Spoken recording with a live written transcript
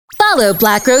Follow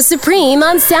Black Rose Supreme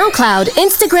on SoundCloud,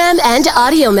 Instagram, and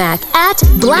AudioMac at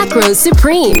Black Rose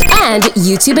Supreme, and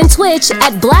YouTube and Twitch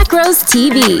at Black Rose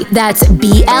TV. That's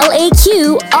BLAQROSE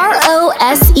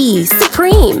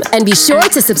Supreme. And be sure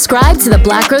to subscribe to the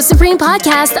Black Rose Supreme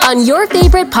podcast on your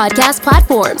favorite podcast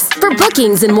platforms. For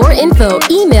bookings and more info,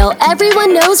 email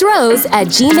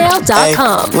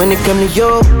everyoneknowsrose@gmail.com. When it come to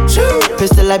you,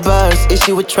 pistol like buzz,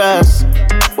 issue with trust.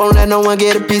 Won't let no one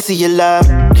get a piece of your love.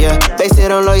 Yeah, base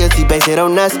it on loyalty, base it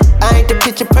on us. I ain't the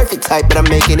picture perfect type, but I'm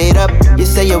making it up. You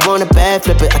say you want a bad,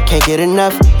 flip it, I can't get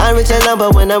enough. I'm rich alone,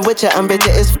 but when I'm with you, I'm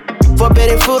bitter as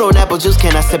forbidden fruit on apple juice,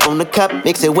 can I sip on the cup?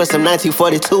 Mix it with some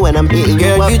 1942 and I'm hitting you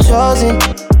up. Girl, you chosen.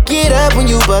 Get up when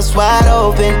you bust wide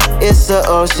open. It's the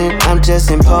ocean, I'm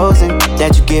just imposing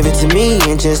that you give it to me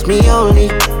and just me only.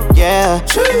 Yeah,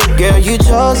 girl, you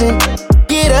chosen.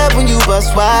 Get up when you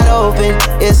bust wide open.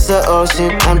 It's the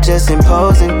ocean, I'm just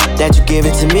imposing that you give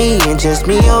it to me and just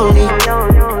me only.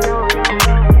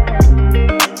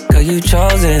 Girl, you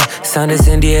chosen. Sound is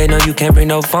in the air, no, you can't bring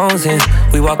no phones in.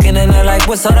 We walk in and they're like,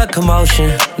 what's all the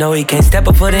commotion? No, he can't step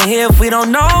a foot in here if we don't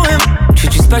know him.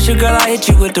 Treat you special, girl, I hit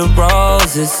you with the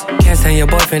roses. Can't stand your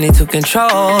boyfriend, he too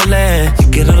controlling. You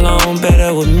get along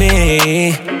better with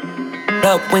me.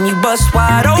 Up when you bust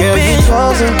wide open. Girl, you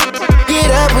chosen.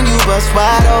 Get up when you bust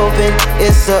wide open.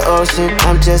 It's the ocean,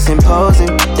 I'm just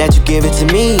imposing that you give it to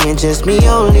me and just me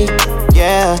only.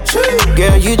 Yeah,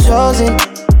 girl, you chosen.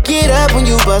 Get up when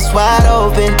you bust wide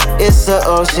open. It's the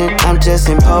ocean, I'm just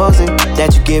imposing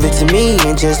that you give it to me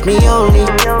and just me only.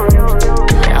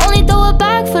 Only throw it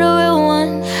back for the real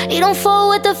one. You don't fall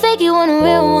with the fake, you want a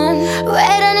real one.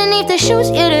 Right underneath the shoes,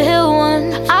 yeah, the heel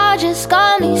one. I just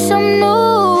got me some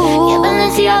new. Yeah,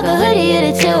 Balenciaga hoodie, yeah,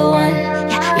 the teal one.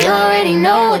 Yeah, you already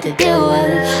know what the deal was.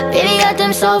 Baby got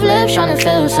them soft lips, tryna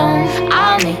feel some.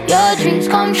 I'll make your dreams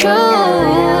come true.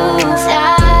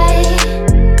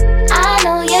 I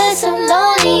know you're so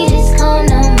lonely, just come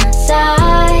to my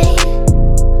side.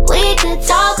 We could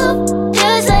talk up,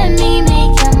 just let me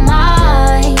make your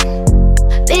mind.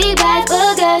 Big bags,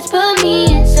 boogers, put me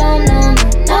in some number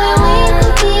 9. We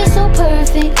could be so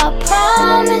perfect, I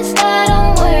promise that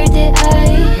I'm worth it.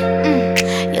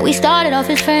 Yeah, we started off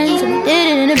as friends, and we did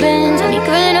it in the Benz. And we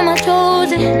grilling on my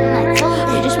toes, and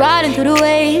we're just riding through the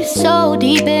waves, so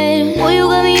deep in. Boy, you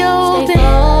got me open.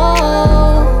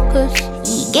 Focus.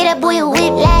 Get up, boy, you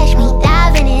whiplash me,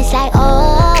 diving, it's like,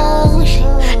 oh shit.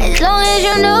 As long as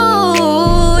you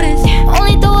know this,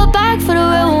 only throw it back for the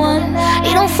real one.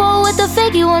 You don't fall with the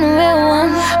fake, you want a real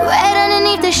one. Right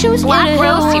underneath the shoes, Black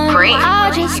Rose Supreme. I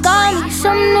just got me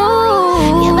some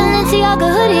new. Yeah, Balenciaga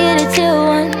hoodie, yeah, the teal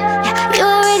one. Yeah, you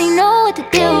already know what the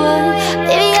deal was.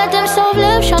 Baby got them soft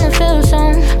lips, tryna feel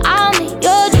some. I'll make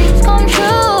your dreams come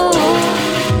true.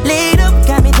 Lead up,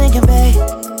 got me thinking, babe.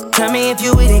 Tell me if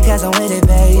you with it, cause I'm with it,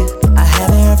 babe. I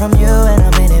haven't heard from you and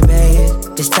I'm in it, babe.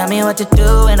 Just tell me what to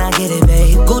do and I get it,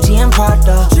 babe. Gucci and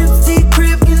Prada. Trip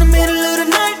crib in the middle of the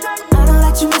night. I know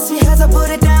that you miss me cause I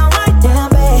put it down right down,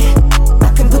 babe.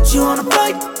 I can put you on a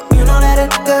flight. You know that a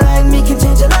nigga like me can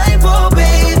change your life, oh,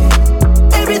 babe.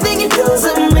 Everything you do is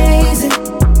amazing.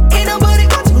 Ain't nobody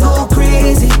got to go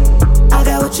crazy. I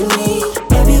got what you need.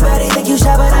 Everybody think you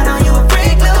shy, but I know you a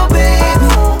freak, little baby.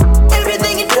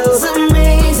 Everything you do is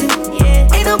amazing.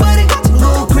 Ain't nobody got to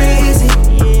go crazy.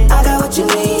 I got what you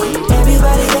need.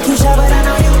 Everybody think you shy, but I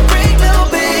know you a freak, little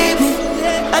baby.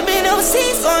 I've been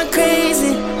overseas going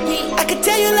crazy. I could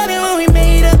tell you love it when we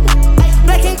made up.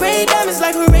 Black and gray diamonds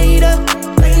like a radar.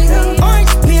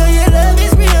 Orange peel, your love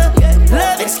is real.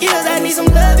 Love and skills, I need some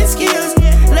love and skills.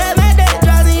 Love my dad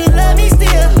draws and you love me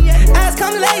still. Eyes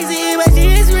come lazy, but she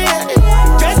is real.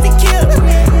 Dressed to kill.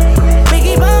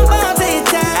 Biggie bomb bomb till you're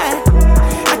tired.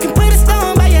 I can put a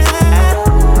stone by your eye.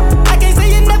 I can't say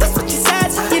you never switch your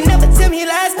sides. You never tell me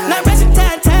lies. Not rushing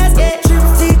ties, yeah.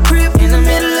 Trip crib in the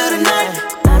middle of the night.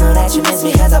 I know that you miss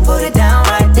me cause I put it down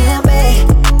right there, babe.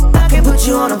 I can put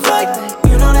you on a flight.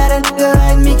 You know that a nigga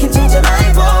like me can change your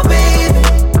life, oh, baby.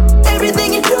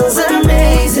 Everything you do is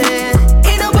amazing.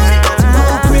 Ain't nobody got to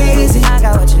go crazy. I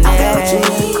got what you need.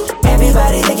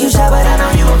 Everybody think you shy, but I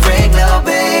know you a freak, little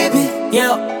baby.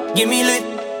 Yo, give me lit.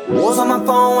 Walls on my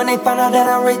phone when they find out that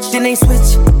I'm rich. Then they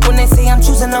switch when they say I'm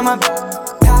choosing on my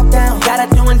top down. Got her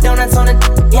doing donuts on it,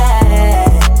 yeah.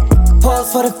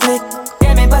 Pause for the flick.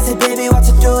 Damn it, bust it, baby, watch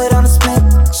her do it on the split.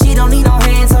 She don't need no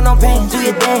hands or no pants. Do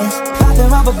your dance, poppin'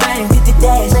 rubber bands, hit the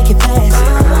dash, make it pass.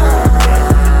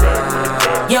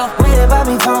 Yo, wait about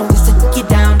me phone just to get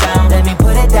down, down. Let me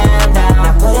put it down, down.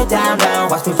 Now put it down, down.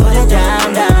 Watch me put it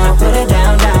down, down. Now put it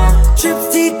down, down. Trip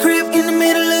crib in the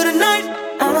middle of the night.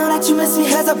 I know that you miss me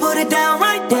cause I put it down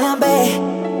right down,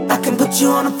 babe. I can put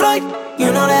you on a flight. You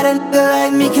know that a nigga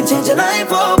like me can change your life,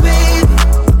 oh baby.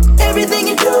 Everything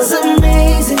you do is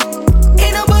amazing.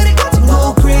 Ain't nobody got to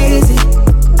go crazy.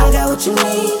 I got what you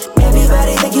need.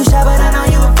 Everybody think you shy, but I know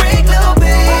you a freak, little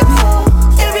baby.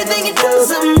 Everything you do is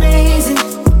amazing.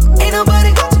 Ain't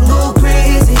nobody got to go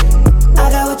crazy. I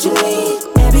got what you need.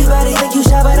 Everybody think you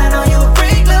shy, but I know you a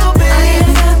freak, little baby. I need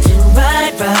a girl to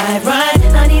ride, ride, ride.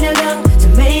 I need a girl to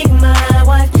make my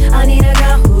wife. I need a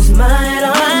girl who's mine,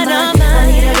 all mine. I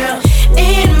need a girl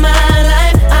in my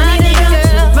life. I need a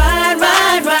girl to ride,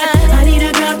 ride, ride. I need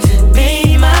a girl to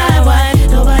be my wife.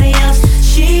 Nobody else,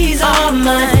 she's all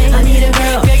mine. I need a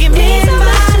girl in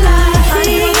my life. I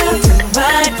need a girl to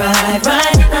ride, ride,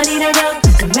 ride. I need a girl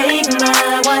to make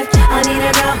my wife. I need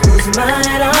a girl who's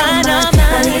mine, all mine.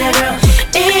 I need a girl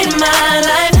in my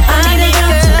life. I need a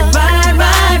girl to ride,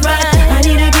 ride, ride. I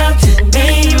need a girl to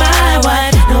be my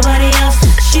wife. Nobody else,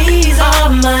 she's all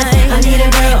mine. I need a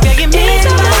girl in my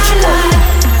life.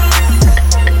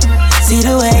 See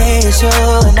the way you're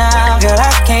showing now, girl,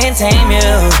 I can't tame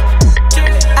you.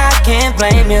 I can't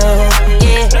blame you,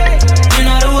 yeah. You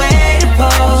know the way to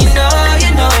pose, you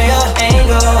know your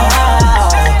angle.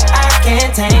 I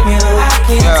can't tame you, I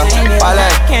can't tame you,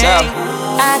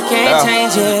 I can't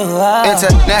change you.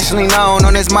 Internationally known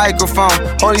on this microphone.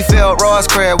 Holyfield, Ross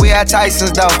Crib, we at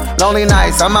Tyson's though. Lonely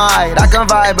nights, I'm alright, I can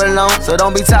vibe alone. So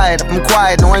don't be tired, I'm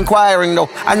quiet, no inquiring though.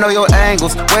 I know your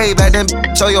angles, way back then,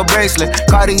 show your bracelet.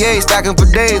 Cartier stacking for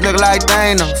days, look like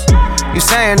Thanos. You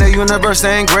saying the universe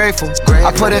ain't grateful.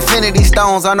 I put infinity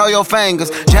stones on all your fingers.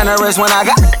 Generous when I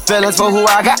got feelings for who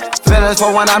I got. Feelings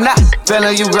for when I'm not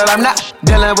feeling you, girl, I'm not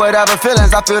dealing with other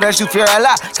feelings. I feel that you fear a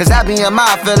lot. Cause I be in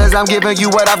my feelings, I'm giving you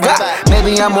what I've got.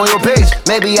 Maybe I'm on your page,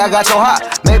 maybe I got your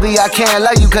heart. Maybe I can't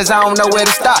love you cause I don't know where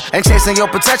to stop. And chasing your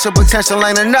potential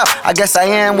ain't enough. I guess I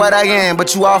am what I am,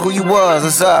 but you are who you was,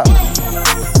 what's up?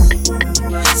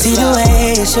 See the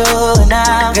way you're showing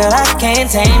now, girl, I can't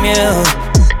tame you.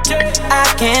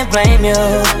 I can't blame you,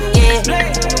 yeah.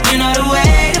 You know the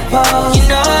way to pose, you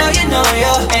know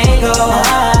your angle.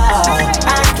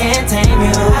 I can't tame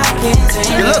you, I can't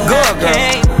tame you. You look good, girl.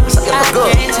 I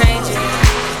can't change you.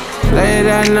 Late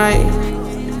at night,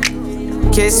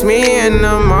 kiss me in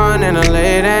the morning or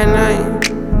late at night.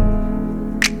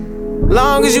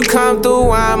 Long as you come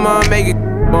through, I'ma make it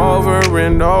over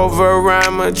and over.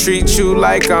 I'ma treat you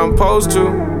like I'm supposed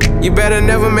to. You better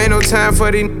never make no time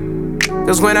for these.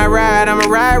 Cause when I ride, I'ma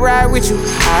ride with you.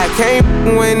 I can't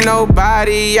with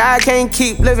nobody, I can't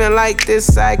keep living like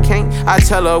this, I can't. I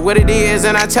tell her what it is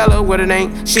and I tell her what it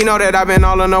ain't. She know that I've been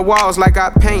all on the walls like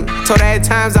I paint. Told her at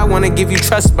times I wanna give you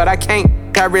trust, but I can't.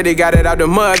 I really got it out the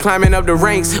mud, climbing up the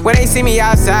ranks. When they see me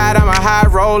outside, I'm a high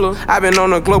roller. I've been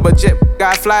on a global jet,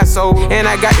 got fly solo. And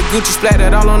I got the Gucci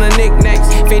splattered all on the knickknacks.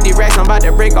 50 racks, I'm about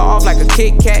to break her off like a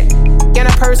Kit Kat. And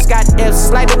a purse got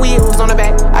F's, like the wheels on the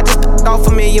back. I just off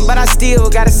 $1 million, but I still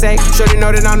gotta say. Shorty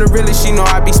know that I'm the realest, she know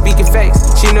I be speaking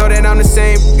facts. She know that I'm the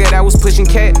same nigga that was pushing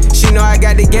cat. She know I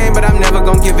got the game, but I'm never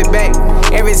gonna give it back.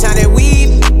 Every time that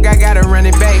we I gotta run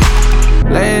it back.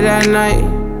 Late at night,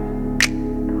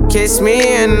 kiss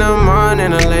me in the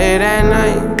morning or late at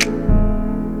night.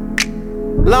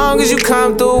 Long as you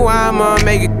come through, I'ma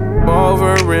make it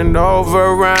over and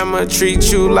over. I'ma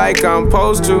treat you like I'm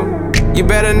supposed to. You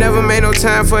better never make no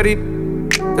time for these.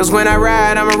 Cause when I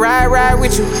ride, I'ma ride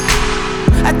with you.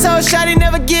 I told Shawty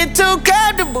never get too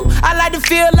comfortable. I like to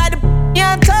feel like the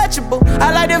untouchable.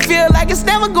 I like to feel like it's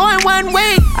never going one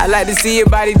way. I like to see your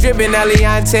body dripping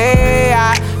Eliante.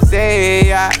 I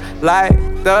say I like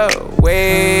the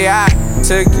way I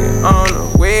took you on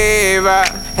a wave. I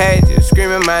had you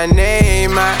screaming my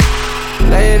name.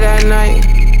 Late at night,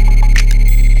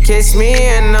 kiss me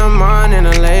in the morning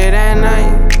or late at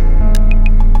night.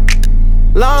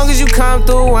 Long as you come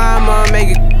through, I'ma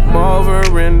make it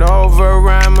over and over.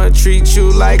 I'ma treat you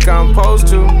like I'm supposed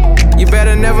to. You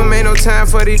better never make no time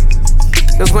for these.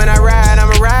 Cause when I ride,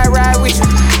 I'ma ride with you.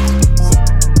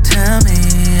 Tell me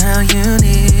how you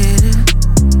need it.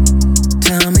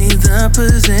 Tell me the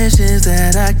positions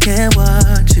that I can't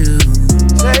watch you.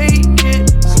 Take it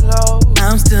slow.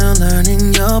 I'm still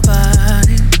learning your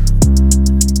body.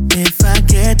 If I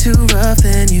get too rough,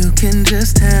 then you can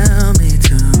just tell me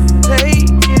to. Take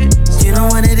it slow. You know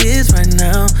what it is right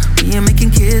now. We ain't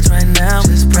making kids right now,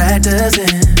 just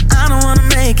practicing. I don't wanna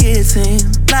make it seem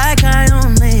like I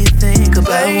only think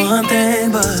about one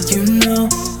thing, but you know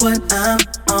what I'm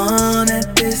on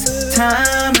at this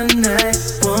time of night.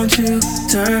 Won't you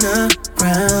turn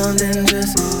around and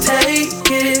just take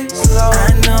it slow?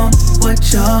 I know what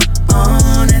you're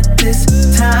on at this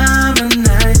time of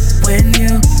night. When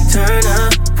you turn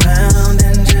around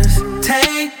and just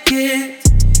take it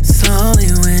slowly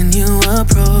when you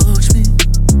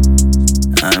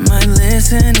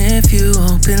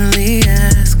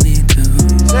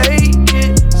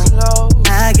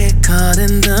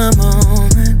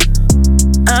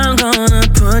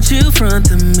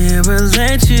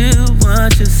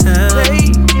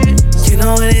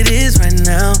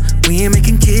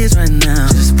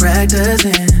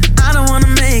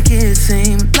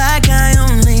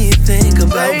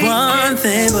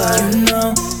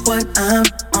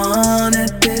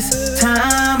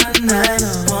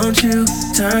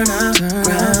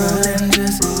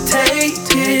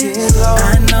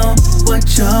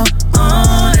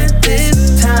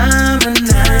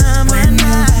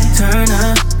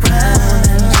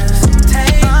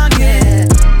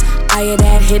Are you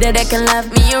that hitter that can love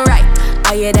me right?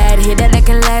 Are you that hitter that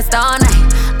can last all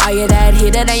night? Are you that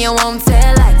hitter that you won't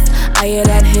tell lies? Are you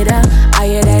that hitter? Are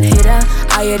you that hitter?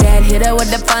 Are you that hitter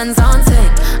with the funds on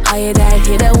 10? Are you that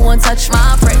hitter who won't touch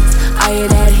my friends? Are you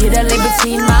that hitter lay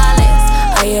between my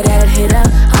legs? Are you that hitter?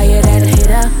 Are you that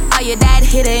hitter? Are you that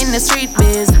hitter in the street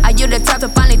biz? Are you the type to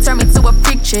finally turn me to a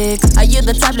freak chick? Are you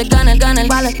the type that gonna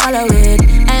follow it?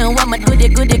 And what my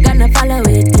goodie gonna follow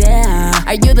it, yeah.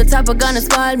 Are you the type of gonna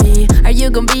spoil me? Are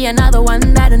you gonna be another one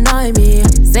that annoy me?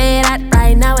 Say that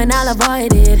right now and I'll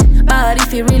avoid it. But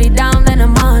if you're really down, then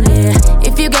I'm on it.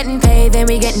 If you getting paid, then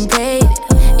we getting paid.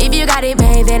 If you got it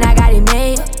made, then I got it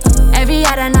made. Every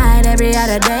other night, every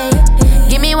other day.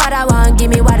 Give me what I want, give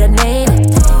me what I need.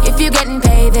 If you getting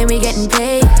paid, then we getting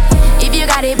paid. If you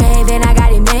got it made, then I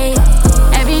got it made.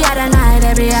 Every other night,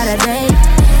 every other day.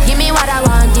 Give me what I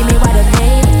want, give me what I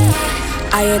need.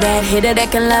 Are you that hitter that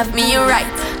can love me right?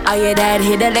 Are you that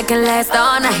hitter that can last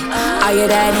all night? Are you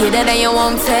that hitter that you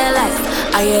won't tell lies?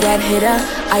 Are you that hitter?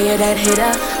 Are you that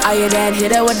hitter? Are you that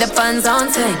hitter with the funds on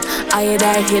 10? Are you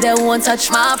that hitter who won't touch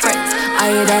my friends?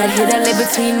 Are you that hitter lay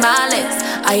between my legs?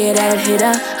 Are you that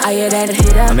hitter? Are you that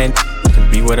hitter? I'm in can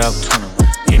be whatever,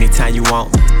 anytime you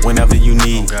want, whenever you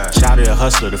need. Shouty a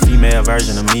hustler, the female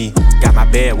version of me. Got my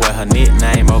bed with her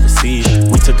nickname overseas.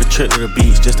 We took a trip to the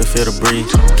beach just to feel the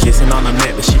breeze. Kissing on her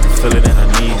neck, but she can feel it in her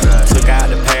knees. Took her out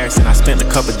to Paris and I spent a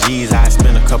couple G's. I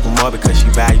spent a couple more because she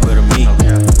valuable to me.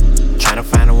 Tryna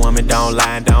find a woman, don't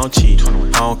lie and don't cheat.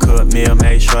 Home cooked meal,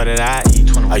 make sure that I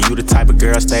eat. Are you the type of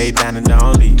girl, stay down and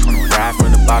don't leave? Ride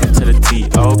from the bottom to the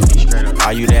T.O.P.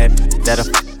 Are you that'll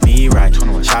me right?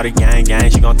 Shawty gang,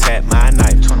 she gon' tap my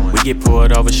knife. We get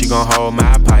pulled over, she gon' hold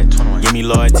my pipe. Give me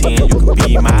loyalty and you can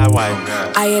be my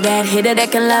wife. Are you that hitter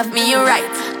that can love me right?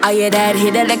 Are you that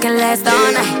hitter that can last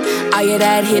all night? Are you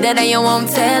that hitter that you won't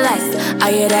tell lies?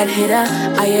 Are you that hitter?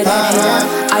 Are you that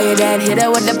hitter? Are you that hitter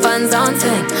with the funds on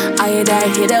 10? Are you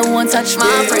that hitter who won't touch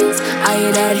my friends? Are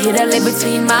you that hitter lay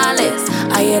between my legs?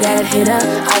 Are you that hitter?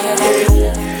 Are you that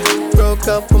hitter? Broke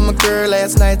up with my girl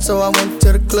last night, so I went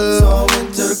to the club.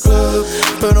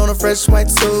 Put on a fresh white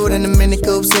suit and a mini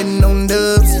coupe, sitting on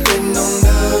dubs.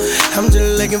 I'm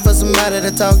just looking for somebody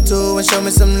to talk to and show me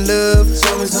some love.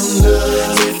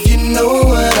 If you know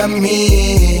what I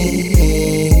mean.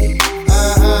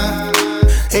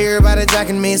 Everybody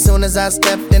jocking me as soon as I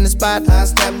stepped in the spot.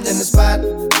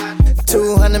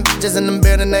 200 bitches in the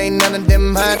building, ain't none of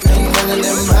them hot.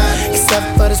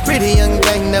 Except for this pretty young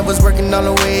thing that was working all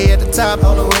the way at the top.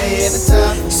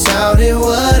 Shouted,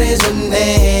 what is your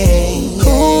name?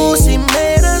 Ooh, she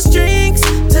made us drinks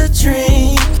to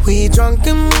drink. We drunk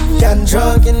and got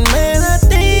drunk, and man, I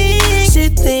think she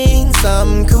thinks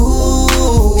I'm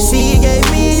cool. She gave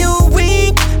me a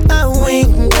wink, I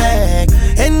winked back,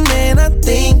 and then I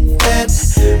think that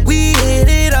we hit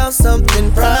it off something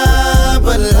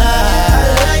proper like. I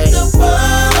like the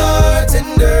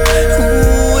bartender.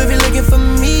 Ooh, if you're looking for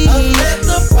me, I'm at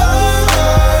the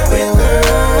bar with her.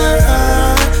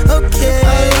 Okay. I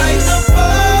like the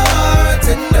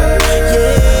bartender.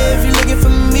 Yeah, if you're looking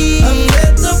for me, I'm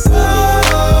at the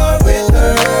bar with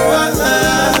her.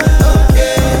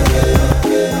 Okay.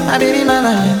 My baby, my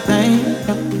Valentine.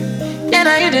 And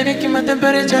I hear the making my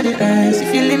temperature rise.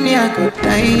 If you leave me, I could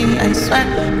die. I swear,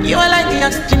 you are like the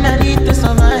oxygen I need to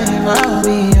survive. I'll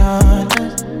be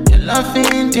honest, your love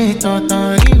ain't it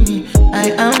totally me.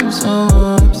 I am so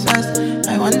obsessed.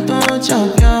 I want to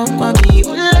chop your kwabi.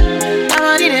 I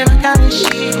want it ever carry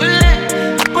she.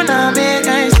 Puna make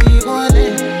I see ole.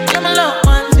 You're my love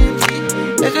one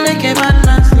city. If you make a bad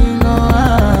man sing,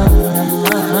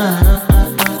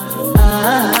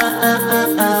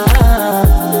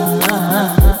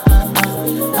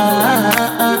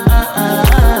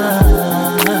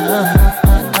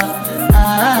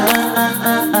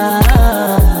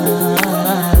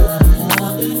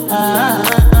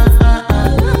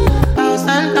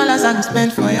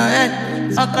 spend for your head.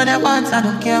 Fuck all the ones, I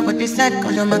don't care what they said.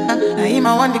 Cause you're my man, I am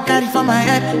I want to carry for my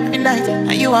head every night,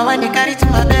 and you are one to carry to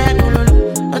my bed. No, no,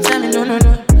 no, don't tell me no, no,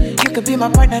 no. You could be my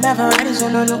partner, never riding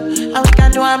solo, no. And we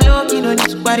can do I'm low, you know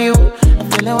this body, oh. I'm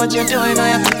feeling what you're doing, I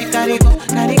have to carry go.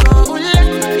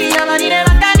 Your body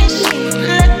never got this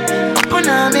shit. But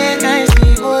now make I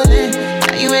see, oh,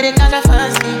 now you wear the cause of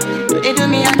fancy. They do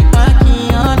me at the party,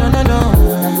 oh, no, no, no.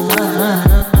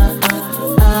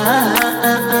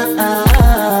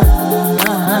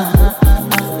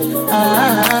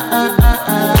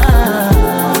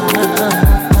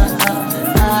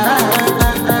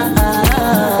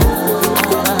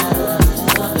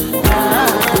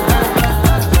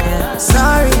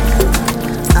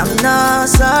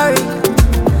 Sorry,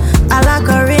 I like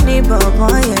a rainy but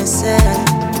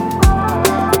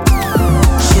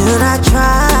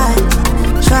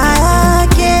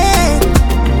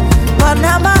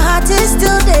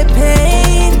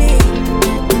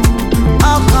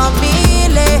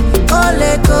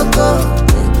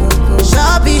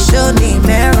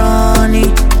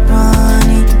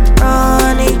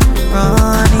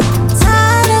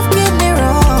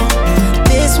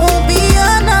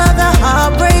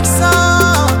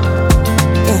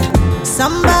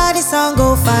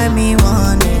me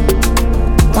one day.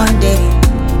 One day,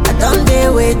 I don't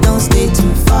dare wait, don't stay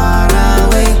too far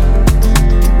away.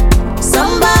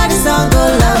 Somebody's gonna go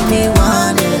love me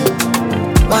one day.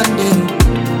 One day,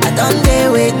 I don't dare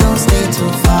wait, don't stay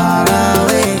too far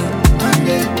away. One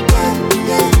day,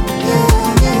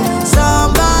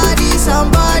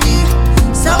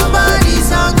 somebody's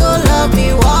gonna go love me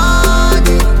one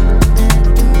day.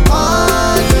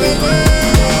 One day,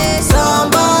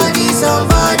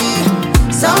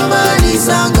 somebody's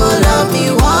gonna go love me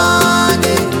one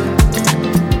day.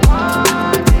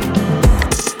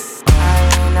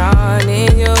 I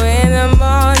need you in the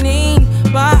morning,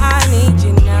 but I need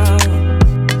you now.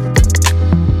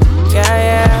 Yeah,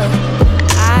 yeah.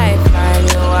 I find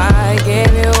you, I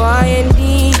give you all you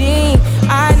need.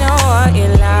 I know what you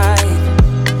like.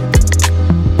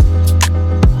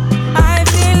 I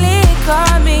feel it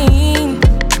coming.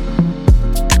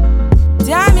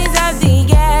 Time is of the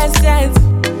essence.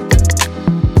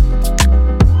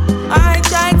 I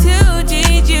try to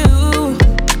teach you,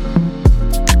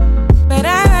 but I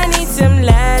need some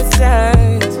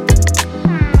lessons.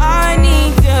 I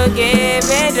need to give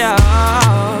it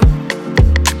up.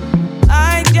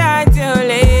 I try to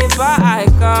live, but I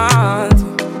can't.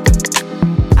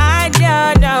 I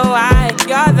don't know why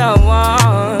you're the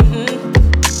one.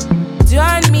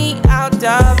 Turn me out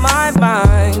of my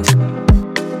mind.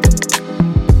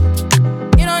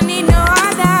 You don't need no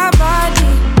other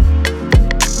body.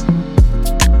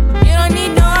 You don't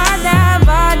need no other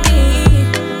body.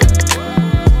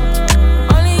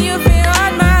 Only you feel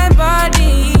on my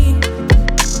body.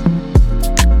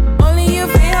 Only you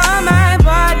feel on my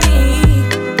body.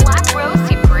 Black Rose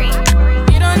Supreme.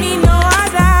 You don't need no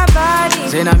other body.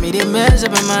 Say now me they mess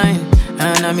up your mind,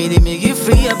 and now me they make you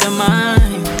free up your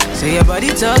mind. Say your body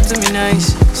talk to me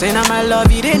nice. Say now my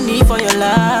love you didn't need for your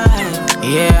life.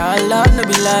 Yeah, our love no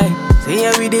be lie. Say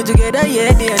every day together,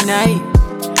 yeah, day and night.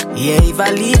 Yeah, if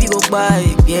I leave you go by.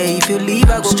 Yeah, if you leave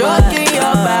I go stroking by.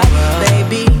 Your body,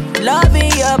 baby.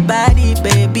 Loving your body,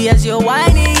 baby. As you're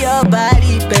whining your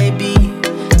body, baby.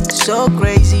 So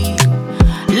crazy.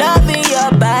 Loving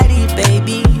your body,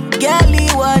 baby. Girl,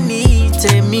 you want need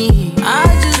to me. I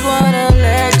just wanna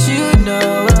let you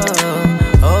know.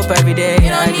 Hope every day You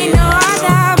don't need no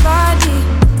other body.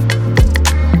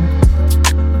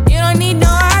 You don't need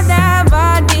no other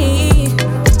body.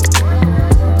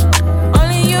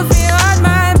 Only you feel on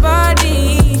my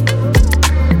body.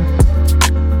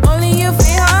 Only you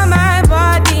feel on my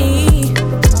body.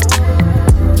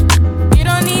 You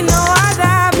don't need no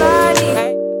other body.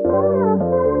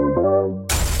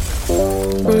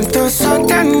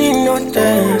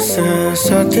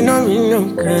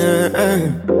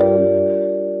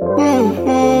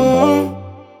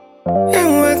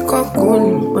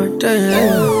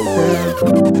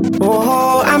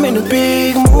 Oh, I'm in a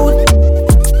big mood.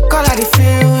 Call I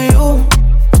feel you.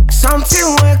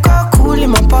 Something wake up cool in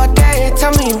my body.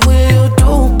 Tell me will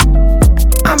do.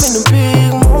 I'm in a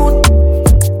big mood.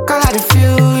 Call I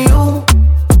feel you.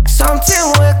 Something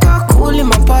wake up cool in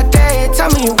my body. Tell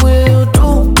me will do.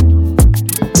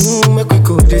 Make we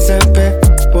go December.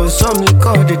 But some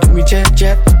liquor they do me jet.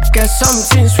 Get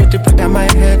something sweet to put on my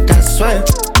head. That's why.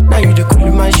 Now you the cool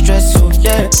in my stress, so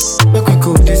yeah. Make we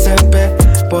go December.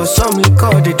 But some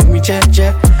liquor they do me jet.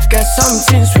 Get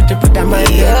something sweet to put on my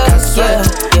head. That's why.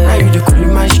 Now you the cool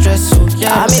in my stress, so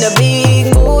yeah. I'm in a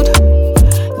big mood.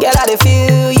 Girl, I dey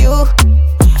feel you.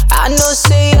 I know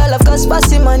say I love cause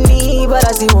passing money, but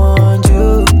I still want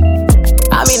you.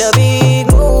 I'm in a big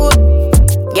mood.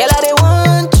 Girl, I dey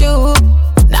want you.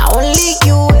 Now only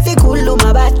you, if you cool on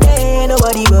my body,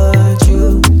 nobody but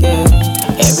you. Yeah.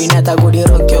 Every night I go dey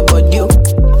rock your body.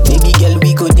 Baby girl,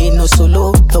 we go dey no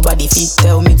solo. Nobody fit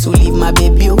tell me to leave my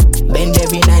baby. Bend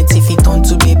every night if it turn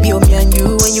to baby. Me and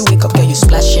you, when you wake up, girl, you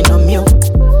splashing on me.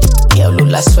 Girl, look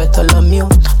like sweat all on me.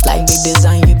 Like the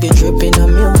design, you be dripping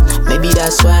on me. Maybe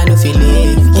that's why I don't feel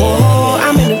it. Yeah. Oh,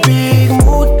 I'm in a big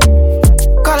mood.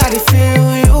 Call I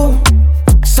feel you.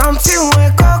 Something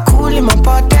wake up cool in my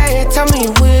body. Tell me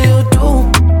will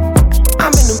do.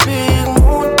 I'm in a big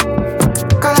mood.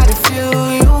 Call I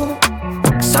feel you.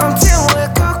 Something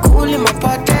wake up cool in my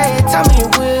body. Tell me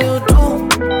will do.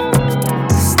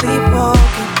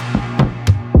 Sleepwalking.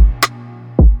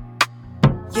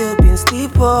 You've been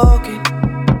sleepwalking.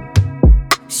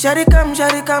 Shawty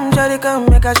come,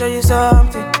 make I show you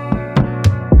something.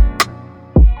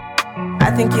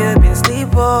 I think you've been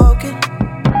sleepwalking.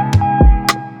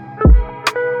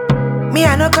 Me,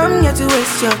 I no come here to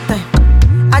waste your time.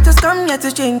 I just come here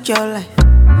to change your life.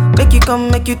 Make you come,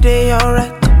 make you day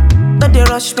alright. Not the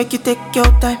rush, make you take your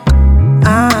time.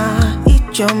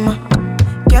 Eat your man.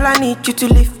 Girl, I need you to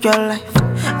live your life.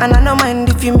 And I don't mind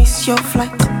if you miss your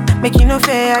flight. Make you no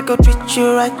fair, I go treat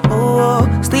you right. Oh,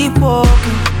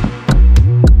 sleepwalking.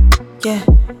 Yeah,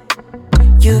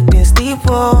 you've been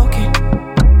sleepwalking.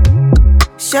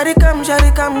 Shawty come,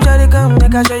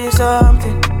 make I show you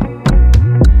something.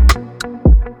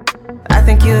 I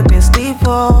think you've been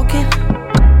sleepwalking.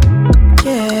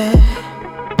 Yeah.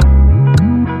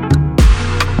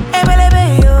 Hey,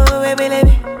 baby, oh,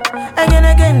 baby.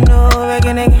 Again, no,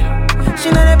 again. She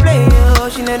know they play, oh,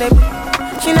 she know they play.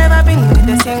 She never been with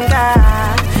the same guy.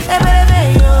 Hey,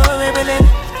 baby, oh, baby.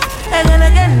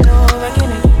 Again, no,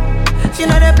 again. She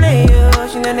know they play, oh,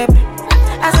 she know they play.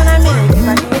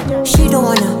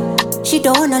 She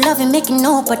don't wanna love and make it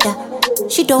no butter.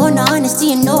 She don't wanna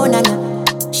honesty and no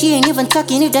nana. She ain't even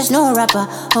talking if there's no rapper.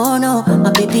 Oh no,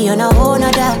 my baby on a whole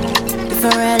nother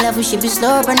different level, she be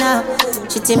slow but now.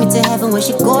 She take me to heaven when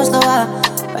she goes slower.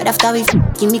 Right after we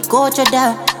give me go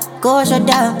down.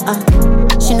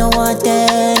 She don't want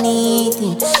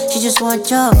anything, she just want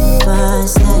your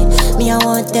past life. Me, I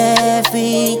want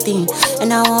everything,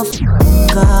 and I want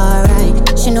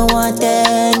alright. She don't want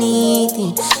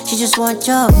anything, she just want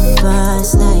your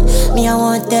past life. Me, I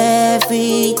want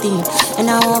everything,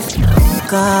 and I want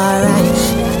alright.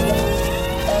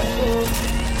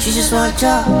 She just want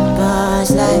your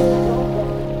past life,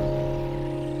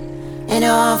 and I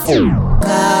want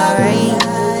alright.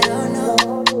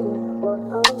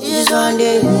 One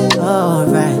day,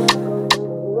 alright.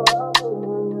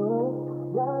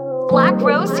 Black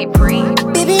Rose Supreme.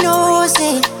 Baby no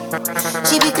say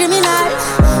she be criminal.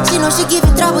 She know she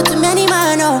giving trouble to many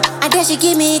man, oh. And then she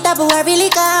give me trouble I really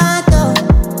can't, oh.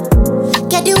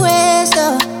 Get the waste,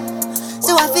 oh.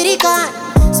 So I feel it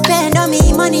can't spend on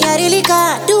me money, I really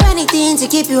can't do anything to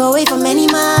keep you away from any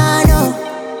man, oh.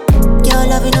 Girl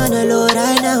loving on the low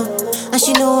right now, and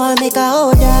she know I make her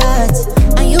hold that.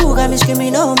 And you got me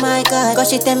screaming, oh my God, cause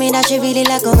she tell me that she really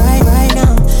like her right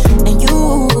now. And you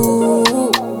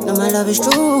know my love is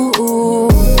true.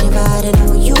 Never had enough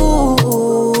of you,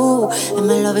 and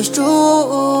my love is true.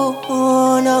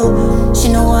 No, she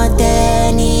don't want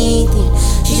anything,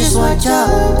 she just want your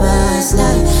past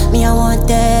life. Me, I want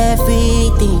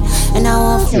everything, and I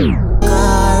want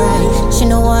alright. She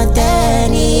don't want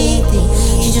anything,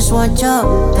 she just want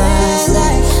your past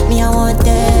life. Me, I want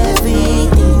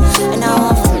everything, and I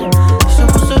want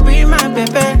supposed to be my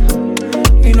baby.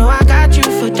 You know I got you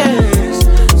for days.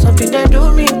 Something that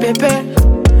do me, baby.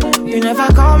 You never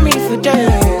call me for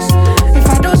days. If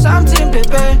I do something,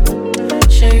 baby,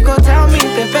 sure you go tell me,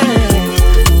 baby.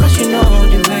 Cause you know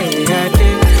the way I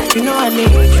did. You know I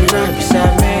need you right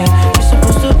beside me. You're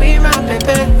supposed to be my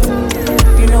baby.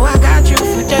 You know I got you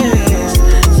for days.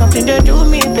 Something that do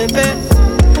me, baby.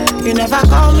 You never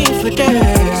call me for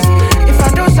days. If I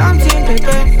do something,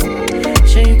 baby,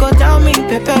 sure you go tell me,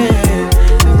 baby.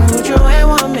 Would you wait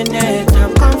 1 minute?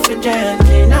 I'm confident,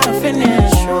 enough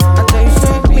finish. I tell you,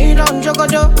 say, me don't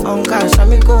jogodo. On cash, I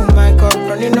me go, my God,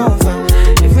 running over.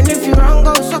 Even if you wrong,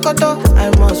 go sokoto.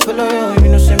 I must follow you, you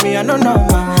know, see me, I don't know,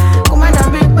 man. Come on, that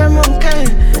big boy monkey.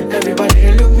 Everybody,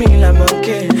 they look me like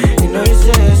monkey. You know, you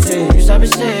say, you sabi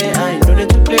say, I know that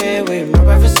to play with my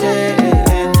brother say.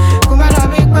 Come on, that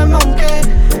big boy monkey.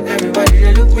 Everybody,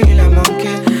 they look me like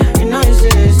monkey. You know, you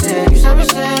say, you sabi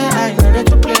say, I know that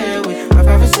to play with my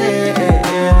brother say.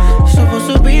 You're supposed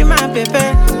to be my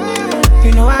baby.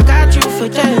 You know I got you for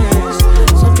days.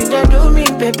 Something that do me,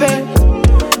 baby.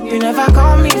 You never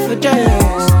call me for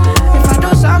days. If I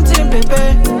do something,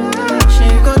 baby, she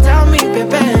go tell me,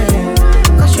 baby.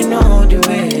 Cause you know the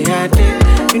way I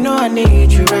did. You know I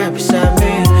need you right beside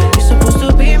me. You're supposed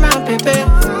to be my baby.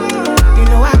 You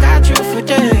know I got you for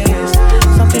days.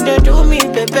 Something that do me,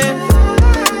 baby.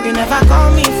 You never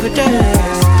call me for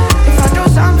days. If I do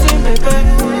something, baby,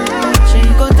 she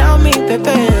go tell me,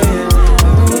 baby.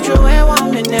 Would you wait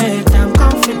 1 minute? I'm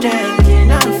confident,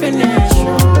 enough finish.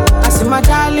 I say my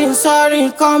darling,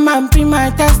 sorry, come and be my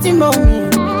testimony.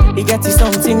 You get to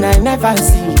something I never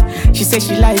see. She say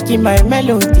she liking my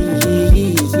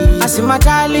melody. I say my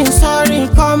darling, sorry,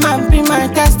 come and be my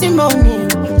testimony.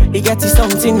 You get to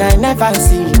something I never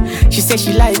see. She say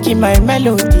she liking my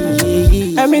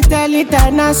melody. Let me tell you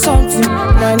that not something.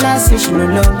 Nana say she no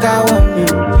longer want me.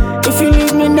 If you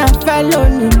leave me, not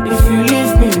felony. If you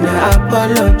leave me, not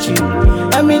apology.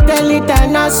 Let me tell you that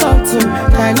not something.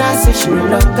 Nana say she no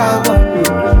longer want me.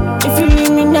 If you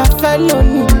leave me, not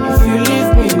felony. If you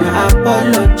leave me, not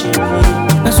apology.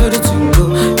 That's what the thing go.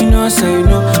 You know I say you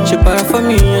know. She para for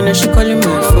me and then she calling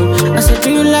my phone. I said,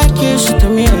 do you like it? She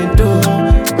told me I do.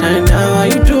 And now how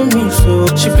you do me so.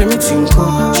 She play me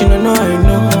tinko, she no know I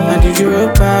know. I did you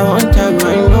right by one time,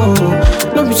 I know.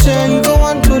 No be say you go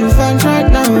on to the fans right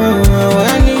now.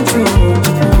 I need you.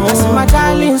 I say my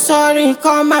darling, sorry,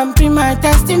 come and be my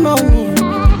testimony.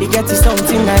 You get to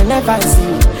something I never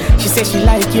see. She say she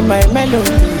like it, my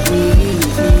melody.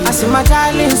 I say my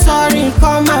darling, sorry,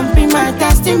 come and be my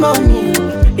testimony.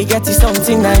 You get to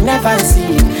something I never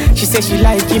see. She say she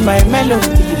like it, my melody.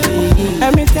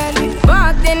 Let me tell you.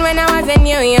 Back then when I was a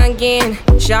new youngin',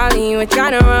 Charlie, you were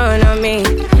trying to run on me.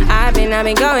 I've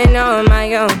been going on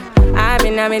my own. I've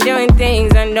been doing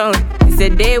things unknown. It's the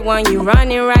day one, you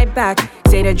running right back.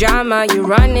 Say the drama, you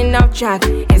running off track.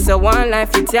 It's a one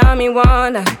life, you tell me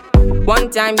one life. One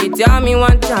time, you tell me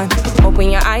one time. Open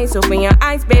your eyes,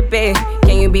 baby.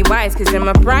 Can you be wise, cause I'm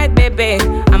a pride, baby.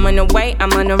 I'm on the way,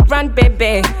 I'm on the run,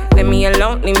 baby. Leave me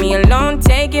alone,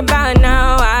 take it back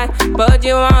now. I put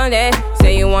you on it.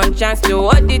 Say you want chance to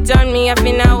hold it on me, I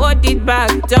finna hold it back.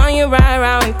 Turn you right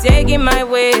around, take it my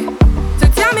way. So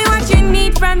tell me what you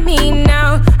need from me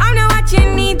now. I know what you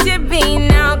need to be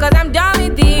now, cause I'm done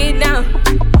with it now.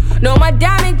 No more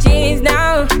damages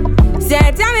now. Say,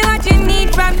 tell me what you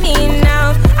need from me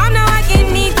now. I know what you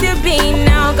need to be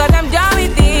now, cause I'm done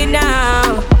with it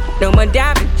now. No more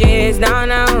damages, no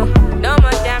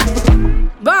more damages.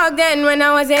 Back then when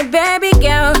I was a baby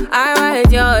girl, I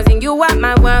was yours and you were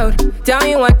my world. Tell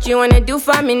me what you wanna do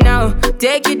for me now.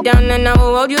 Take it down and I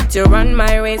will hold you to run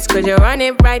my race, cause you run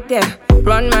it right there.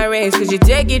 Run my race, cause you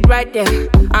take it right there.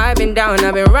 I've been down,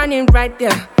 I've been running right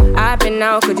there. I've been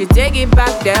out, could you take it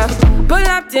back there? Pull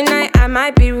up tonight, I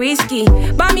might be risky.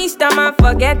 Buy me stomach,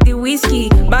 forget the whiskey.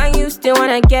 But you still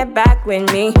wanna get back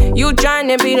with me. You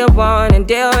tryna be the one and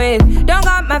deal with. Don't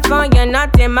got my phone, you're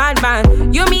not a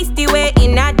madman. You missed the way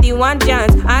in at the one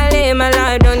chance. I live my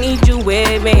life, don't need you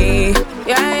with me.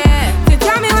 Yeah. So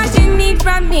tell me what you need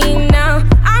from me now.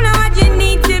 I know what you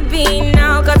need to be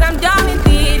now, cause I'm done with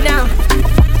it now.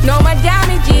 No more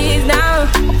damages now.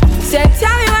 So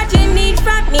tell me what you need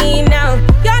from me now.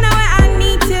 You know where I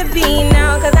need to be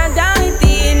now, cause I'm done with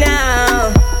it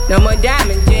now. No more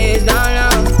damages, no.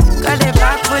 Got a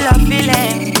bag full of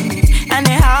feelings and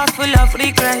a house full of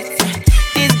regrets.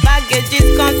 This baggage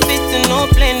is can't fit to no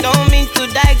plane, don't mean to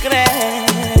digress.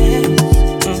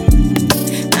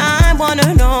 I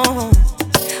wanna know,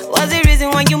 what's the reason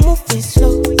why you moving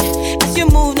slow? As you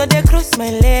move, no they cross my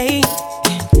lane.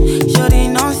 Shorty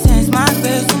nonsense, my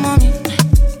best to mommy.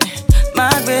 My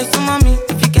best to mommy.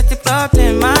 If you get the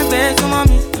problem, my best to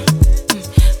mommy.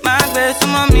 My best to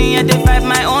mommy. I fight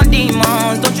my own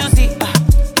demons, don't you see?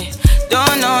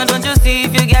 Don't you see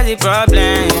if you get the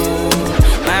problem?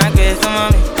 My best to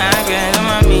mommy, my best to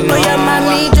mommy. No. Oh yeah,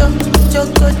 mami,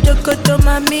 choco,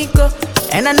 mami, go.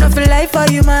 And I know for life for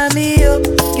you, mami,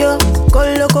 yo. Go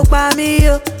loco pa me,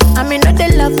 yo. I mean, not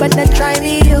they love, but they try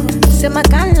me, yo. Say my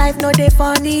kind life, no they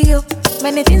funny, yo.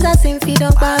 Many things I seen feed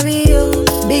up by me, yo.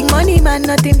 Big money, man,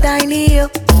 nothing tiny, yo.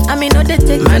 I mean, no they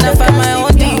take man, I find my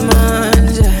own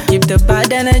demons, yeah. Keep the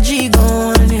bad energy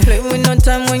going, yeah. Play with no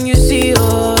time when you see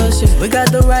us, yeah. We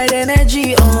got the right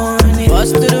energy on, yeah.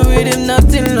 Bust to the rhythm,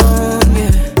 nothing long,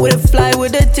 yeah. We fly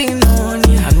with the thing on,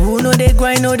 yeah. And who know they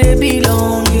grind, know they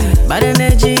belong, yeah. Bad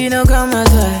energy, no come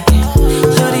outside.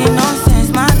 Shorty nonsense,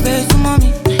 my best to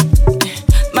mommy.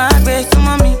 My best to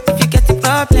mommy. If you get the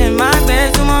problem, my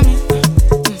best to mommy.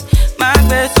 My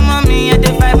best to mommy. I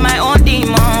fight my own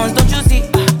demons, don't you see?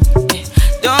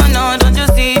 Don't you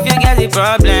see if you get the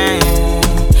problem?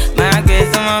 My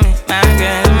best to mommy, my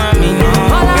best to mommy. No.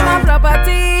 All of my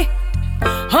property,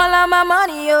 all of my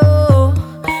money, yo.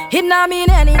 It not mean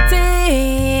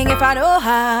anything if I don't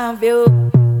have you.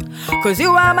 Cause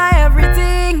you are my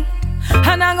everything,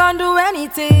 and I'm gonna do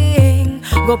anything.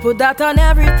 Go put that on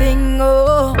everything,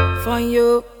 oh, for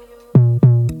you.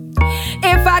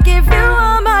 If I give you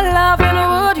all my love, and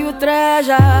would you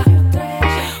treasure?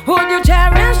 Would you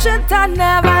cherish it and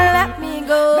never let me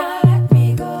go?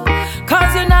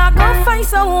 Cause you're not gonna find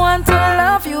someone to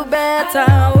love you better,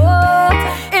 oh.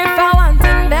 If I want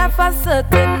in there for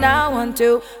certain, I want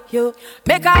you.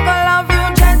 Make I go love you,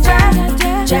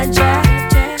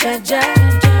 ja.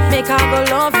 Make I go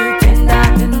love you, tender.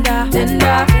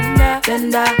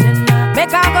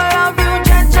 Make I go love you,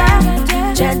 ja.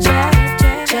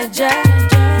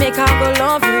 Make I go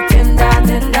love you, tender,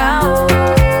 oh.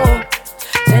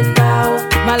 Tender, oh.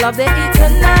 My love, the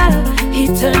eternally.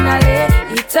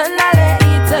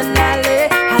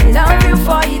 I love you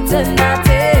for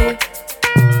eternity.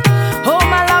 Oh,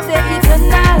 my love, the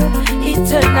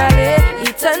eternally.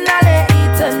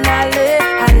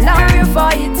 I love you for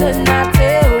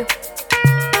eternity.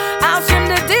 I'll swim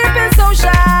the deepest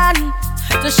ocean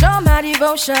to show my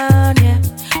devotion, yeah.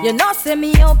 You know, see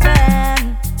me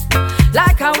open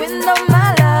like a window,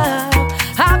 my love.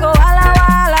 I go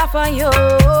walla for you.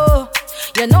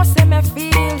 You know, see me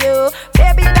feel you.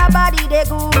 Baby, that body, they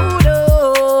good,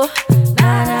 oh.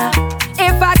 Nah, nah.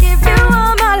 If I give you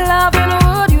all my love,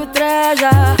 would you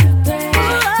treasure?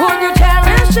 Would you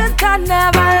cherish it and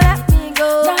never let me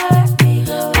go?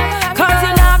 Cause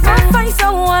you're not gonna find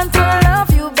someone to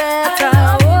love you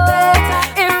better.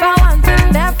 If I want to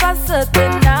live for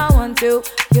certain, I want you.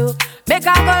 Make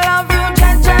I go love you,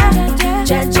 Jaja.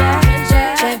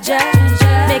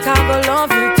 Make I go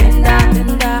love you, tender.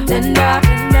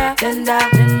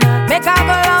 Make I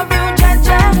go love you,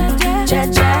 Jaja.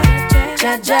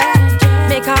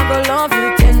 Make I go love you,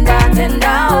 tender,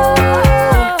 oh,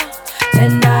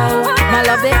 tender. My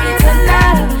love, they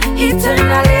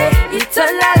eternally.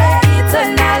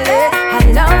 I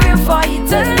love you for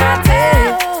eternity.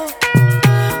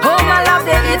 Oh, my love,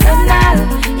 they eternally.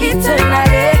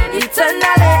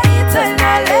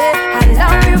 I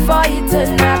love you for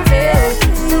eternity.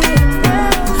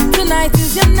 Tonight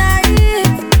is your night,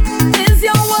 is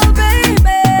your world,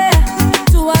 baby.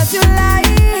 Do as you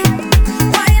like,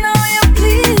 why now you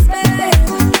please, baby.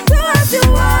 Do as you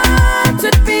want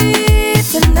with me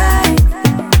tonight.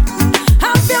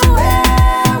 Have your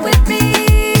way with me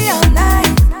all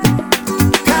night.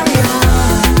 Carry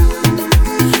on,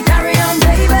 baby. Carry on,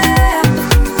 baby.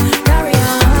 Carry on.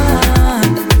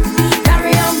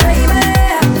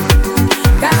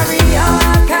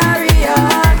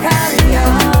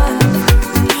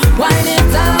 Wind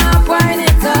it up.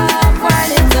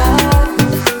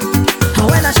 And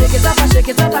when I shake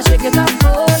it up,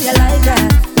 oh, you like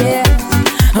that, yeah.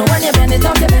 And when you bend it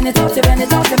up, I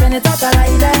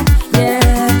like that,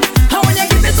 yeah. And when you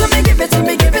give it to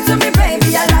me,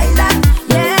 baby, I like that,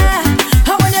 yeah.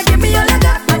 And when you give me all of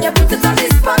that, when you put it on the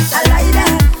spot, I like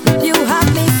that. You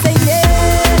have me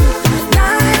singing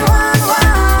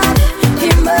 911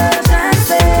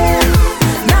 emergency.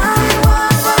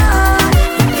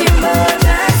 911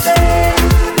 emergency.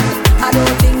 I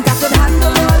don't think I could handle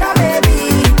all that,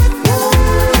 baby.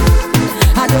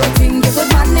 I don't think you could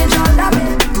manage all that,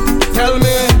 baby. Tell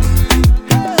me,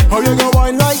 how you go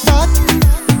wine like that?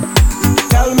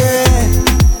 Tell me,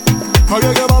 how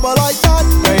you go bubble like that,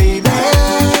 baby?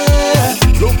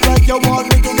 Look like you want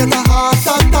me to get a heart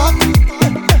attack.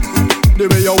 The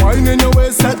way you wine in your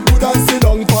waist set good and sit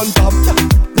down on top.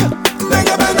 Then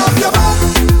you bend up your back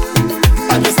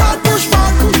and you start push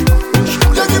back.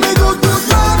 You give me good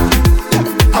love.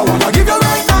 I wanna give you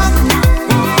right back.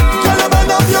 Girl, you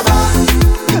bend up your back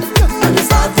and you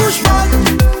start push back.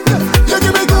 You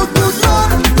give me good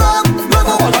love. I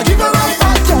wanna give you right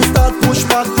back. Just start push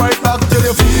back, right back till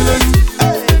you feel it.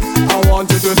 I want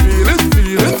you to feel it.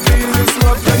 Feel this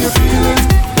love, can you feel it?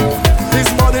 This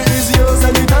body is yours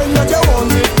anytime that you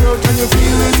want it, girl. Can you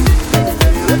feel it?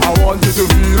 I want you to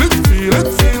feel it. Feel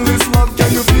this love,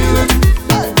 can you feel it?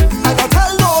 And I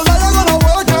tell no lie, I'm gonna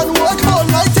work all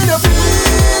night till you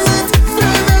feel it.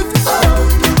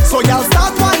 So y'all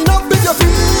start wind up if you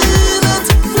feel it.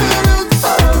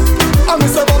 I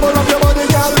miss a bubble of your body,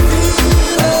 y'all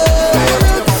feel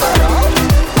it.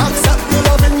 Accept the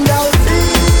loving, y'all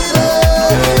feel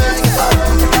it.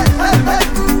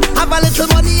 Have a little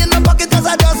money in my pocket 'cause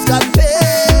I just got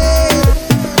paid.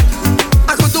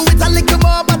 I could do it a little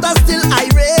more, but I'm still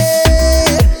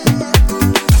irate.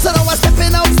 So now I'm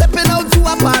stepping out to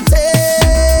a party.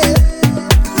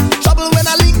 Trouble when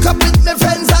I link up with my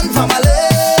friends and family.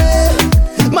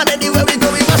 Man, anywhere we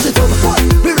go, we mash it up.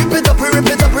 We rip it up, we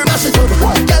mash it up.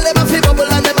 Girl, them a fi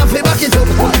bubble and them a fi back it up.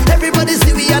 Everybody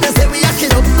see we and they say we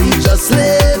acting up. We just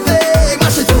living,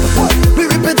 mash it up. We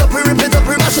rip it up, we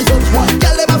mash it up.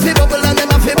 Girl, them a fi bubble and them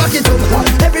a fi back it up.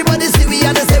 Everybody see we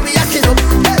and they say we acting up.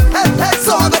 Hey.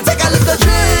 So I go take a little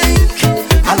drink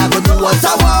and I go do what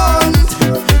I want.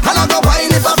 And I go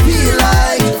wine if I feel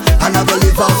like. And I go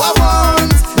live how I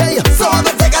want. Hey, so I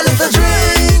go take a little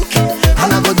drink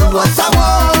and I go do what I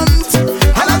want.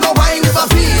 And I go wine if I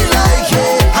feel like.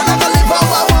 Hey, and I go live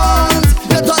how I want.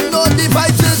 You don't know the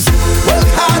vices. Work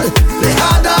hard, play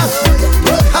harder.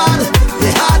 Work hard,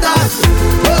 play harder.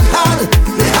 Work hard,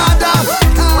 play harder.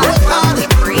 Work hard,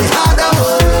 play harder.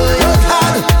 Work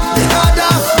hard, play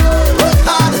harder. Work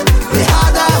hard, play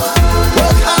harder.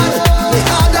 Work hard, play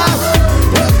harder.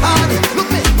 Work hard. Look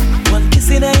me. One kiss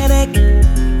in your neck.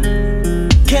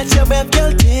 Catch your breath,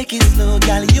 girl, take it slow,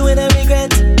 girl, you ain't a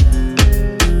regret.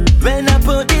 When I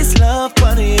put this love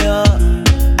on you,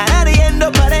 and at the end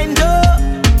up an end up,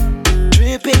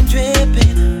 dripping.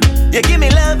 You give me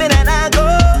loving and I go.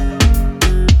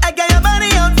 I got your body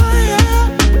on fire.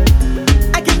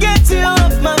 I can get you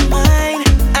off my mind,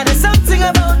 and there's something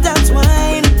about that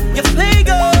wine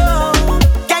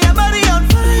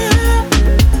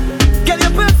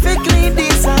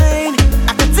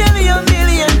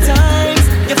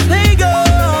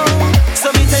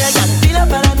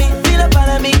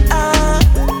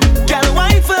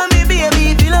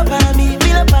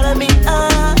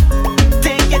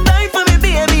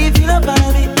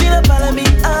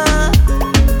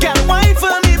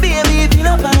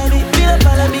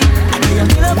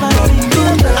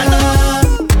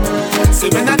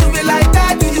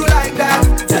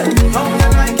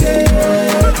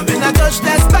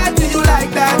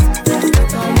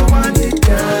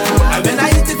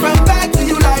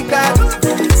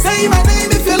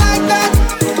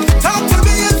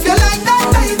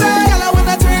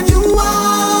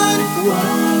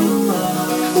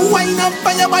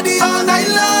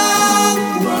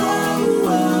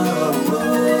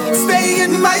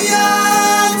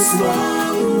arms.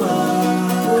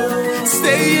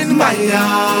 Stay in my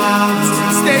arms.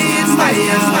 Stay in my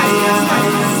arms.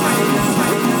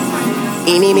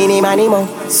 Eeny, meeny, miny, mo.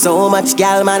 So much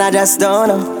gal, man, I just don't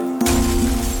know.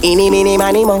 Eeny, meeny,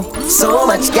 miny, mo. So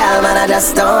much gal, man, I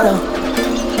just don't know.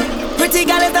 Pretty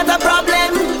gal is not a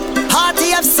problem.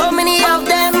 Party have so many of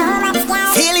them.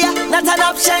 Failure, not an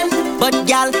option. But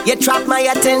gal, you trap my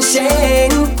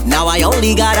attention. Now I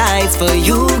only got eyes for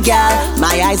you, gal.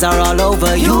 My eyes are all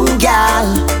over you, gal.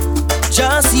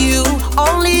 Just you,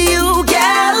 only you,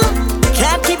 gal.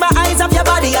 Can't keep my eyes off your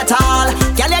body at all.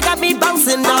 Gal, you got me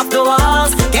bouncing off the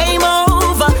walls. Game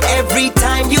over every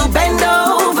time you bend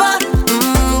over.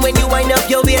 When you wind up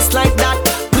your waist like that,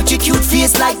 put your cute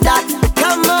face like that.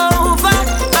 Come over,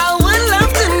 I would love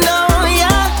to know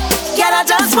ya. Gal, I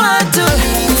just want to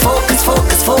focus,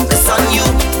 focus, focus on you.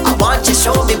 I want you to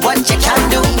show me what you can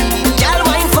do. Gal,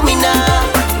 wine for me now.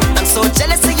 I'm so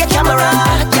jealous of your camera.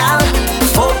 Gal,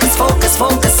 focus, focus,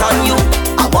 focus on you.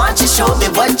 I want you to show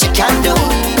me what you can do.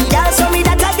 Gal, show me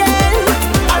that again.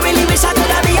 I really wish I could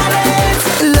have be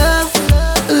honest. Love,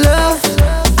 love,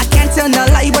 I can't tell no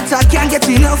lie, but I can't get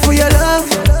enough for your love.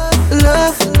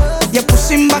 Love, you're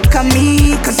pushing back on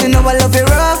me, cause you know I love it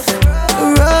rough,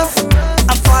 rough.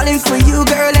 I'm falling for you,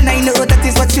 girl, and I know that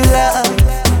is what you love.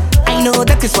 I know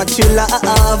that is what you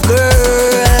love,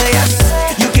 girl, yes.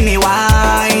 You give me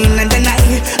wine, and then I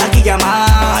give you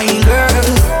mine, girl.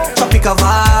 Tropical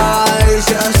vibes,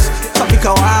 yes.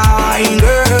 Tropical wine,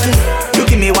 girl. You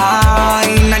give me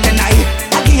wine, and then I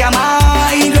give you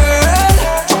mine, girl.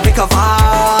 Tropical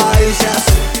vibes, yes.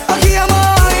 I give you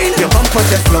mine. Your bumper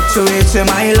just fluctuates in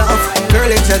my love, girl.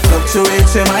 It just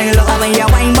fluctuates in my love. How when you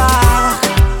wine back,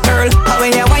 girl. How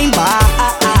when you wine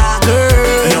back,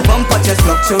 girl. Your bumper just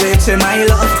fluctuates in my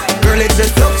love, girl. It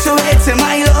just fluctuates in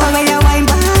my love. How when you wine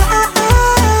back.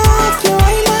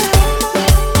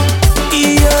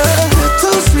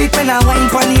 When I wine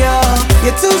pon you,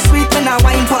 you're too sweet when I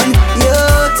wine pon you.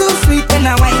 Too sweet when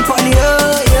I wine pon you,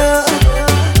 yeah.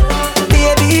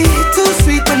 Baby, too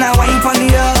sweet when I wine pon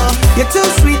you. You're too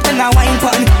sweet when I wine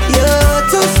pon you.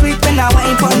 Too sweet when I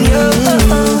wine pon you.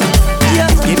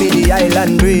 Give me the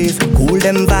island breeze, cool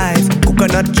them vibes.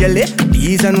 Coconut jelly,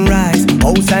 peas and rice.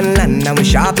 House and land, and we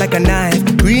sharp like a knife.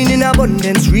 Green in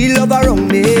abundance, real love around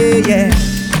me, yeah.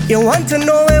 You want to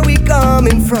know where we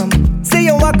coming from? Say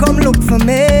you want come look for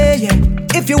me, yeah.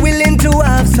 If you're willing to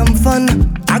have some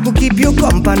fun, I could keep you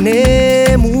company.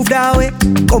 Move that way,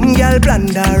 come girl,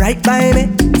 blunder right by me.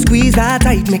 Squeeze her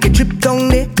tight, make it trip down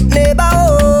me. Neighbor,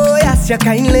 oh, yes, you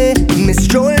kindly. Miss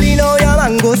Jolene, oh, your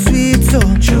mango sweet, so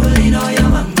Jolene, oh, your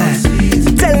mango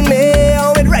sweet. Tell me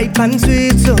how it ripe and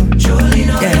sweet, so Jolene,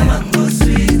 oh, yeah. Your mango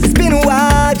sweet. It's been a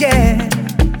while, yeah.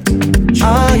 Jolene, oh, yeah.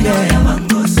 Oh, your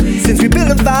mango sweet. Since we built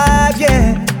a vibe,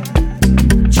 yeah.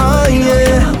 Oh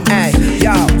yeah, hey,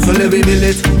 yo, so let me build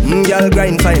it. Girl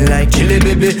grind fine like chili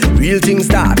baby. Real things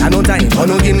start, I no time for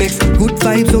no gimmicks. Good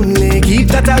vibes only, keep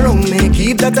that around me.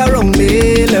 Keep that around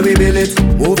me, let me build it.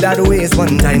 Move that waist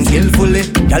one time skillfully.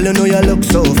 Girl, you know you look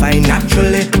so fine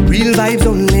naturally. Real vibes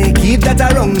only, keep that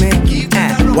around me.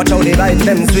 Watch how the vibes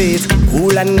them sweet,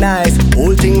 cool and nice.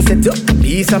 Whole thing set up,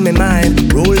 peace on my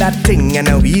mind. Roll that thing and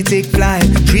now we take flight.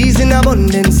 Trees in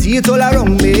abundance, see it all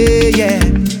around me, yeah.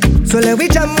 So let we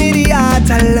jam with the heart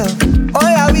and love. All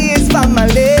our way is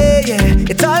family, yeah.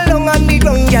 It's all long on the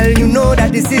ground, girl. You know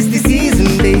that this is the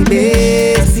season,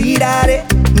 baby. See that it?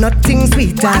 Nothing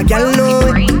sweeter, girl,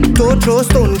 know it. Don't throw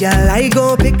stone, girl, I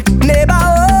go pick. Neighbor,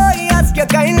 oh, he ask you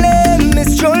kindly.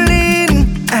 Miss Jolene,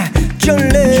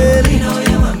 Jolene,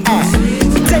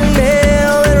 tell me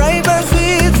how it ripe and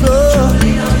sweet, so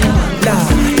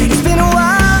it's been a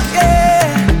while,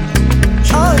 yeah.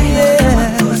 Oh,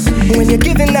 yeah. When you're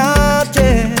giving up,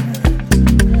 yeah.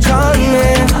 Call me.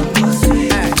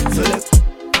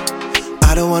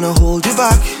 I don't wanna hold you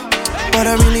back, but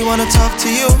I really wanna talk to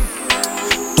you.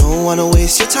 Don't wanna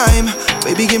waste your time,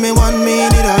 baby, give me 1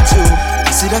 minute or two.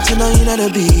 I see that you know you know the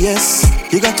BS.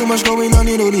 You got too much going on,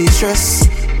 you don't need stress.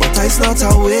 But it's not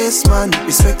a waste, man.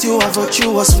 Respect you, a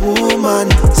virtuous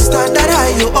woman. Standard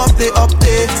high, you up there.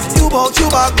 You bout you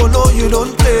back, but no, you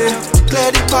don't play.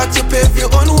 Clear the path, you pave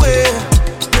your own way.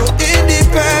 You're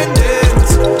independent.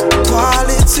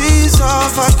 Qualities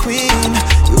of a queen.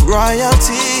 You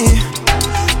royalty.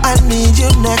 I need you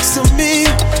next to me.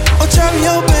 Oh,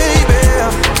 champion, baby.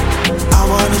 I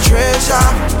wanna treasure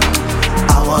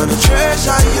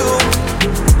you.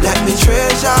 Let me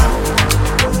treasure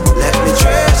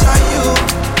you.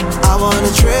 I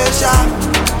wanna treasure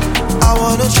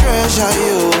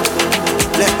you.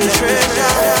 Let me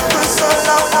treasure my soul.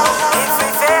 If we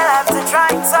fail after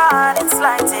trying hard, it's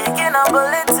like taking a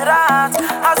bullet to to the heart.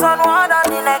 As one word and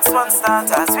the next one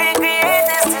starts. As we create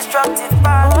this destructive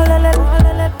path.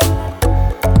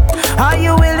 Are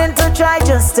you willing to try?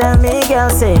 Just tell me, girl.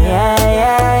 Say yeah,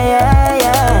 yeah, yeah,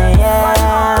 yeah,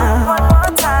 yeah. One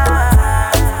more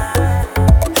time.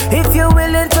 If you're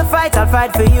willing to fight, I'll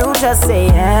fight for you. Just say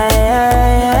yeah, yeah,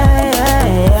 yeah,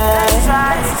 yeah, yeah. Let's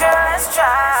try, let's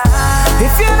try.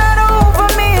 If you're not over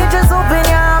me, just open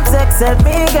your arms, accept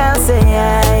me, girl. Say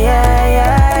yeah, yeah,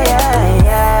 yeah, yeah,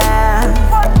 yeah.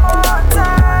 One more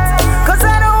time. 'Cause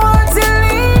I don't want to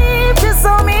leave, just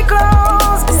hold me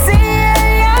close. Say yeah,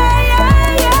 yeah,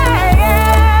 yeah, yeah,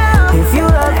 yeah. If you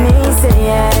love me, say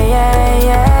yeah, yeah,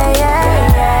 yeah,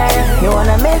 yeah, yeah. You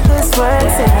wanna make this work,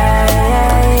 say yeah,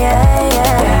 yeah, yeah,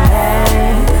 yeah,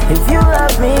 yeah. If you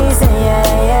love me, say yeah,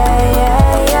 yeah, yeah,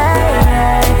 yeah,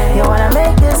 yeah. You wanna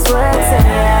make this work, say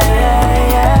yeah,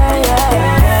 yeah, yeah,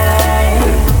 yeah,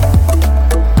 yeah.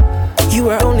 You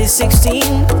were only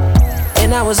 16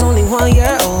 and I was only 1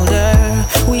 year older.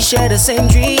 We shared the same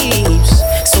dreams,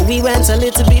 so we went a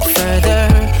little bit further.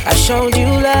 I showed you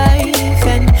life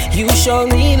and you showed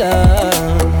me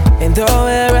love. And though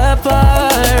we're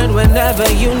apart, whenever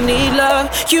you need love,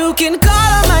 you can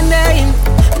call on my name,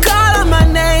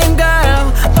 girl.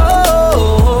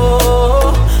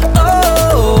 Oh, oh,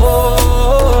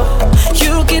 oh.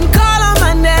 You can call on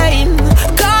my name,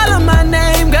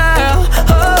 girl.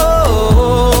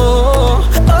 Oh,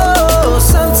 oh.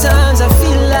 Sometimes I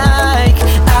feel like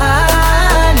I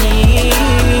need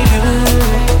you,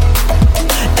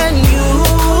 and you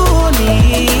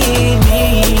need me.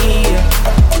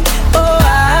 Oh,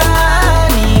 I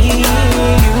need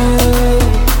you,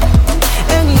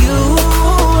 and you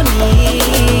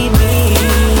need me.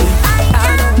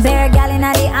 Bear gal in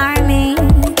the army,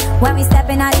 when we step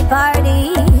in the party,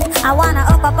 I wanna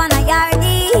hook up on a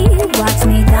yardie. Watch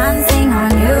me dancing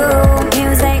on you.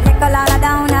 Music like a lot I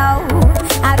don't know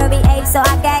how to behave, so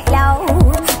I get low.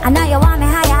 I know you want me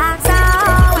how you act, so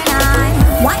when I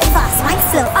wine fast, wine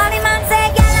slow, all the man say,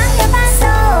 girl, I'm your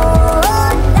paso.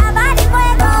 La body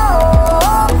fuego,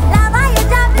 la vaya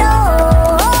drop low.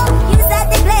 You set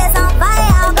the place on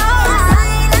fire, go.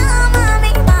 Baila,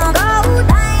 mami, ma, go.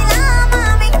 Baila,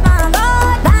 mami, ma, go.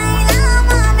 Baila,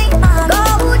 mami, ma, go.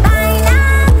 Baila.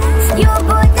 You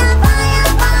put the fire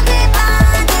on me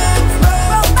body. Go,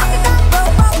 back it up, go,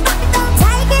 back it up.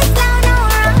 Take it slow, no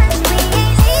rush. We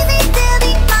ain't leaving till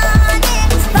the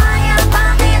morning. Fire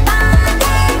on me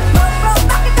body. Go,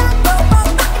 back it up, go,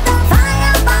 back it up.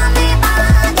 Fire on me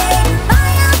body.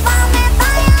 Fire on me,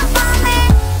 fire on me.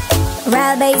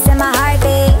 Real bass in my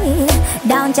heartbeat.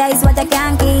 Don't chase what I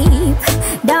can't keep.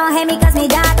 Don't hate me 'cause me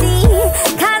dirty.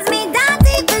 'Cause me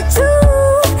dirty for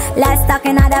true. Less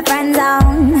talking at the friend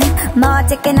zone. More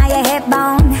ticking at your hip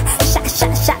bone. Shot,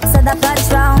 shot, shot, so the blood's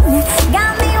thrown.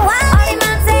 Got me wild. All the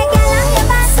man say, girl, I'm your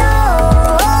paso.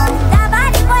 La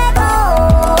body fuego.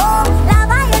 La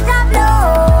vaya drop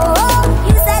low.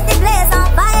 You set the place on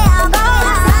fire, go.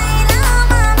 Baila,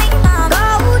 mami, ma, go.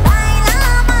 Baila,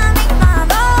 mami, ma,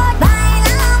 go.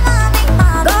 Baila, mami, ma,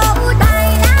 go.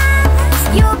 Baila.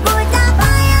 You put the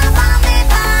fire on me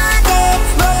body.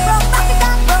 Go, back it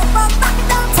up, go, back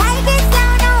it up. Take it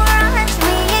slow, no rush.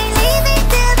 We ain't leaving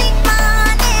till the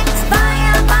morning.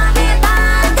 Fire on me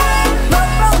body. Go,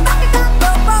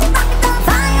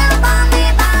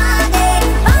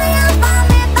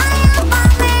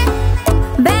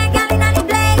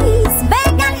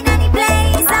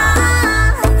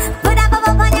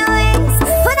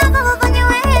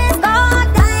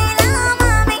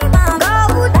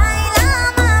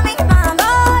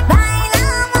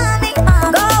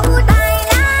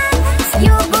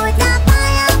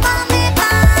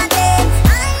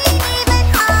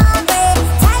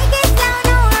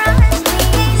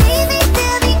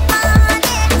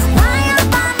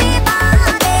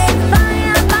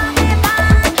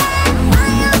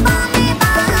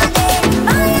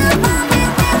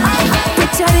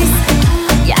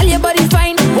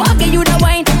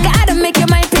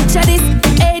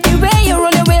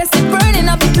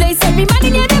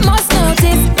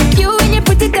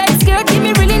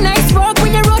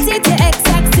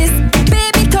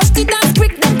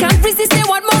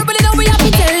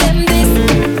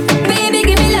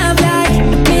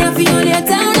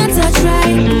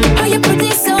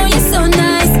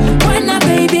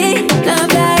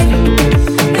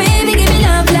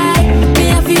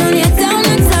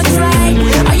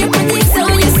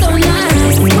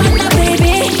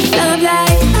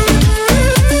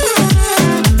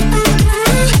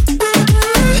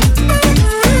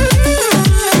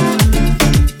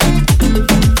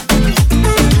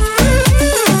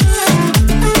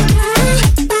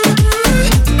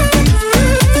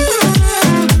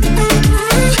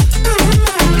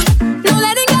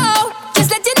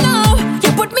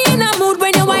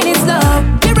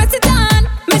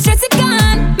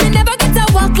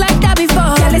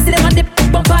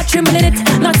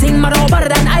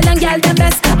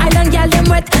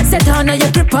 wet. Set on now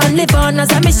your grip on, live on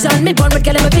as a mission. Me born with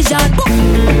girl, I'm a vision.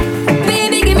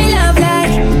 Baby, give me love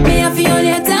like me. I feel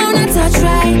you down and touch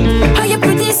right. How you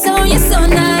pretty, so you're so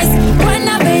nice. When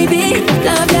now, baby,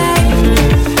 love like.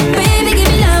 Baby, give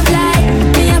me love like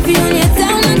me. I feel you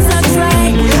down and touch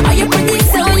right. How you pretty,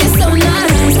 so you're so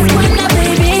nice. When now,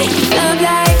 baby, love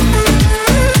like.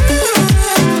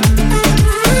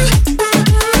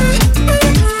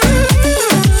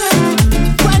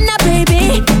 When now, baby,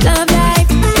 love like.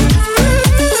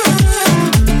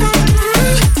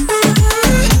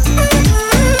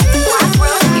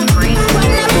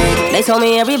 They told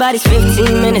me everybody's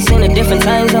 15 minutes in a different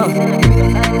time zone.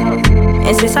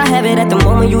 And since I have it at the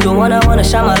moment, you the one I wanna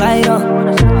shine my light on.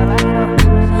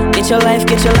 Get your life,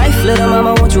 little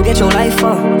mama, won't you get your life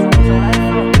on?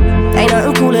 Ain't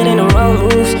nothing cooler than the wrong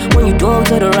moves when you do them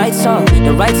to the right song,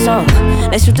 the right song.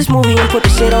 Let's shoot this movie and put the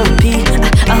shit on repeat.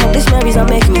 I hope this memories are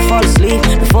making me fall asleep.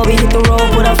 Before we hit the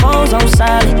road, put our phones on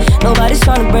silent. Nobody's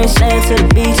trying to bring sand to the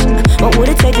beach. What would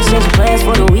it take to change plans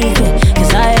for the weekend?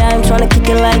 Cause I'm trying to kick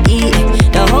it like eating.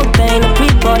 The whole thing, the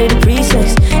pre-party, the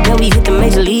pre-sex. Then we hit the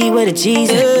major league with a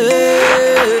Jesus.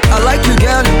 I like you,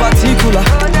 girl, in particular.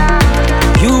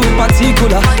 You in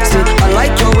particular. Say, I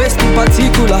like your waist in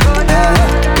particular.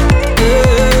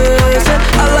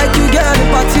 I like you, girl, in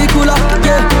particular.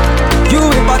 Yeah, you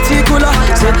in particular.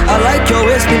 Say, I like your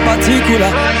waist in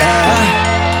particular.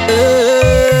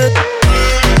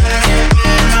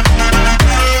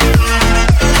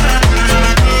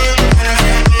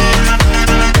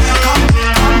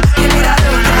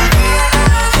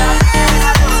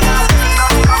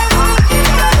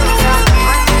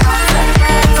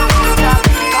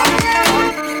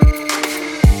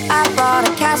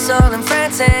 In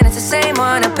France, and it's the same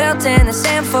one I built in the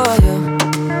sand for you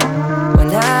when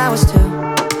I was 2.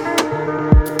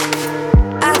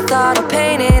 I thought I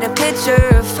painted a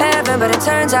picture of heaven, but it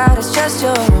turns out it's just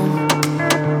your room,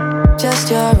 just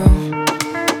your room.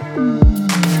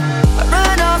 I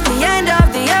run off the end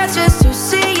of the earth just to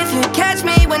see if you catch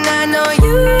me when I know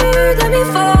you let me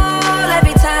fall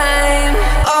every time.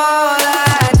 All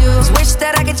I do is wish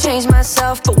that I could change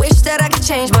myself, but wish that I could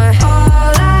change my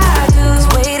all I do is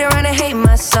wait around and hate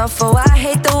myself. Oh, I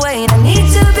hate the way I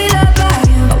need to be loved by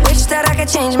you. I wish that I could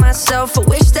change myself. I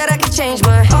wish that I could change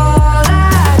my all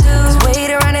I do is wait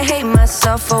around and hate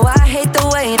myself. Oh, I hate the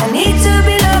way I need to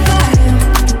be loved by you.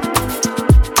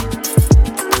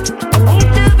 I need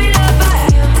to be loved by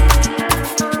you.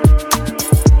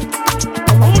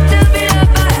 I need to be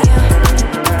loved by you.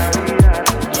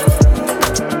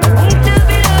 I need to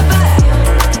be loved by you.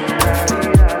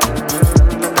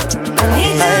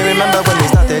 I remember when we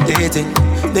started dating.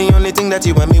 The only thing that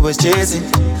you and me was chasing.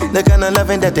 The kind of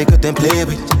loving that they couldn't play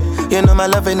with. You know my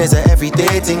loving is an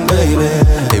everyday thing, baby.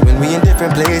 Hey, when we in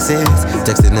different places,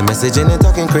 texting and messaging and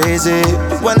talking crazy.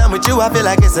 When I'm with you, I feel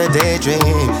like it's a daydream.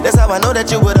 That's how I know that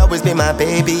you would always be my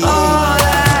baby. All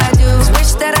I do is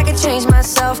wish that I could change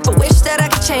myself, but wish that I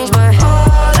could change my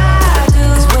all I do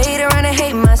is wait around and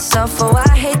hate myself. Oh,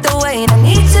 I hate the way I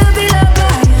need to be loved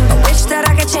by you. I wish that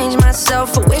I could change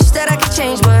myself. I wish that I could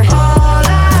change my all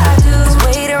I do is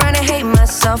wait around and hate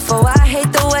myself. Oh, I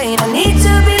hate the way I need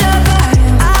to be loved by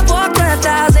you. I've walked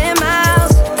 1,000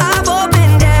 miles. I've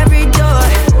opened every door.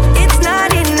 It's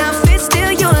not enough. It's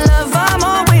still your love I'm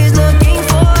always looking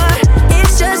for.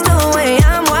 It's just the way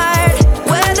I'm wired,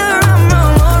 whether I'm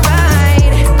wrong or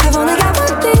right. I've only got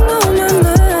one thing on my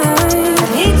mind. I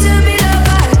need to be loved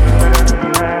by you.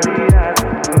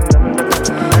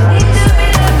 I need to be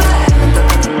loved by you.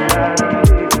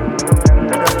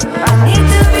 I need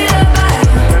to be loved by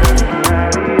you.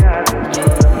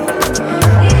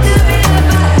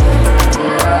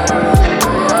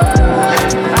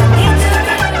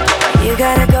 You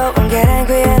gotta go and get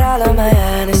angry at all of my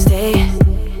honesty.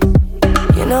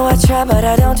 You know I try, but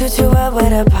I don't do too well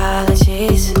with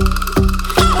apologies.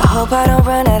 I hope I don't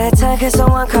run out of time, cause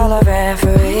someone call a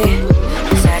referee.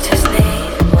 Cause I just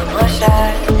need one more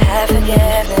shot, have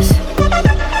forgiveness.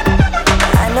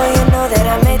 I know you know that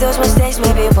I made those mistakes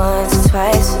maybe once or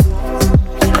twice.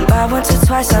 And by once or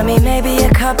twice, I mean maybe a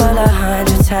couple of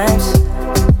 100 times.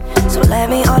 So let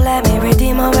me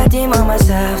redeem on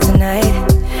myself tonight.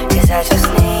 Cause I just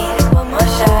need one more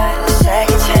shot,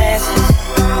 second chances.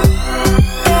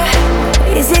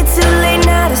 Yeah. Is it too late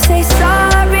now to say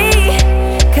sorry?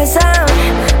 Cause I'm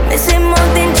missing more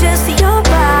than just your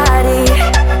body.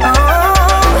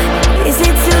 Oh, is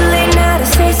it too late now to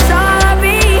say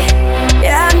sorry?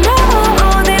 Yeah, I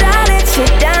know that I let you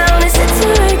down. Is it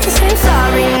too late to say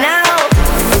sorry now?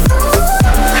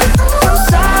 I'm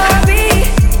sorry.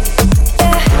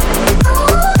 Yeah.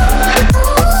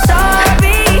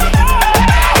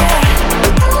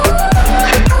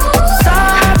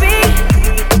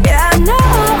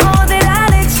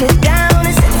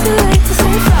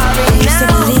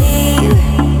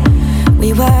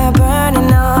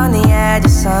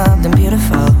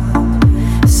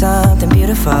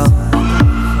 beautiful.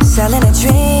 Selling a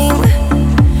dream,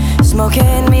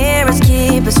 smoking mirrors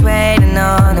keep us waiting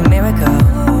on a miracle,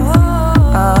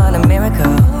 on a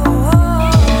miracle.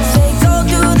 Say go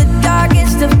through the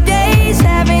darkest of days,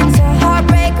 having to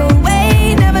heartbreak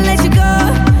away. Never let you go,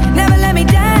 never let me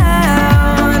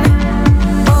down.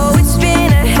 Oh, it's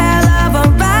been a hell of a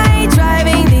ride,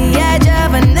 driving the edge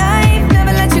of a knife.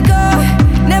 Never let you go,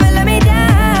 never let me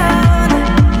down.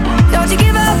 Don't you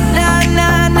give up, nah,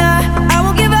 nah, nah. I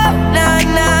won't give up, nah,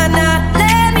 nah, nah.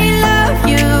 Let me love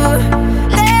you,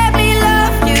 let me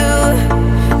love you.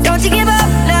 Don't you give up,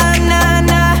 nah, nah,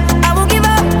 nah. I won't give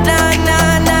up, nah,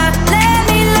 nah, nah. Let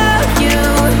me love you,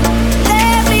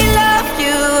 let me love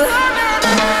you.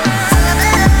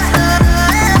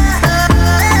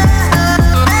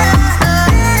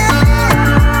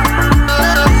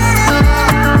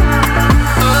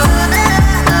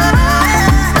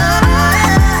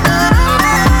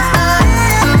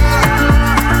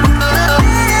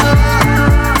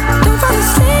 Don't fall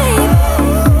asleep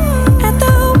at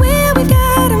the wheel. We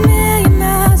got a million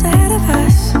miles ahead of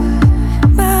us,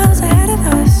 miles ahead of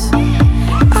us.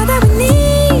 All that we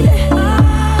need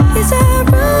is a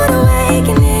rude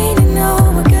awakening to know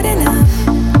we're good enough.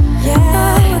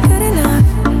 Yeah, we're good enough.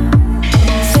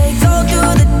 Say go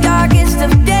through the darkest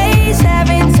of days,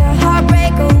 having to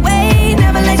heartbreak away.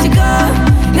 Never let you go,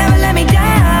 never let me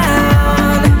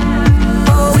down.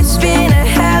 Oh, it's been a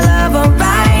hell of a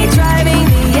ride, driving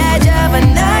the edge of a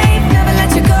knife. Never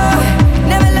let you go,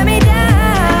 never let me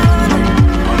down.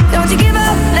 Don't you give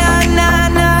up, nah, nah,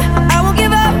 nah. I won't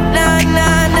give up, nah,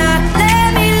 nah, nah.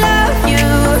 Let me love you,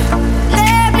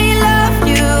 let me love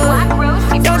you.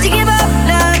 Don't you give up,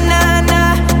 nah, nah,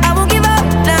 nah. I won't give up,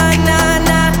 nah, nah,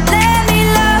 nah. Let me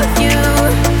love you,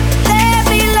 let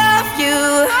me love you.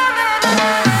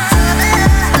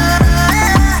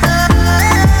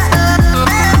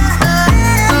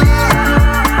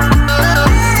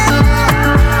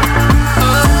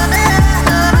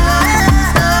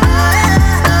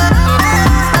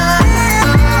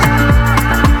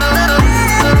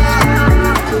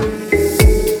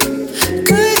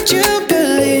 Could you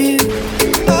believe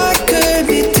I could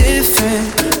be different?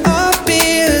 I'll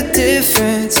be a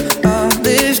difference. I'll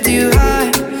lift you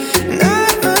high, and I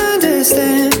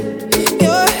understand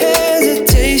your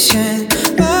hesitation,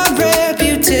 my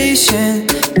reputation.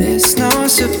 It's no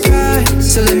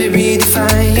surprise. So let me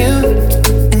redefine you,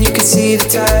 and you can see the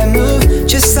tide move,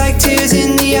 just like tears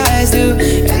in the eyes do.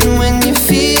 And when you're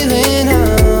feeling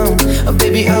oh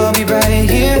baby, I'll be right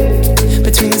here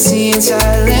between the sea and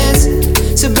silence.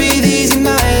 So breathe easy.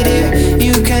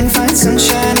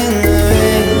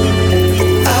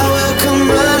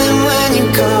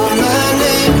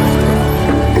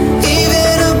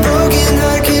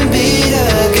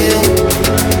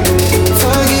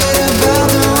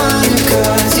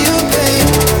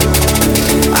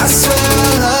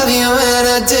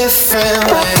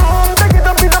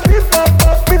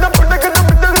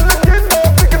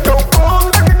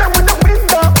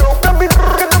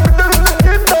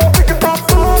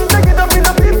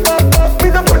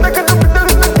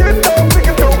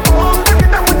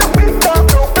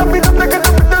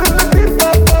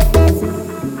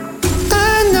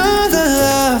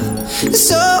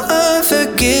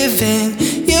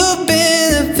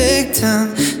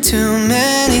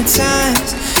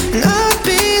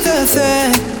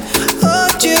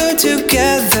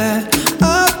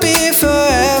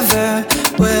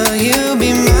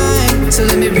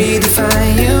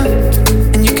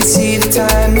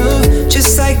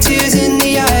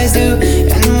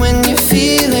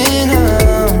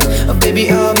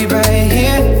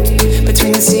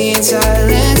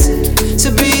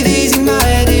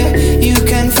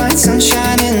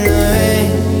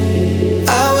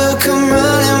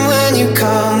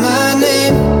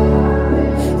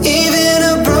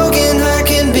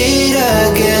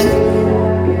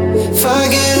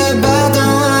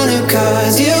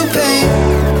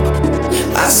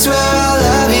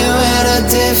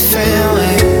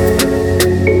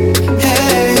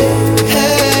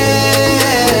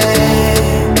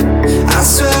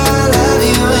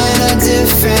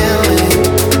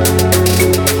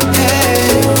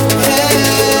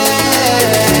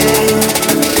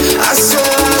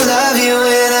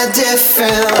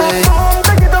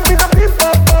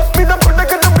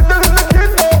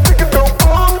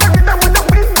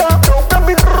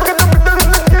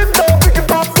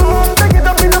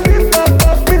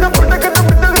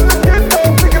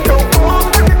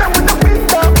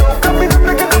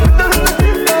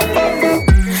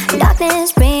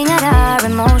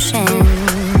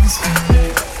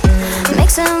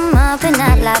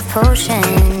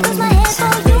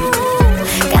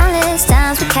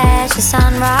 the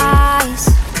sunrise.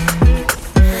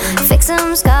 Fix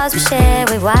some scars we share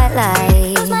with white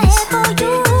lights.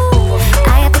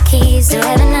 I got the keys to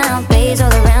heaven now, bays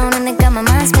all around and they got my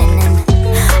mind spinning.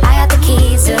 I got the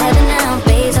keys to heaven now,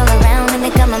 bays all around and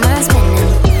they got my mind spinning.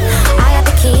 I got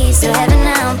the keys to heaven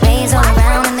now, bays all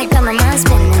around and they got my mind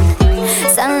spinning.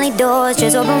 Suddenly doors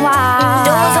just open wide.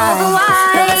 Doors open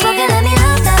wide. No, that's fucking let me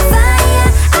love that fire.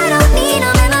 I don't need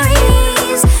no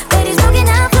memories. But he's broken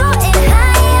out, floating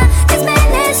higher. This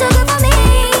madness so good for me.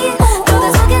 No,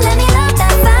 that's fucking let me love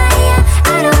that fire.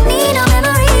 I don't need no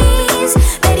memories.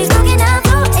 But he's broken out,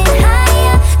 floating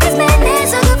higher. This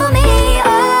madness so good for me.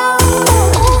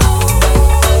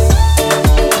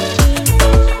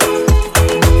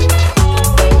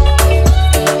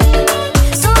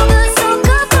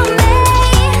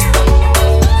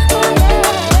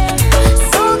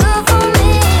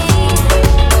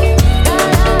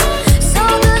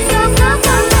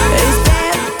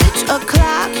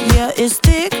 It's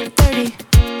thick 30.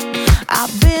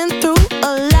 I've been through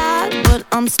a lot, but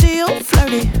I'm still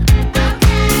flirty.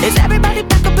 Is everybody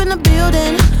back up in the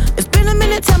building? It's been a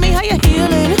minute, tell me how you're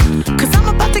healing. Cause I'm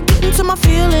about to get into my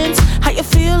feelings. How you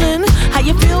feeling? How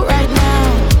you feel right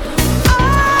now?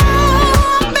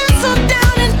 Oh, I've been so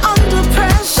down and under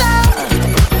pressure.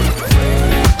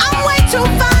 I'm way too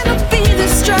fine to be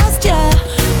distressed, yeah.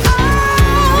 Oh,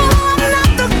 I'm not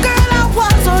the girl I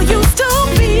was or used to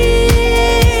be.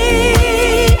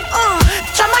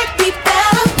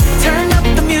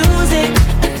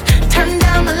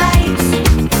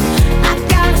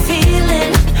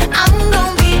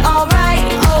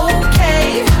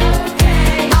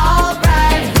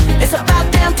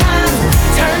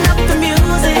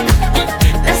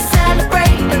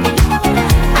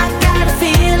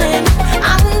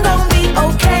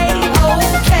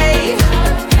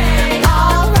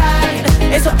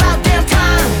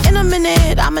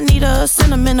 I'ma need a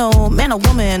sentimental man or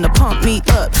woman to pump me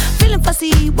up. Feeling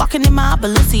fussy, walking in my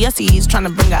Balenciennes, trying to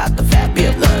bring out the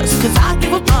fabulous. Cause I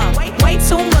give a fuck way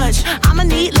too much. I'ma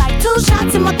need like 2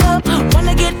 shots in my cup.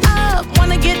 Wanna get up,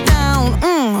 wanna get down.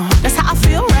 That's how I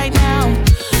feel right now.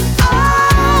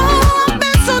 Oh, I've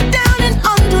been so down and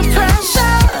under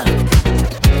pressure.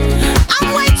 I'm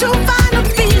way too fine to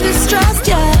be distressed,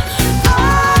 yeah.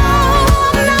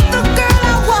 Oh, I'm not the girl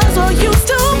I was or used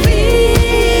to be.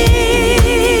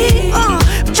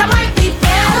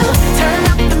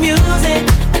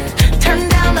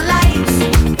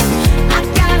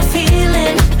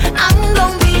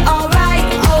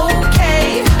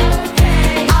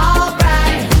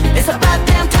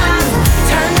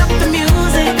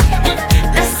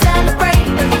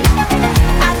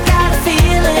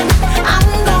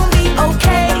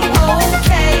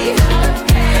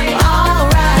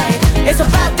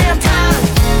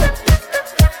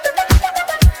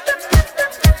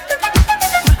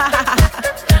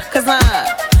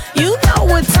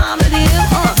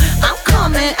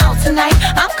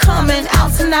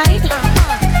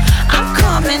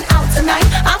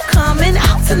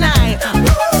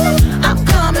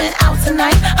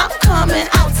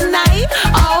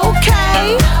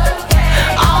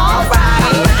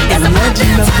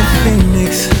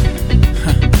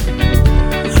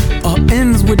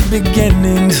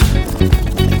 Beginnings.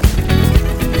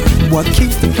 What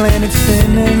keeps the planet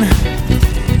spinning?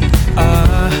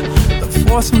 The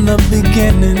force from the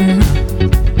beginning.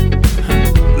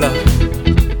 Love.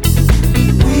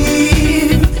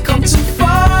 We've come too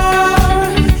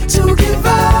far to give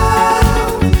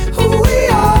up who we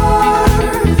are.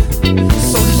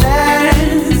 So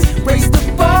let's raise the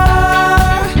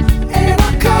bar and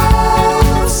our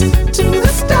cups to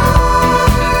the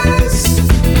stars.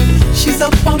 She's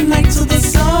up all night to the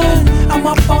sun. I'm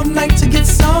up all night to get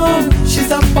some.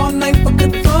 She's up all night for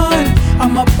good fun.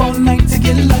 I'm up all night to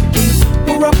get lucky.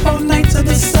 We're up all night to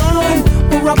the sun.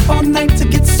 We're up all night to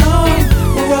get some.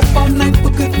 We're up all night for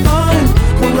good fun.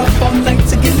 We're up all night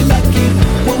to get lucky.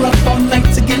 We're up all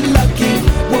night to get lucky.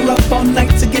 We're up all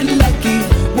night to get lucky.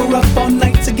 We're up all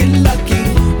night to get lucky.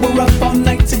 We're up all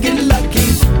night to get lucky.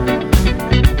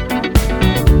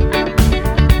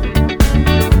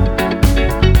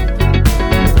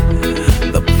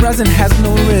 Present has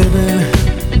no ribbon.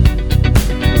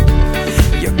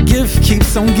 Your gift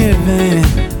keeps on giving.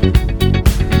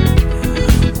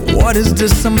 What is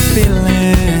this I'm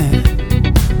feeling?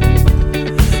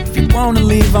 If you wanna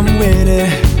leave, I'm with it.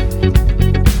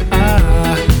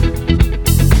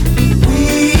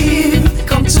 We've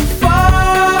come too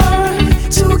far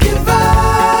to give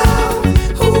up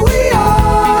who we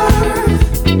are.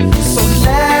 So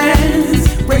let's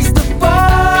raise the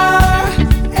bar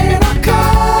and our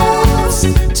cups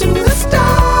to the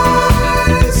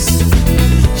stars.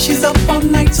 She's up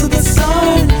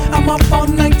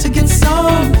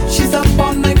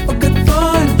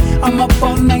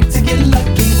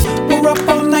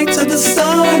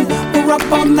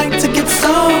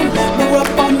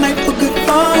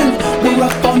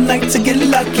night to get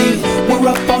lucky. We're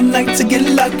up all night to get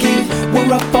lucky.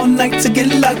 We're up all night to get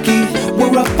lucky.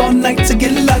 We're up all night to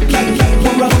get lucky.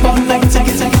 We're up all night to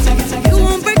get lucky. You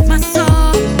won't break my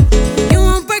soul. You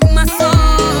won't break my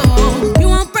soul. You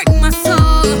won't break my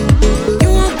soul. You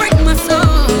won't break my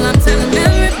soul. I'm telling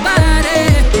everybody,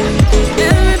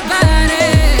 everybody,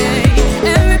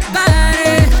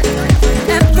 everybody,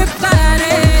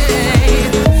 everybody.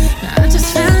 I just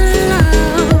fell in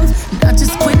love. I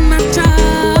just quit my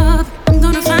job. I'm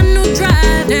gonna find new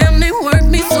drive. Damn, they work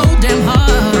me so damn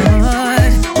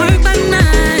hard. Work by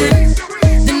 9,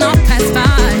 then off past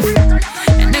 5,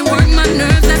 and they work my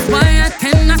nerves. That's why I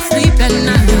cannot sleep at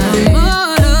night.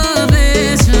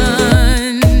 Motivation.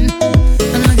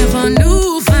 I'm looking for a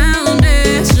new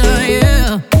foundation,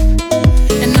 yeah.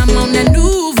 And I'm on that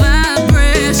new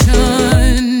vibration.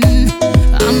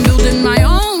 I'm building my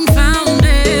own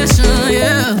foundation,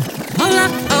 yeah. Hold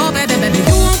up, oh baby, baby,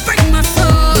 you won't break my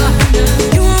soul.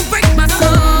 You won't break my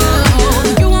soul.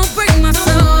 You won't break my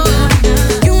soul.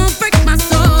 You won't break my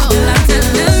soul. I tell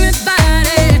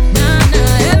everybody, nah,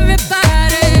 nah,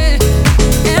 everybody,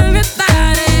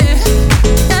 everybody,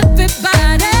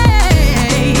 everybody.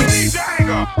 Release your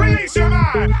anger, release your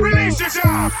mind, release your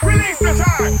job, release the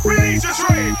time, release your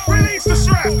dream, release the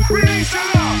stress, release your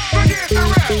love, forget the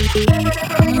rest.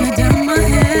 I'm gonna down my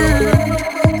head,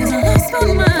 'cause I lost my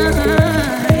mind.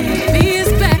 Me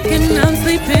is back and I'm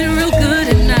sleeping real good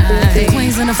at night. The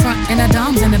queens in the front and the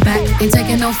doms in the back. Ain't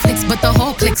taking no flicks, but the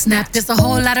whole click snap. There's a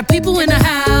whole lot of people in the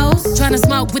house trying to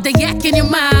smoke with the yak in your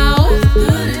mouth.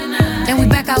 And we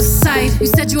back outside. You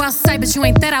said you outside, but you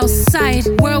ain't that outside.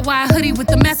 Worldwide hoodie with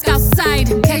the mask outside.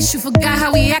 In case you forgot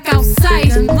how we act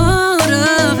outside.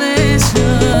 Motivation.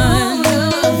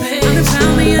 I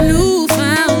found me a new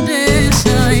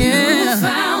foundation, yeah.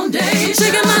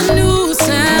 Taking my new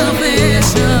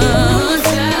salvation.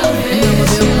 And I'ma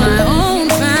build my own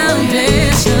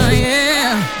foundation,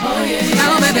 yeah.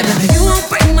 Oh baby, baby, you won't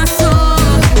break my soul.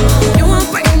 You won't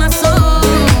break my soul.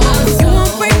 You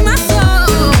won't break my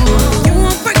soul. You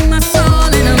won't break my soul.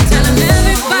 And I'm telling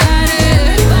everybody,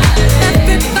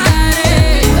 everybody,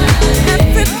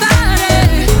 everybody,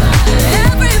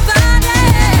 everybody.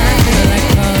 I feel like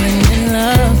falling in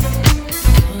love.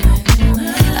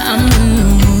 I'm in the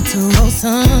mood to roll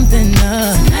something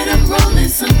up. Tonight I'm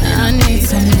rolling something. I need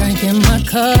some drink in my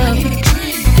cup.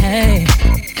 Hey,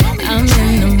 I'm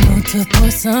in the mood to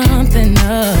pour something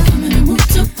up.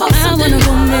 I wanna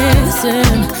go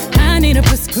missing. I need a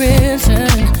prescription.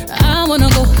 I wanna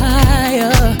go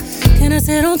higher. Can I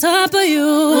sit on top of you?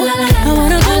 I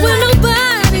wanna go where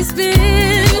nobody's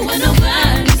been.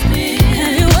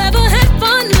 Have you ever had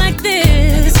fun like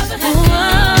this?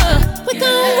 We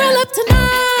gon' roll up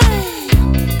tonight.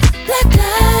 Black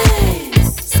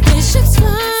lights, spaceships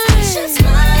fly.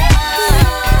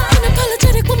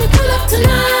 Unapologetic when we pull up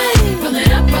tonight. Roll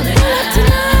it up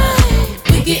tonight.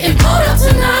 We getting pulled up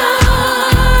tonight.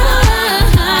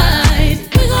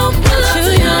 We gon' pull up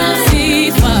tonight.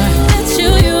 See far, at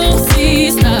you see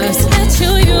stars. At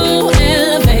you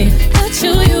elevate. At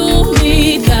you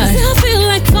meet God. 'Cause I feel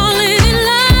like falling in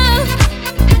love.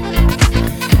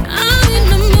 I'm in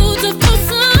the mood to put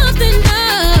something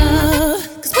up.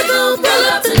 'Cause we gon' pull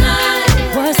up tonight.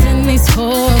 What's in these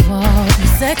four walls? You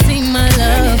sexy, my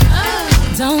love.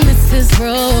 Don't miss this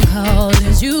roll call.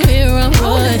 Did you hear a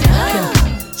word?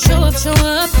 Show up, show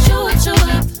up, show up, show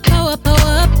up. Pow up, pow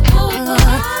up, pow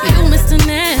up. You Mr.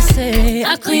 Nasty, I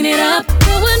clean it up.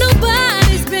 Go where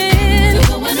nobody's been.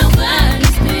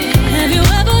 Have you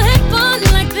ever had fun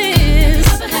like this?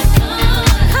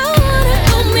 I wanna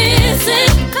go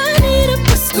missing. I need a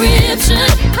prescription.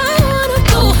 I wanna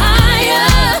go higher.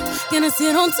 Gonna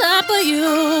sit on top of you.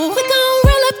 We gon'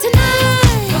 roll up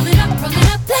tonight. Roll it up,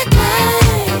 black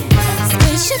lights.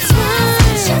 Spaceships fly.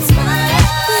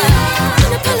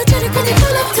 Unapologetic when they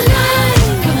pull up tonight.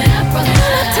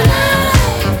 Pull up tonight.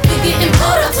 We getting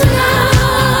pulled up tonight.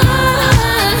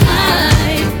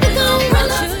 We gon'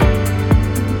 roll up.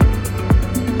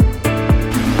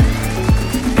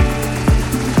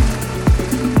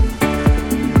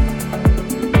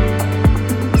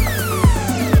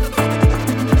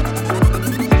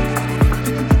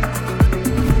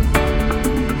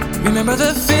 Remember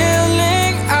the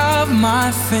feeling of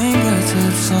my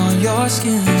fingertips on your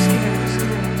skin,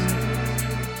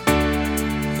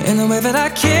 and the way that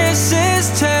our kisses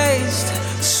taste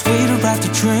sweeter after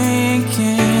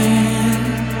drinking.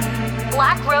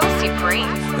 Black Rose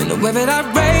Supreme. And the way that I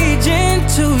rage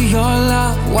into your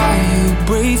love while you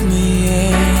breathe me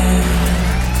in,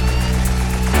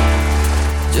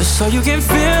 just so you can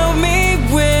fill me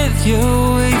with you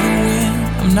even when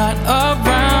I'm not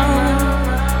around.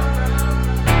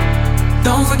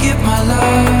 Don't forget my love.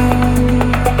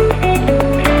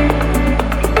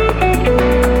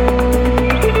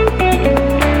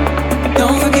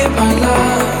 Don't forget my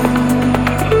love.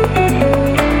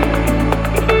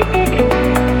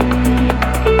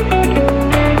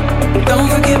 Don't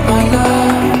forget my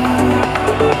love.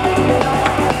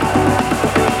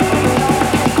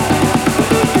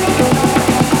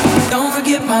 Don't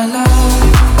forget my love.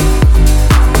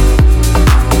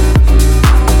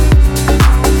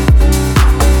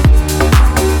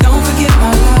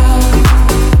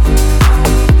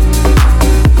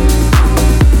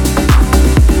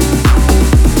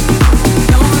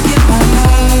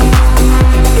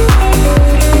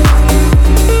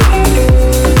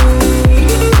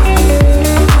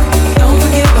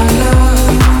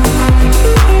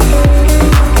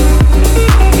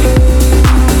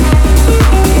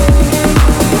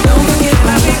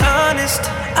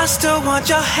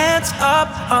 Your hands up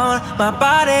on my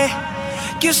body.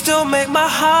 You still make my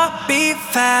heart beat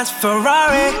fast.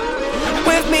 Ferrari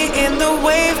with me in the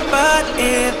wave, but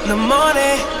in the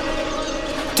morning.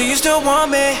 Do you still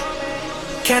want me?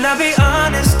 Can I be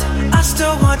honest? I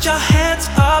still want your hands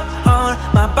up on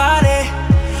my body.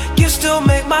 You still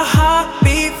make my heart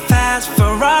beat fast.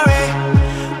 Ferrari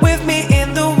with me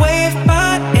in the wave,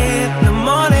 but in the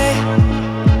morning.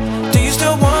 Do you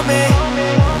still want me?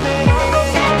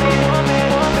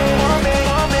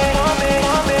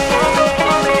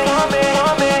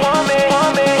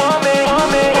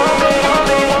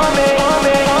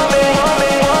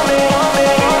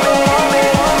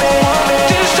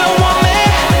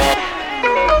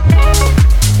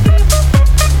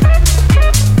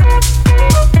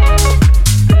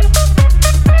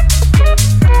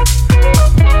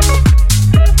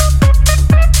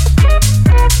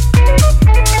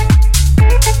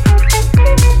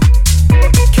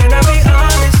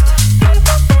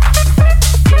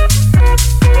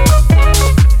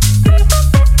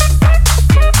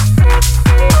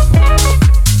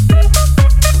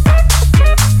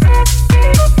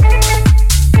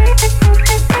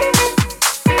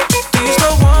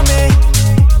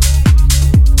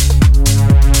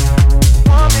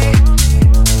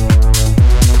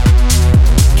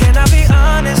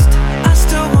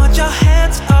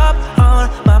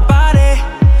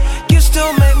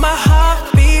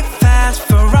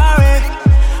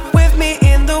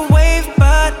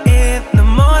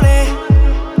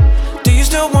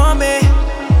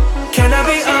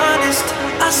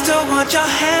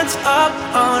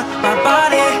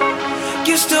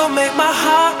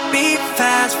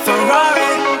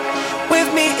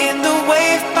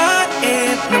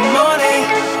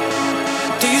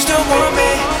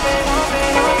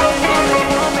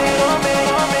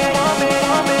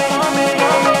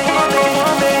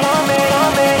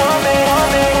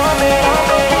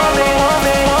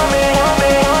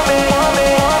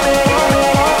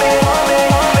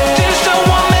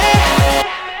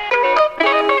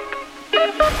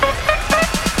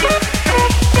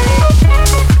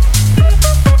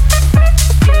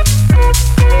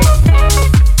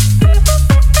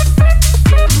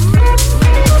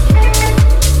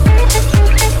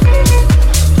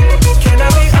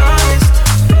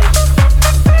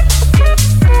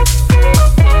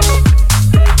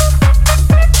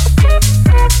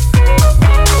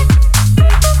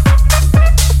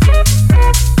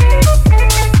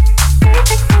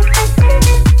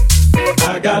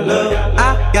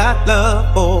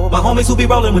 Who be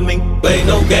rolling with me? Play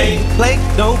no game,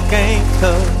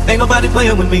 cause ain't nobody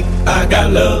playing with me. I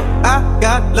got love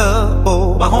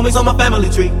for my homies on my family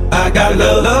tree. I got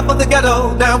love for the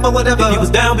ghetto, down for whatever. If you was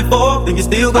down before, then you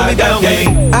still gonna be down.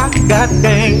 I got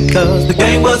game, cause the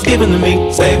game was given to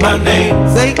me. Say my name,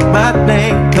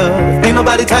 cause ain't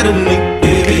nobody tighter than me.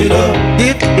 Give it up,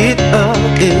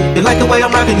 if you like the way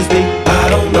I'm rocking this beat. I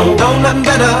don't know nothing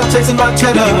better, chasing my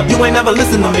cheddar. You ain't never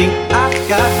listen to me. I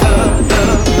got love.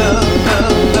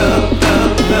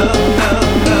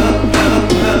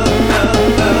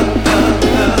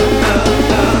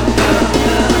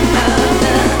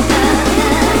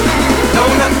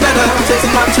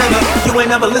 Chasing my cheddar, you ain't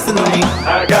never listen to me.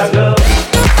 I got love.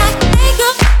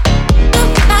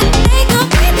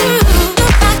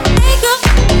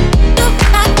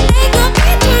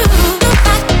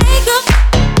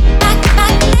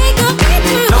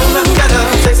 No nothing better,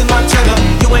 chasing my cheddar,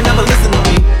 you ain't never listen to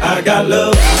me. I got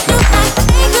love.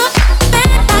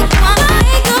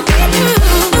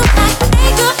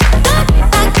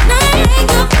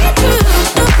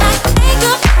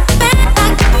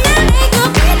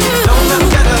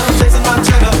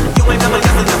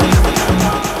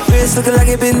 Looking like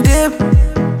it been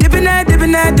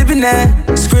dipping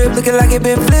that. Script looking like it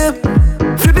been flipped.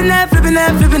 Flipping that, flipping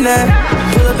that, flipping that.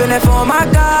 Pull up in that phone, my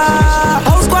God.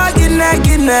 Whole squad getting that,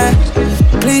 getting that.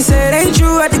 Please say it ain't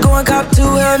true, had to go and cop 2.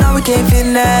 Hell no, we can't fit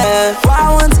in that.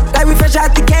 Wild ones, like we fresh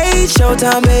out the cage.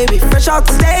 Showtime, baby, fresh off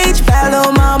the stage. Bad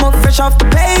little mama, fresh off the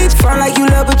page. Front like you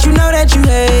love, but you know that you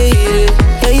hate it.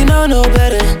 Yeah, you know no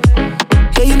better.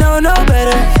 Yeah, you know no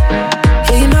better.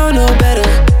 Yeah, you know no better.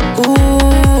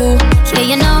 Ooh. Yeah,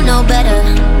 you know no better.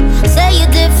 Say you're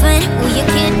different, who you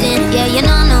kidding? Yeah, you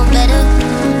know no better.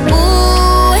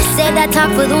 Ooh, say that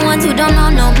talk for the ones who don't know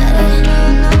no better.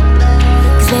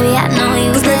 Baby, I know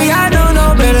you better. Baby, I don't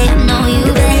know better. Baby, I know you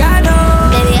better. Baby, I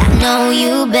know. Baby, I know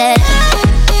you better.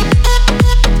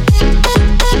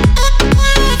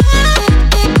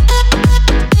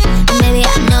 Baby,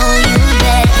 I know you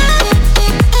better.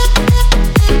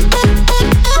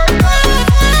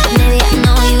 Baby, I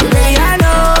know you better. Baby,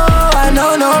 I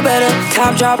know no better.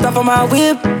 Top dropped off on my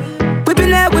whip.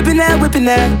 Whipping that, whipping that, whipping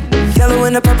that. Yellow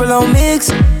and the purple on mix.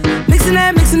 Mixing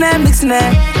that, mixing that, mixing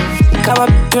that. Caught my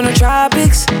from the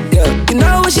tropics, yeah. You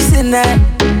know where she sitting at.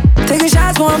 Taking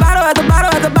shots, pouring bottle at the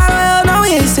bottle at the bottle. Hell no,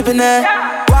 we ain't sipping that.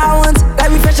 Wild ones,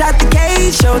 like we fresh out the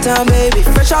cage. Showtime, baby,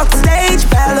 fresh off the stage.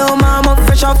 Bad little mama,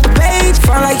 fresh off the page.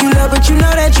 Front like you love, but you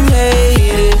know that you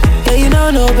hate it. Yeah, you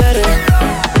know no better.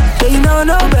 Yeah, you know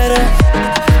no better.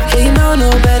 Yeah, you know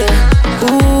no better.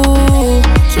 Ooh.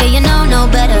 Yeah, you know no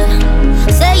better.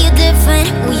 Say you're different,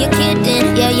 who you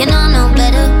kidding? Yeah, you know no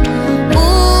better.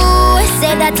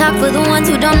 Say that talk for the ones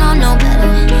who don't know no better.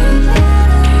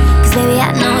 Cause baby,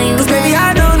 I know you better. Baby,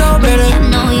 I don't know better. Baby, I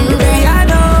know you better. Baby, I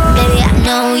know. Baby, I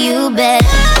know you better.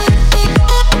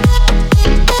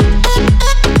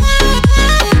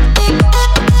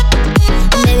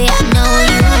 Baby, I know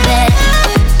you better.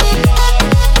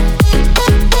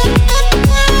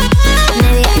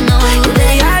 Baby, I know you better.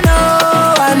 Baby,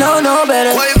 I know no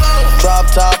better. Drop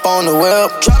top on the whip.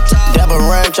 Dabba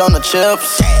ranch on the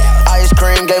chips. Ice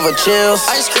cream gave her chills.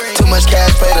 Too much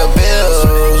cash, pay the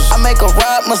bills. I make a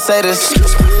ride Mercedes.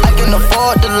 I can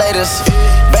afford the latest.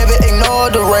 Baby,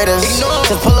 ignore the Raiders.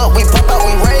 Just pull up, we pop out,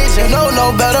 we raise. You know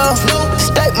no better.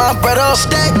 Stack my bread up.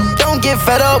 Don't get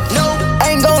fed up.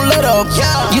 Ain't gon' let up.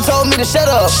 You told me to shut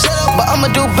up, but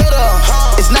I'ma do better.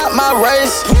 It's not my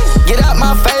race. Get out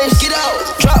my face.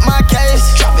 Drop my case.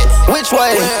 Which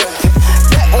way?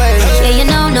 Yeah, you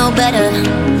know no better.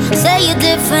 Say you're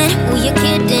different, who you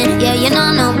kidding? Yeah, you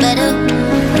know no better.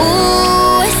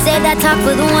 Ooh, say that talk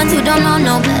for the ones who don't know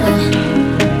no better.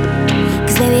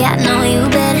 Cause baby, I know you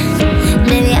better.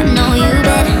 Baby, I know you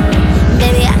better.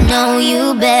 Baby, I know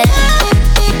you better.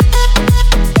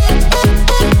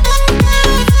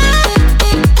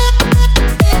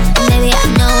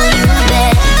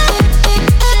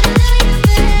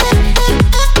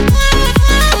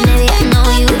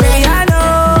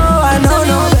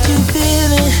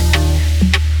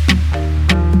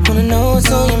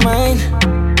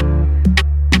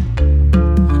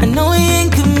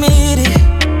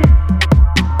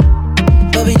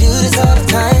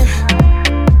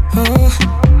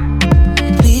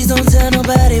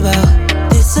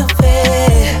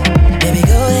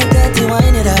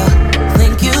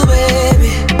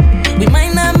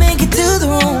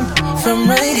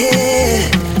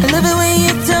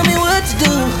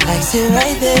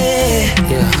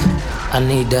 I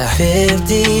need that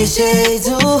 50 shades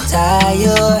to tie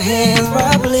your hands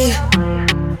properly.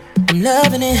 I'm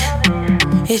loving it.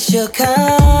 It's your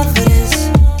confidence.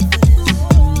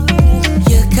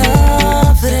 Your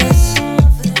confidence.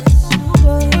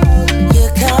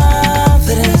 Your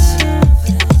confidence.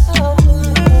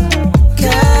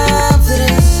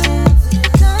 Confidence.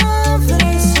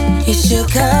 It's your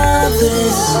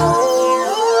confidence.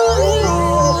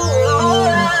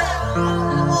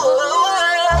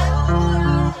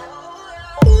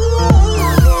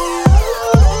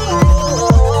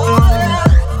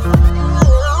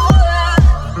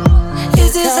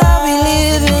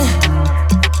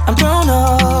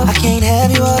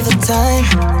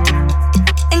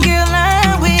 And girl,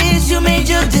 I wish you made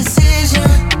your decision.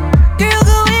 Girl,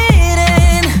 go ahead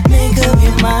and make up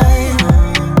your mind.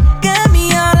 Got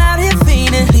me all out here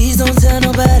feeling. Please don't tell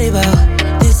nobody about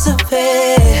this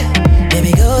affair.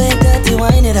 Baby, go ahead, got to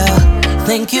wind it out.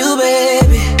 Thank you,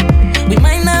 baby. We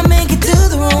might not make it to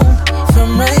the room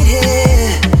from right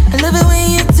here. I love it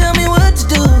when you tell me what to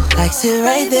do. Like sit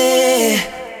right there.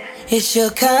 It's your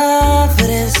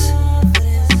confidence.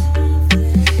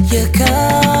 Your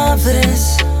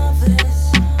confidence.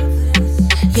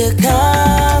 Your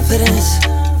confidence.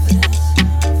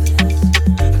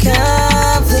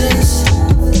 Confidence.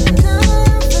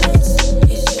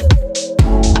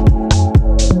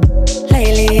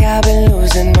 Lately I've been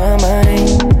losing my mind.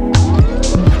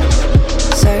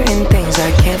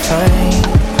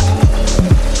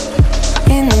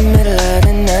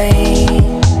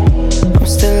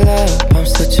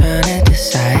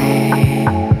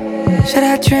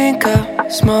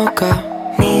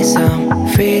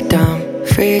 freedom,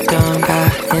 freedom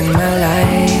back in my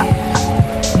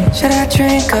life. Should I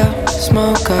drink up,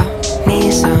 smoke up,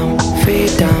 need some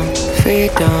freedom,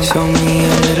 freedom. Show me a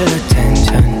little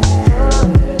attention,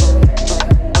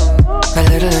 a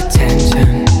little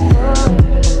attention.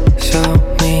 Show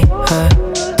me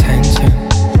attention,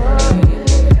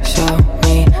 show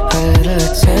me a little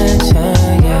attention,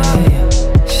 yeah, yeah.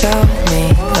 Show me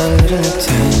a little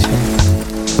attention.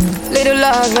 Little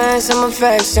love and some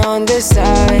affection this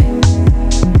side.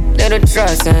 Little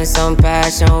trust and some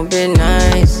passion, be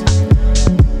nice.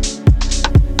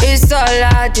 It's all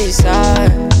I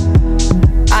desire.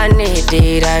 I need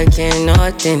it, I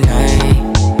cannot deny.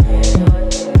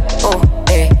 Oh,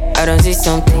 hey, I don't see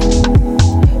something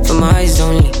from my eyes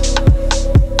only.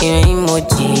 You know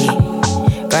emoji,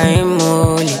 got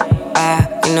emoji.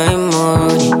 You know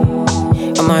emoji.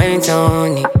 I'm my hands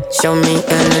on it. Show me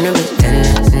a little bit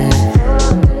tender,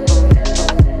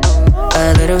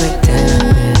 a little bit tender.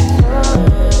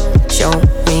 Show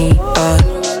me a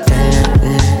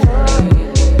tender.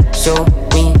 Show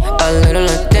me a little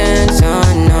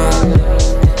attention.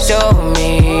 Show me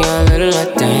a little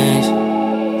attention.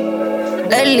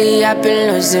 Lately I've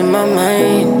been losing my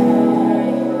mind,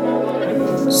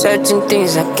 searching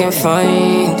things I can't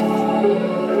find.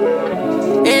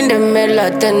 In the middle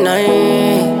of the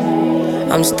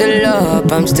night, I'm still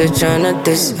up, I'm still tryna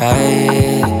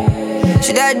decide.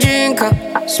 Should I drink up,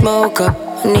 smoke up?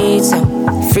 I need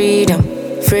some freedom,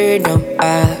 freedom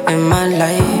in my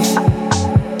life.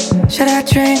 Should I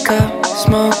drink up,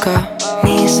 smoke up?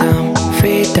 Need some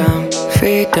freedom,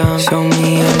 freedom. Show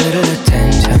me a little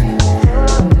attention,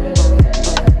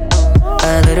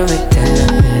 a little bit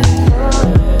tender.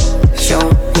 Show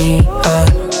me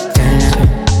attention,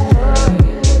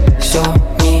 show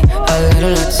me a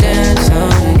little attention,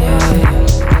 yeah,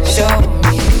 yeah. Show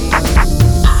me.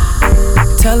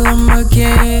 Tell them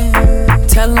again,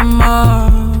 tell them all.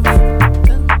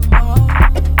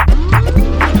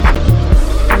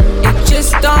 It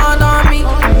just dawned on me,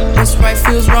 what's right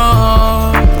feels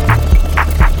wrong.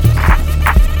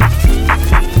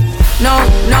 No,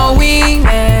 no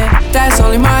wingman, that's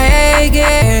only my A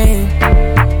game.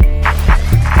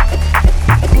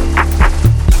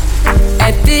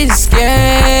 At this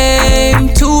game,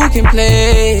 two can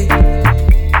play.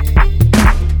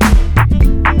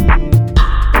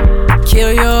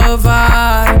 Kill your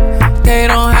vibe, they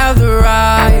don't have the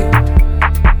right.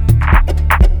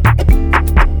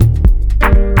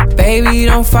 Baby,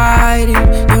 don't fight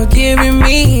it, you're giving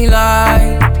me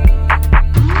life.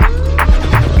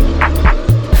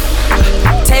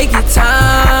 Take your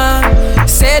time,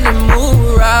 set the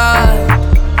mood right.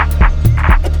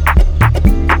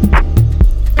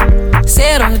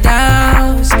 Settle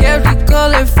down,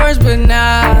 skeptical at first, but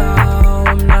now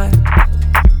I'm not.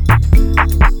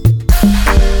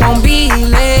 Won't be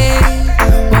late,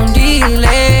 won't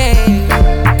delay.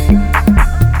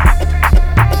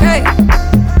 Hey,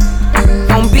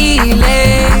 won't be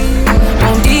late,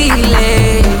 won't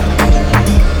delay.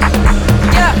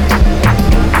 Yeah.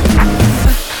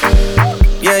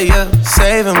 Yeah, yeah,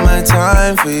 saving my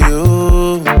time for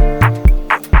you.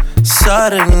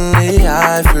 Suddenly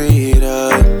I freed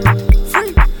up,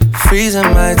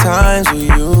 freezing my time for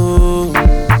you.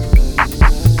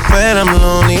 When I'm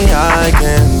lonely, I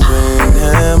can bring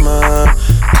him up.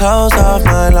 Closed off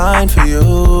my line for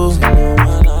you.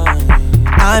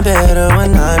 I'm better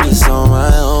when I'm just on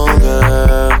my own,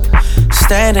 girl.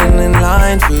 Standing in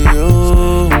line for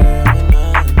you.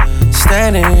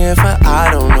 Standing here for I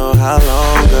don't know how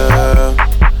long, girl.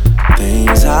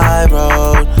 Things I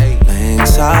wrote,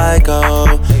 things I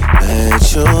go.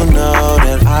 Let you know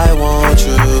that I want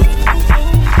you.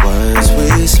 Words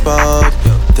we spoke,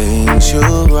 things you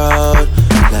wrote.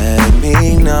 Let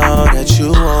me know that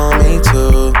you want me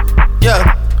to. Yeah,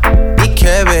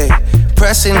 Ikebe,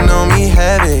 pressing on me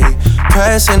heavy,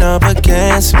 pressing up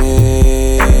against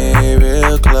me,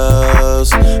 real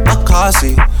close.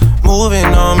 Makasi, moving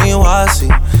on me wasi.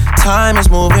 Time is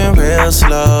moving real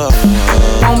slow.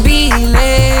 Won't be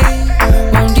late,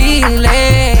 won't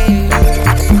delay.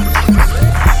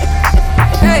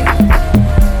 Hey,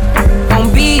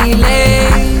 won't be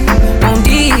late, won't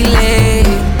delay.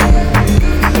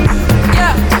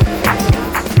 Yeah.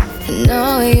 I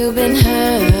know you've been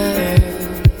hurt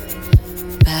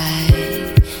by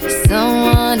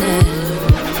someone else.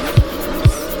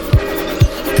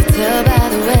 I can tell by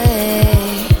the way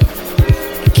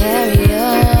you carry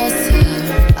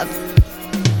yourself.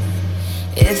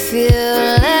 If you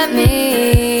let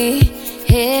me,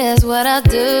 here's what I'll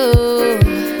do.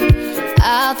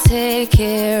 I'll take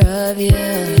care of you.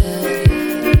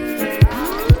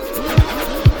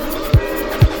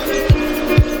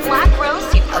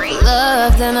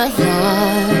 loved and I've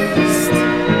lost.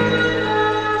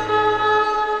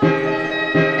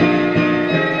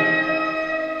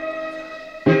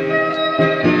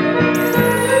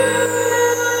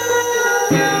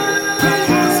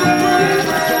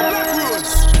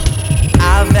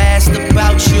 I've asked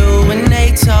about you and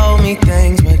they told me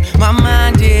things, but my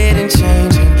mind didn't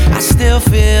change and I still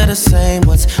feel the same.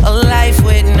 What's a life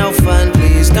with no fun?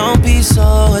 Please don't be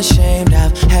so ashamed.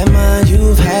 I've had mine,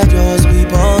 you've had yours, we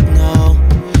both know.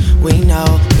 We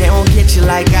know they won't get you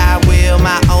like I will.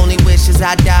 My only wish is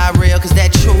I die real, cause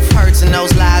that truth hurts and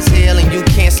those lies heal. And you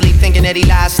can't sleep thinking that he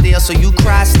lies still, so you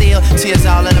cry still. Tears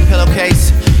all in a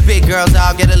pillowcase. Big girls,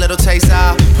 I'll get a little taste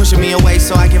out. Pushing me away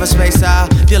so I give her space out.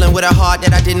 Dealing with a heart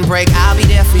that I didn't break. I'll be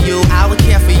there for you, I would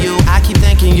care for you. I keep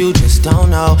thinking you just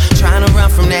don't know. Trying to run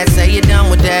from that, say you're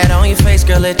done with that. On your face,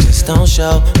 girl, it just don't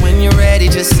show. When you're ready,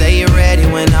 just say you're ready.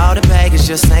 When all the baggage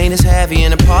just ain't as heavy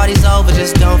and the party's over,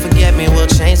 just don't forget me. We'll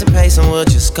change the pace and we'll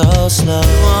just go slow.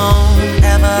 You won't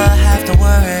ever have to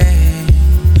worry.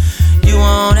 You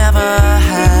won't ever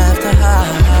have to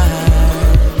hide.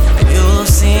 You've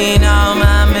seen all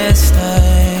my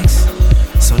mistakes,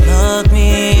 so look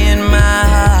me in my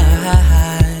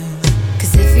eyes.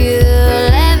 Cause if you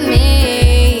let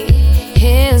me,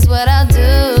 here's what I'll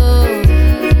do.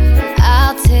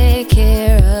 I'll take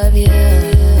care of you.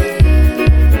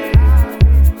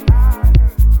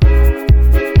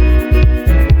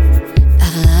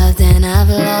 I've loved and I've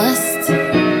lost.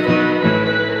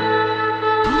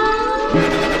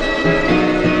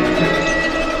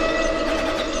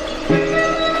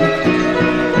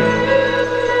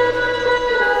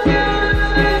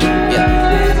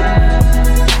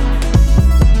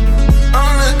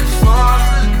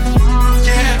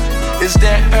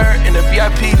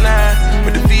 VIP line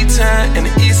with the V-Time and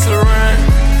the East Laurent.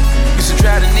 Used to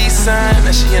drive the Nissan,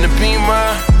 now she in the Beamer.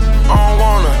 I don't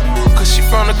want her, cause she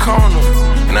from the corner.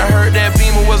 And I heard that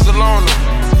Beamer was a loner.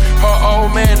 Her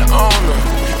old man the owner.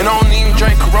 And I don't even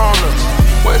drink Coronas.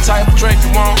 What type of drink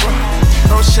you want, bro?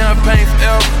 No champagne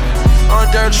forever,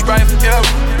 on dirty Sprite forever.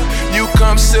 You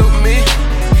come sit with me,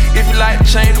 if you like to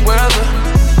change the weather.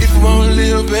 If you wanna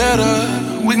live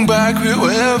better, we can buy a crib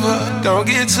wherever. Don't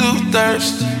get too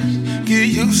thirsty, get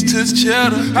used to the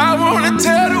cheddar. I wanna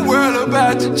tell the world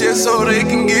about you just so they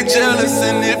can get jealous.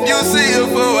 And if you see her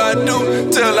before I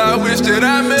do, tell her I wish that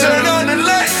I met her. Turn on the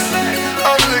lights,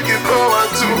 I'm looking for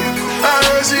one too. I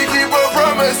heard she keep her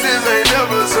promises, ain't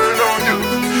never turned on you.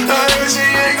 I heard she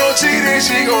ain't gon' cheat and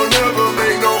she gon' never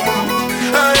make no move.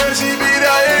 I heard she be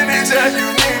there anytime you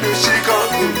need her, she come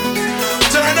through.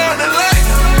 Turn on the lights,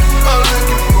 I'm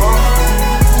looking for her.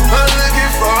 I'm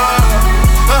looking for her.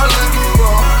 I'm looking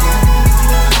for her.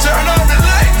 Turn on the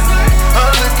lights,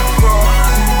 I'm looking for her.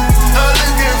 I'm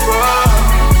looking for her.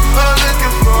 I'm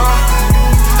looking for her.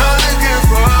 I'm looking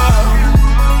for her.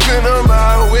 Been on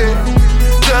my way,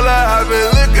 tell her I've been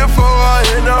looking for her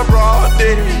in a broad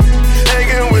day.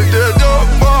 Hanging with the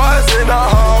dope boys in the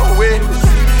hallways.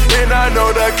 And I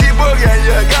know the keeper, yeah,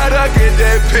 you gotta get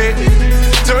that pay.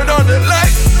 Turn on the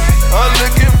lights, I'm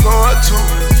looking for her too.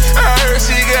 I heard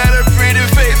she got a pretty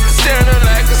face and standing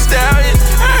like a stallion.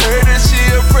 I heard that she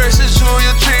a precious jewel,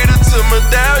 you treat her to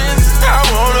medallions. I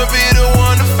wanna be the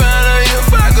one to find her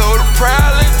if I go to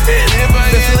Prowling. And if I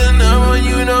get a number,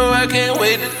 you know I can't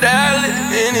wait to dial it.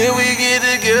 And if we get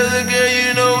together, girl,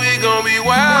 you know we gon' be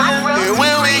wildin'. And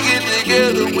when we get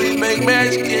together, we make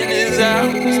magic in this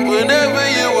house. Whatever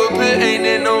you appear, ain't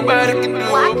there nobody can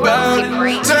do about it.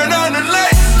 Turn on the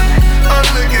lights, I'm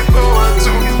looking for one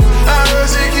too. I heard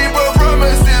she keep her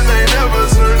promises, ain't never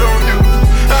turned on you.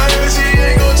 I heard she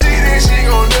ain't gon' cheat and she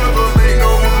gon' never make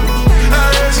no move.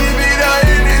 I heard she be there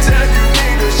anytime you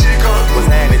need her, she come through.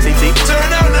 What's happening, TT?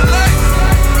 Turn on the lights,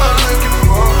 I'm looking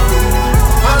for her.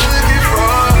 I'm looking for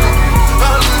her.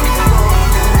 I'm looking for her.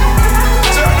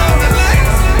 Turn on the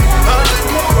lights, I'm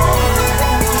looking for her.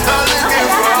 I'm looking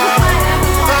for her.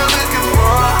 I'm looking for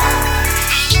her.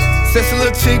 Sexy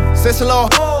little chick, sexy little.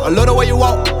 I love the way you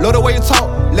walk, love the way you talk.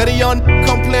 Let a young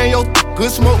come play in your good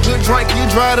smoke, good drink, you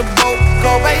drive the boat.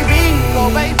 Go baby,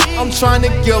 go baby. I'm trying to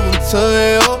give them to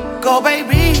you. Go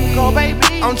baby, go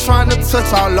baby. I'm trying to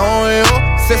touch all on you.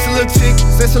 Sexy little chick,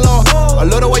 sexy little. I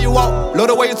love the way you walk, love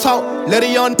the way you talk. Let a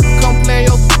young come play in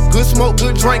your good smoke,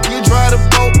 good drink, you drive the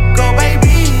boat. Go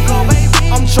baby, go baby.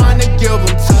 I'm trying to give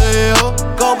them to you.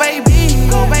 Go baby,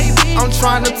 go baby. I'm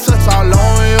trying to touch all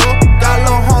on you. Got a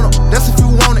little Honda, that's if you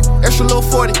want it. Extra little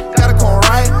 40, gotta come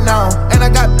right now. And I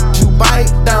got you bite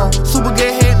down. Super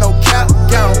good head, no cap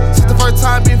gown. Since the first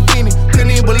time been feeling, couldn't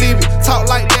even believe it. Talk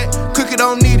like that, cookie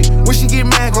don't need it. When she get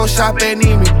mad, shop at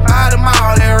Neiman. Buy the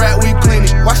mall, that rat, we clean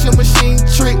it. Wash your machine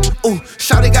trick, ooh,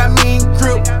 shawty got me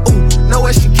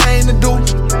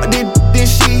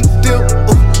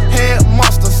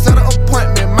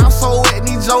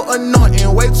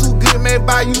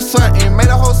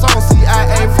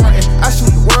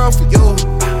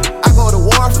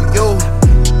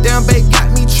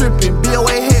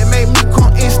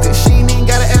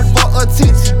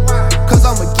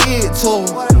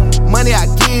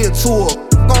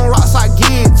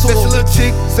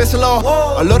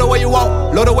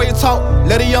walk, love the way you talk.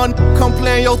 Let a young come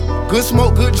play in your good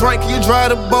smoke, good drink, you drive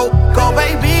the boat. Go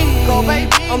baby, go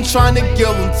baby. I'm trying to give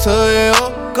them to you.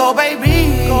 Go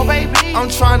baby, go baby. I'm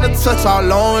trying to touch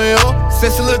all on you.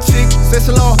 Sexy little chick,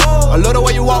 sexy little. I love the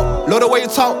way you walk, love the way you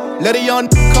talk. Let a young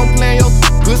come play in your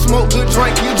good smoke, good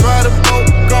drink, you drive the boat.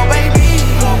 Go baby,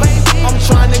 go baby. I'm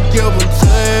trying to give them to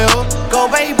you. Go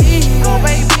baby, go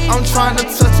baby. I'm trying to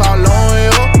touch all on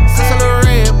you. Sexy little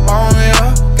red bone,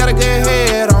 yeah. Got a good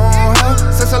head on her.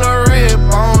 Sexy little red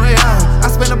bone, yeah. I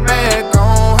spend a bag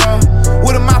on her.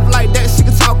 With a mouth like that, she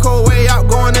can talk her way out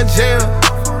going to jail.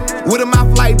 With a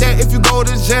mouth like that, if you go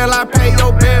to jail, I pay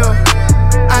your bill.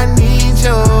 I need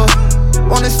you,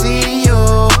 wanna see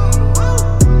you.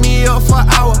 Me up for an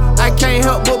hour, I can't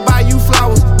help but buy you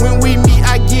flowers. When we meet,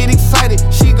 I get excited.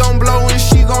 She gon' blow and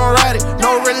she gon' ride it.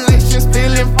 No relations,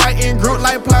 feeling fighting. Group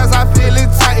like plies, I feel it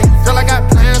tight. Girl, I got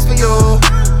plans for you.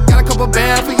 Got a couple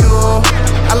bands for you.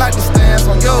 I like the stance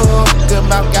on you. Good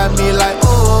mouth got me like,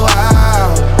 oh,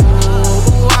 wow.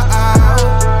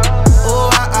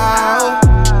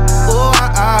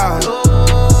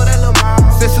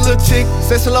 Chick,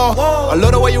 sexy little. I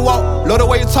love the way you walk, love the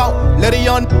way you talk. Let a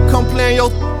young come play in your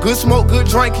good smoke, good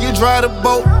drink, you drive the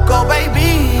boat. Go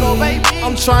baby, go baby.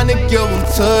 I'm trying to give them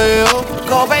to you.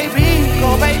 Go baby,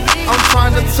 go baby. I'm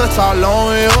trying to touch all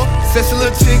on you. Sexy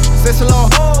little chick, sexy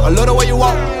little. I love the way you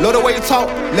walk, love the way you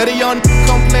talk. Let a young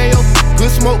come play in your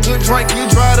good smoke, good drink, you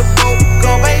drive the boat.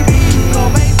 Go baby, go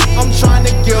baby. I'm trying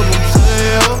to give them to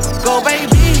you. Go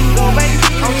baby, go baby.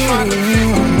 I'm trying to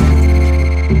give them.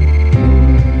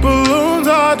 Balloons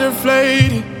are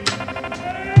deflating.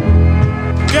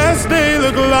 Guess they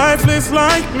look lifeless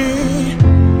like me.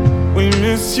 We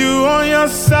miss you on your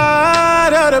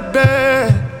side of the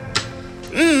bed.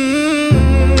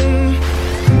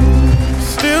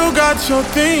 Still got your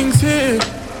things here.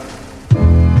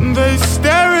 They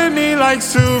stare at me like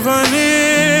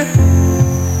souvenirs.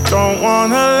 Don't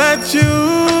wanna let you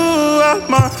out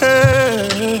my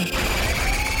head.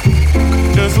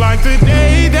 Just like the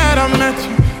day that I met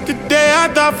you. The day I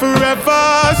thought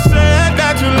forever. Said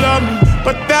that you love me,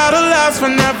 but that'll last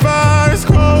forever. It's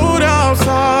cold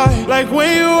outside, like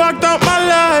when you walked out my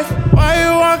life. Why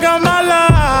you walk out my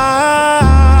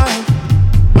life?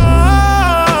 I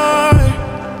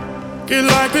get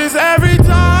like this every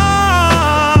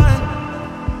time.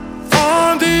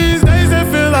 On these days they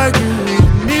feel like you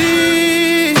and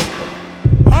me.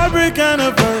 Heartbreak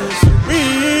anniversary.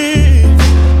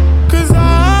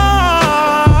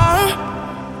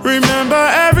 Remember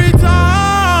every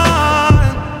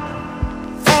time.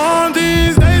 On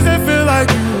these days they feel like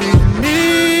you and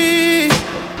me.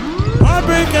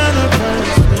 Heartbreak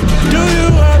anniversary. Do you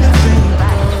ever think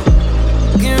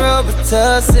Can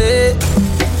Robitussin?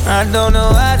 I don't know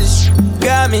why this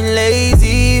got me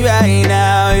lazy right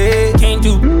now, yeah. Can't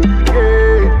do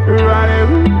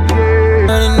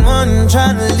running one,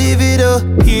 tryna live it up.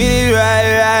 Get it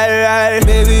right,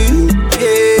 baby,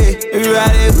 yeah.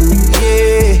 Ride it,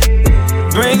 yeah.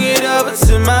 Bring it over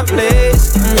to my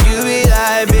place. You be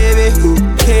like, baby, who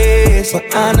cares?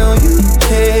 But I know you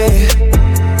care.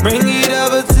 Bring it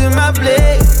over to my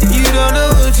place. You don't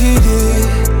know what you did.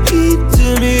 Keep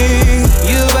to me.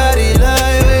 Your body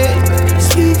lightweight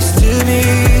speaks to me.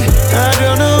 I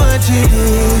don't know what you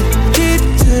did. Keep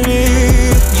to me.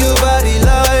 Your body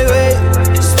lightweight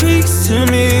speaks to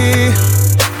me.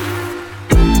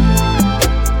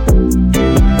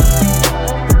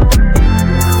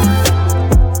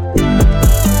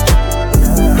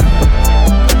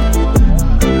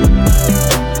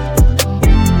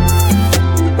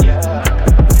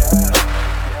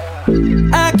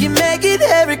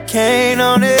 Hurricane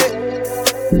on it.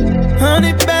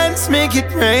 100 bands, make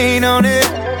it rain on it.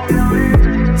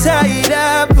 Tie it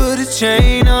up, put a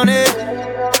chain on it.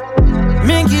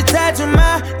 Make you tattoo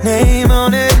my name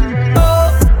on it.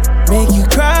 Oh, make you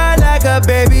cry like a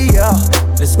baby, yo.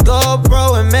 Let's go,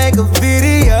 bro, and make a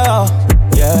video,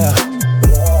 yeah.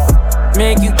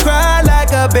 Make you cry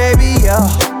like a baby, yo.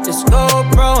 Let's go,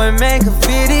 bro, and make a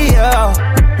video.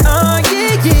 Oh,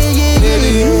 yeah, yeah, yeah,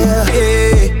 baby, yeah.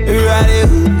 Ride it,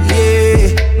 yeah.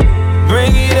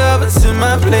 Bring it over to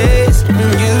my place.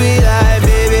 You be like,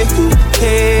 baby, who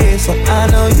cares? So I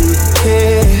know you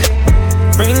care.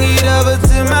 Bring it over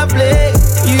to my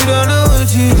place. You don't know what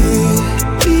you did.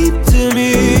 Keep to me.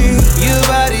 Your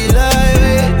body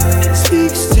lightweight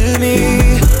speaks to me.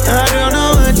 I don't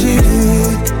know what you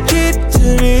did. Get to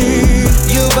me.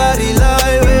 Your body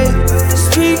lightweight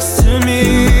speaks to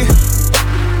me.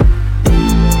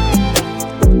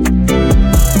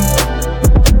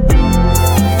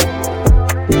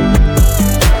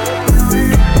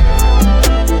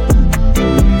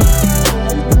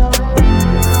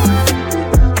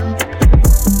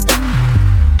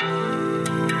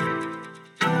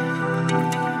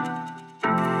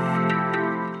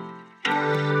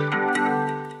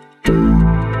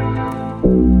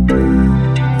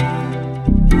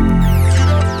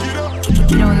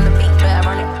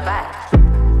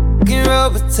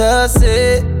 toss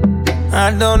it.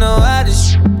 I don't know how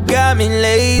this got me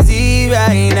lazy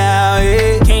right now.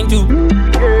 Yeah. Can't do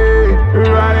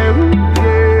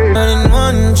running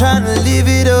one, tryna live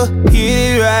it up.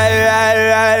 Get it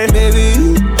right, baby.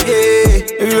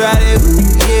 Yeah, ride it,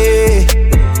 yeah.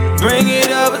 Bring it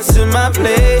over to my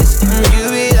place. You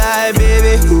be like,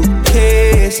 baby, who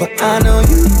cares? But I know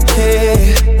you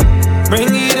care. Bring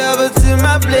it over to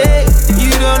my place.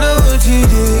 You don't know what you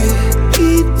did.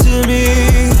 Keep to me.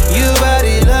 Your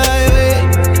body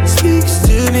lightweight speaks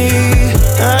to me.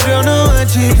 I don't know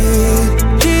what you did.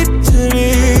 Keep to me.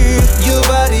 Your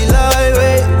body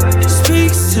lightweight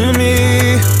speaks to me.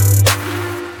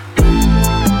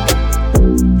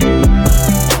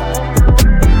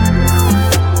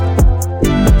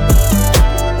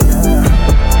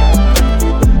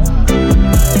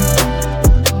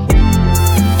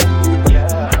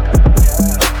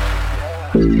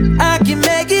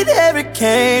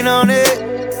 Hurricane on it.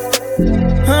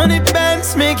 100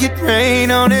 bands, make it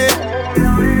rain on it.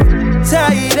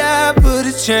 Tie it up, put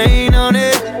a chain on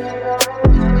it.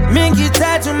 Make you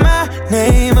tattoo my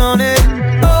name on it.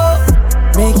 Oh,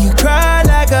 make you cry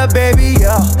like a baby,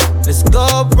 yo. Let's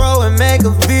go, bro, and make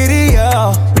a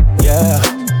video, yeah.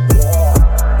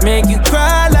 Make you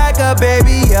cry like a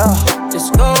baby, yo. Let's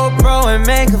go, bro, and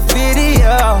make a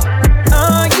video.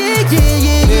 Oh, yeah, yeah,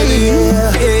 yeah,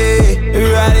 yeah, yeah.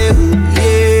 Ride it,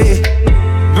 yeah.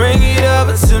 Bring it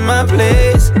over to my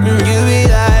place. You be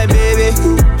like, baby,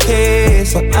 who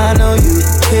cares? But I know you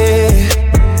care.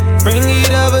 Bring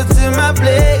it over to my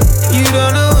place. You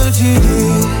don't know what you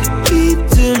did. Keep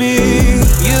to me.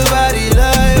 Your body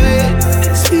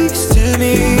lightweight speaks to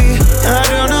me. I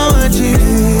don't know what you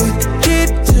did. Keep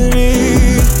to me.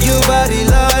 Your body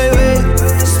lightweight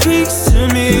speaks to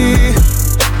me.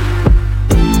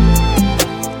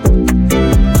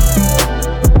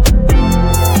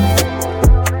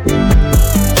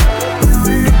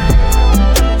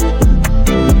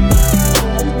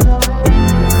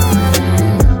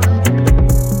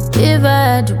 If I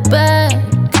had you back,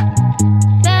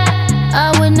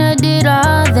 I wouldn't have did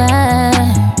all that.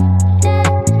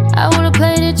 I would've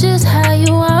played it just how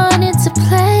you wanted to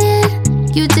play it.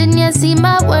 You didn't yet see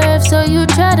my worth, so you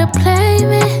tried to play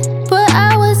me. But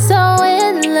I was so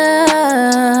in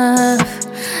love,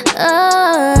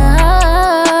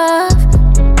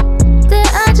 that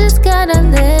I just got a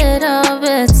little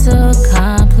bit too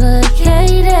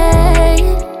complicated.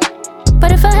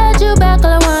 But if I had you back,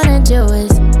 all I wanna do is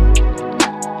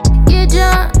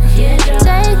jump,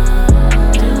 take.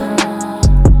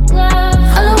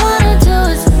 All I wanna do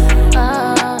is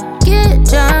get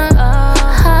drunk,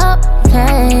 hop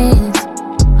planes.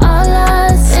 All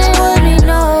us, it would be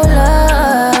no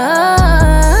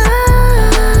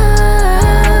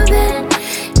loving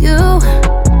you.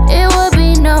 It would be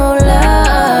no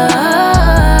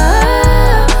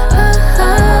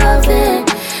loving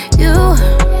you.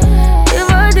 If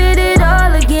I did it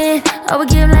all again, I would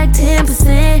give like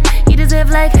 10%.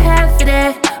 Like half of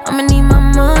that, I'ma need my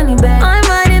money back. I'm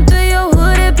riding through your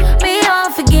hood, it put me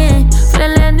off again. For the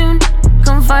land new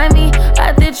come find me.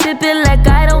 Out there tripping like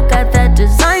I don't got that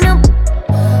designer.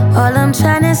 All I'm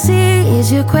tryna see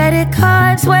is your credit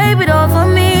card. Swipe it off of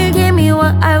me, give me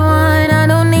what I want. I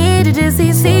don't need to just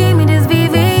see me, just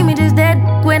VV me, just that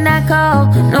when I call.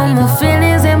 No more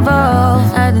feelings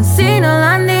involved. I done seen all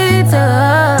I need to.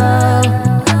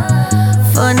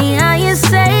 Funny how you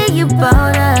say you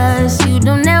bought us. You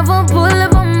don't ever pull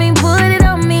up on me, put it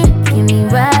on me, give me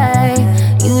right.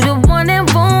 You the one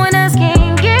that want us,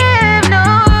 can't give no,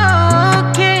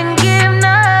 can't give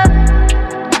no.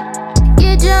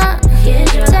 Get drunk,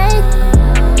 take.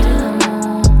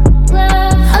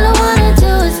 All I wanna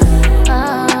do is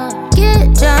get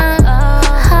drunk,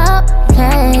 hop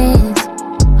planes.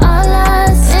 All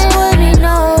us, it would be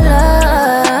no loving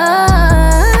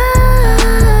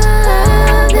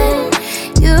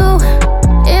you.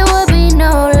 It would be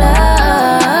no loving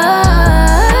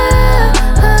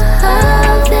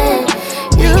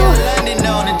you. London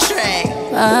on the track.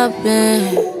 Poppin',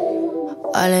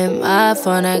 all in my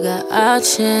phone, I got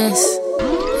options.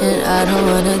 And I don't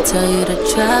wanna tell you to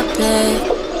drop it,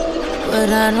 but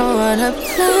I don't wanna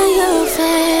play your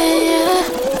fair.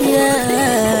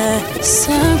 Yeah,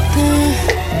 something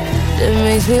that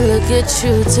makes me look at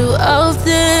you too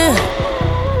often.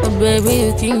 But baby,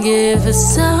 you can give us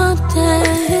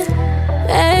something.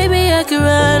 Baby, I can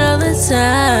run all the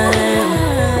time.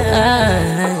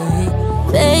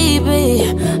 Baby,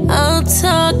 I'm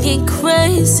talking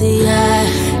crazy. I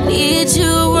need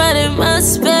you running my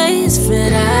space,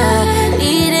 but I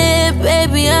need it,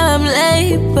 baby. I'm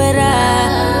late, but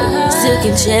I still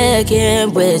can check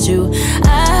in with you.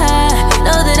 I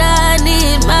know that I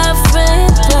need my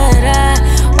friend, but I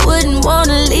wouldn't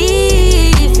wanna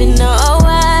leave. You know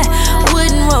I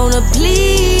wouldn't wanna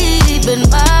bleed, but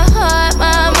my heart,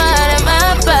 my mind, and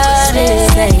my body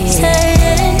say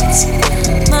it.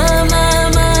 My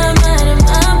mind, and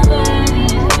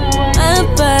my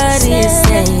body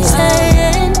say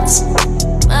it.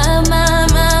 My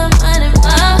mind, and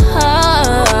my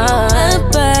heart, my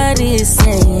body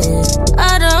saying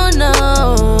I don't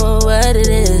know what it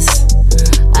is.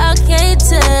 I can't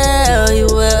tell you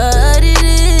what it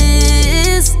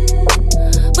is,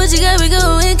 but you got me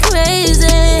going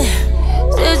crazy.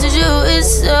 Just you is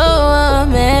so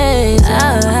amazing.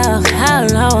 How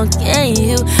long can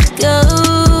you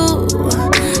go,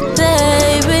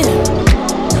 baby?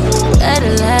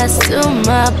 Gotta last to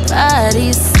my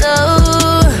body so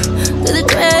good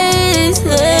crazy,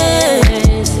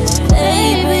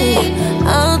 baby.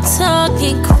 I'm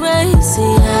talking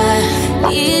crazy. I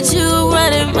need you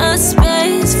running my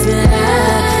space, but I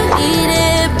need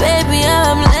it, baby.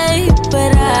 I'm late,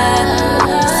 but I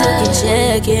still can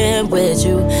check in with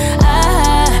you. I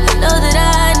know that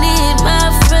I need my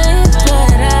friend,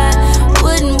 but I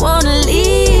wouldn't wanna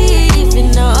leave. You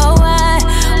know I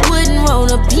wouldn't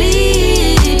wanna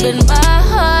bleed, but my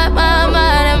heart, my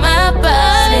mind, and my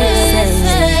body say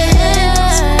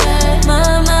my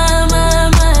mind,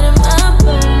 and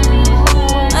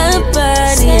my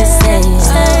body say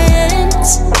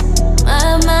my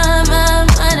mind,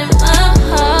 and my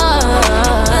heart,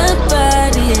 my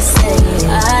body say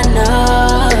I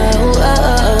know,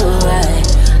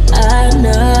 I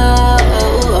know,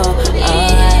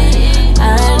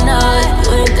 I know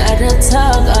you ain't gotta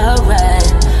talk, alright.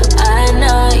 I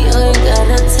know you ain't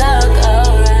gotta talk,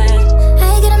 alright. I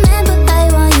get a man, but I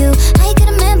want you. I get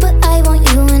a man, but I want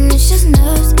you. And it's just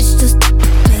nerves, it's just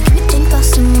making me think about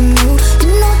someone new. You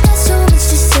know that's so much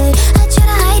to say. I try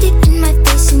to hide it in my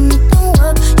face and it don't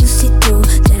work. You see through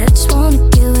that I just wanna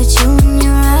get with you and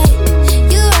you're right.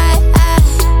 You're right, I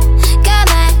got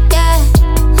my guy,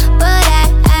 but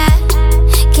I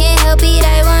can't help it,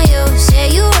 I want you. Say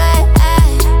you right, I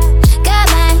got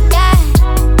my guy,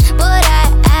 but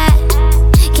I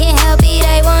can't help it,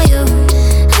 I want you.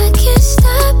 I can't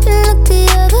stop and look the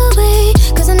other way,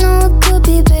 'cause I know it could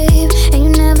be, babe, and you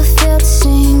never felt the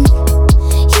same.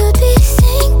 You'd be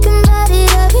thinking about it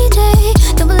every day.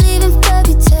 Don't believe in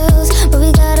fairy tales, but we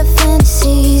got our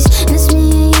fantasies, and it's me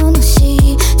and you, no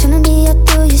she. Tryna be out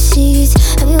through your seats.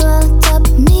 Have you all on top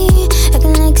of me,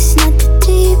 acting like it's not that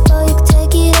deep? Oh, you can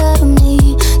take it out of me.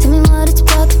 Tell me what it's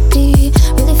about to be.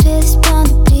 Really feel it's bound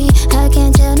to be. I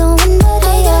can't tell no one, but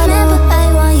I got a man, but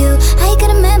I want you. I got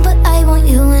a man, but I want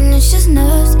you, and it's just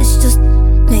nerves. It's just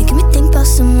making me think about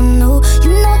someone new. You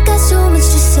know I got so much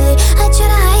to say. I try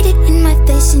to hide it in my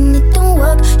face and it don't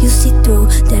work. You see through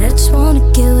that I just wanna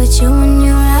get with you and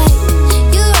you're right.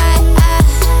 You're right, I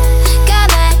got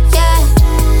my guy,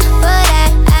 but I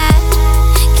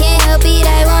can't help it,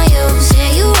 I want you. Say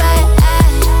you right, I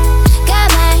got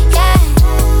my guy,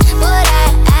 but I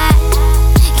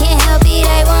can't help it,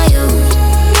 I want you.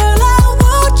 Girl, I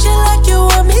want you like you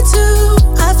want me to.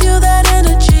 I feel that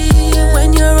energy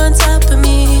when you're on top of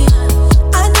me.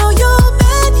 I know your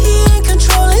man, he ain't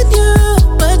controlling you,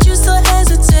 but you still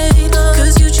hesitate,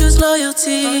 'cause you choose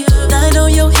loyalty. I know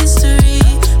your history,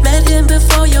 met him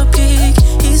before your peak.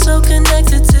 He's so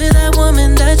connected to that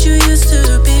woman that you used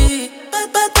to be.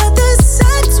 But this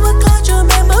sex will cloud your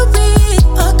memory.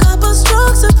 A couple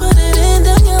strokes to put it in,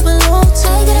 then you belong to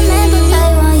I got a man, me. but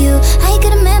I want you. I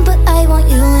got a man, but I want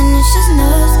you, and it's just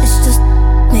nerves. It's just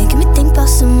making me think about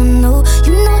someone new.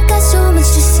 You know I got so much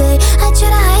to say. I try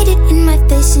to hide it in my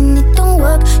face and it don't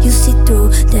work. You see through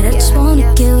that I just wanna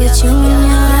get with you and you're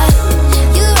right.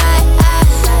 You're right, I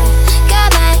got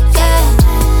my guy,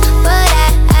 but I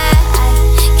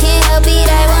can't help it,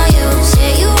 I want you.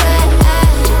 Say you right, I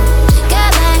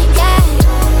got my guy,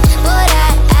 but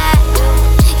I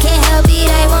can't help it,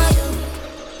 I want you.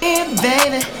 Hey,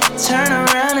 baby, turn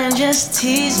around and just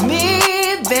tease me,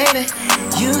 baby.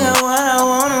 You got what I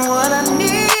want and what I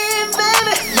need,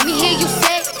 baby. Let me hear you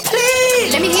say,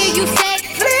 please. Let me hear you say,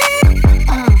 please.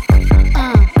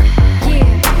 Yeah,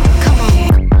 come on.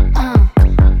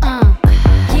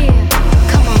 Yeah,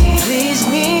 come on. Please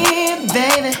me,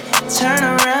 baby. Turn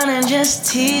around and just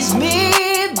tease me,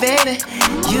 baby.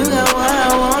 You got what I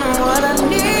want and what I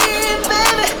need,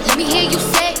 baby. Let me hear you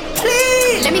say,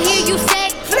 please. Let me hear you say,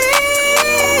 please.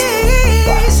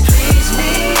 Please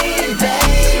me,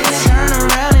 baby. Turn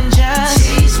around and just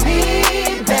tease me,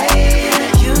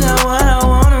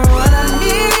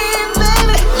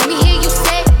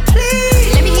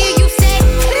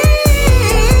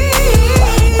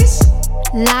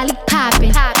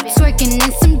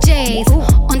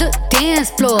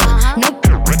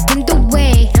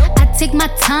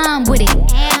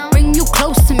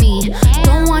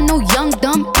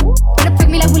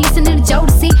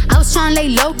 lay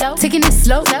low, taking it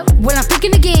slow. When I'm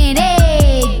freaking again,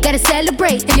 hey, gotta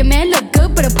celebrate. If your man look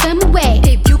good, but I'll put him away.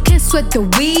 If you can sweat the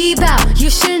weave out, you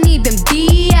shouldn't even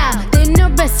be out. There no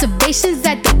reservations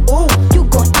at the ooh, you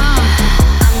go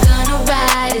I'm gonna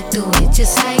ride it, do it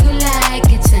just how you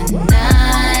like it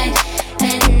tonight.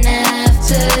 And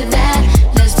after that,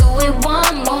 let's do it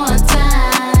one more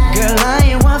time. Girl, I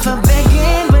ain't one for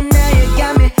begging, but now you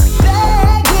got me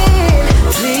begging.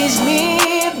 Please me,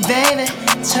 baby.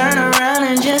 Turn around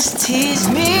and just tease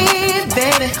me,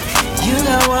 baby. You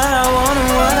got what I want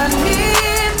and what I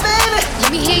need, baby.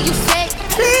 Let me hear you say,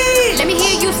 please. Let me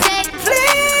hear you say,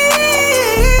 please.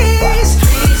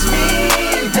 Please me,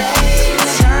 baby.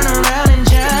 Turn around and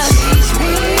just tease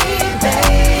me,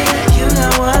 baby. You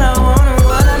got what I want and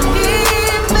what I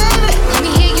need, baby. Let me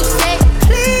hear you say,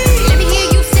 please. Let me hear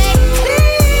you say, please.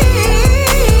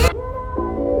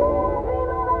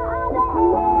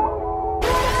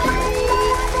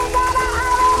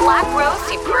 Black Rose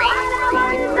Supreme.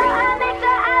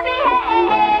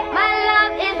 My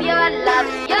love is your love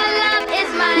is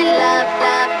my love,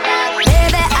 love, love.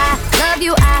 Baby, I love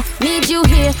you, I need you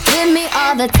here with me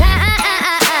all the time.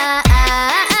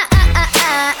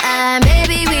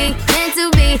 Baby, we meant to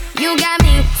be, you got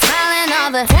me smiling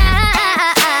all the time.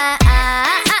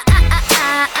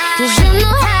 'Cause you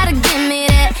know how to give me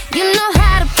that, you know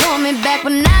how to pull me back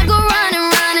when I go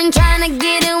running, trying to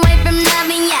get away from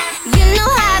loving, yeah. You know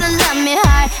how to love me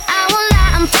hard, I won't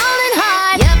lie, I'm falling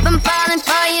hard. Yep, I'm falling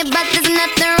for you, but there's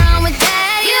nothing wrong with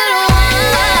that. You don't want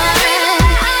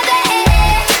all the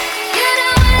hate. You the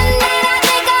one that I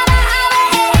think about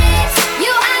always.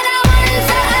 You are the one,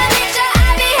 so I make sure I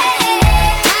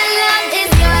behave. My love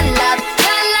is your love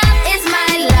is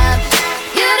my love.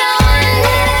 You the one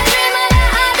that I dream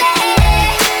about all day.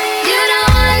 You the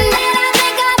one that I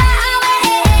think about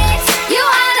always. You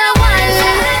are the one, so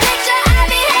I make sure I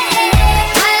behave.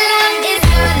 My love is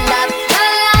your love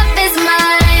is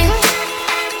mine.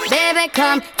 Baby,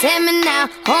 come take me now,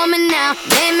 hold me now,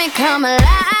 make me come alive.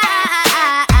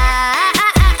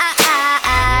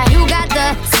 You got the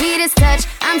sweetest touch,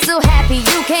 I'm so happy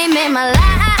you came in my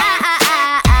life.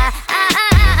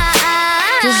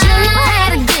 'Cause you know how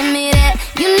to give me that,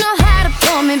 you know how to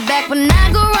pull me back when I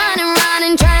go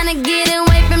running, trying to get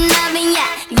away from loving,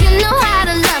 yeah. You know how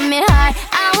to love me hard,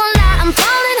 I won't lie, I'm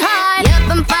falling hard. Yep,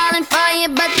 I'm falling for you,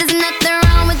 but there's nothing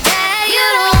wrong with that. You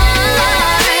don't want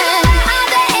all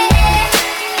the hate.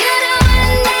 You the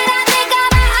one that I think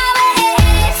about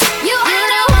always. You are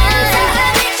the one, so I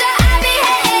make sure I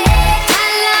behave. My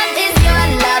love is your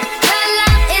love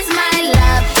is my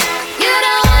love. You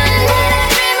the one that I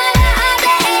dream about all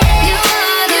day. You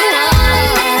are the one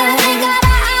that I think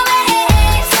about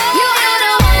always. You are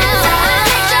the one, so I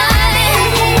make sure I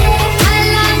behave. My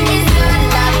love is your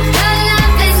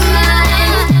love is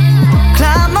mine.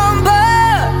 Climb on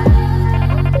board.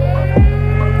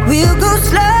 We'll go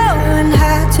slow and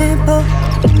high tempo.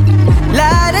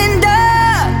 Light and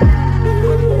dark.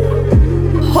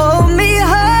 Hold me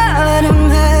hard and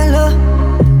mellow.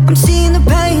 I'm seeing the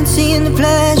pain, seeing the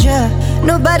pleasure.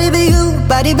 Nobody but you,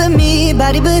 body but me,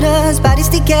 body but us, bodies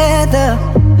together.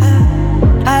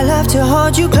 I love to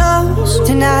hold you close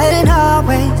tonight and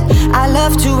always. I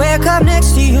love to wake up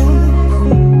next to you.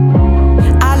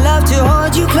 I love to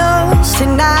hold you close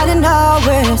tonight and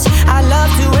always. I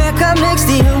love to wake up next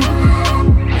to you.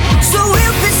 So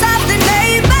we'll piss off the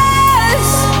neighbors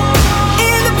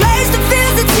in the place that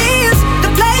feels the tears,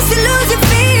 the place you lose your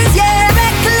fears, yeah,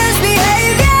 reckless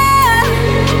behavior.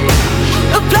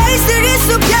 A place that is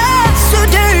so pure, so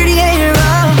dirty and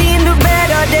wrong. In the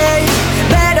better day,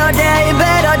 better day,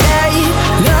 better day.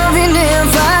 Loving and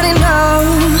fighting on.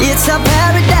 It's a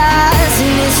paradise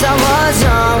and it's a war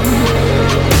zone.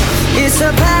 It's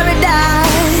a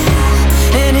paradise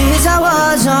and it's a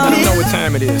war zone. You know what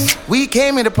time it is. We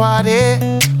came here to party,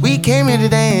 we came here to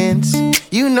dance.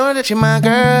 You know that you're my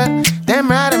girl, damn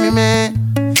right I'm your man.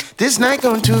 This night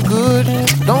going too good,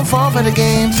 don't fall for the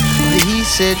games. He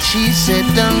said, she said,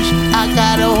 dumb I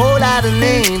got a whole lot of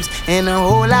names and a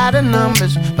whole lot of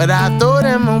numbers, but I throw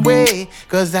them away,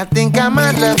 'cause I think I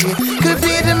might love you. Could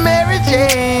be the Mary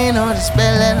Jane or the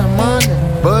spell that I'm under,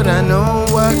 but I know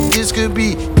what this could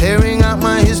be, pairing out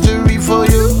my history for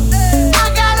you. I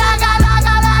got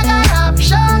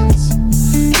options.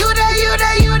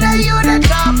 You the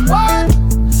top one.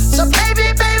 So baby,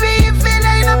 if it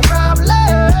ain't a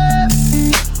problem,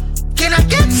 can I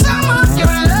get some of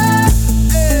your love?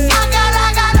 I got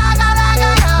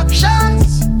options.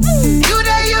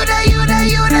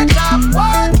 You the top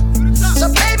one. So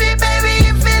baby,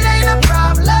 if it ain't a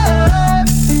problem,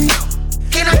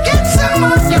 can I get some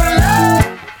of your love?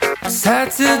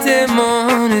 Saturday morning.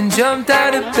 and jumped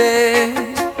out of bed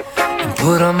and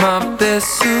put on my best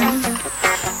suit.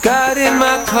 Got in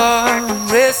my car,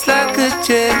 raced like a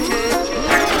jet,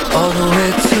 all the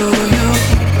way to you.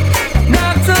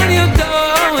 Knocked on your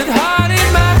door with heart in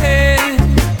my head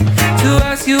to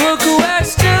ask you a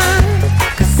question,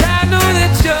 'cause I know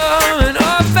that you're an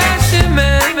old-fashioned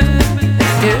man.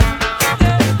 Yeah.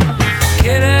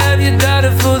 Can I have your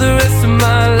daughter for the rest of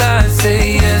my life?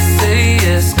 Say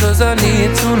yes, 'cause I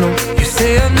need to know. You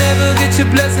say I'll never get your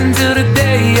blessing till the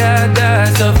day I die.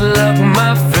 Tough luck,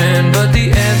 my friend, but the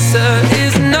answer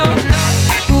is no.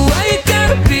 Why you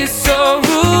gotta be so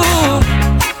rude?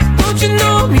 Don't you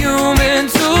know I'm human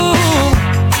too?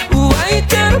 Why you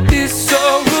gotta be so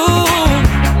rude?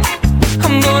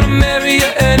 I'm gonna marry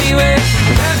you anyway.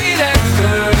 Marry that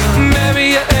girl, marry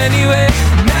you anyway.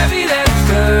 Marry that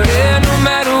girl, yeah, no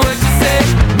matter what you say.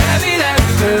 Marry that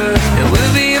girl, and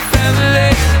we'll be a family.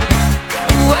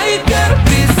 Why you gotta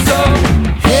be so?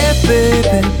 Hey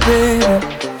baby, baby,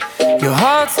 your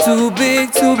heart's too big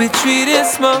to be treated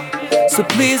small. So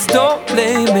please don't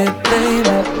blame it, blame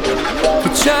it.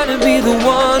 You're trying to be the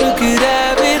one who could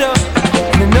have it all.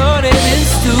 And I know that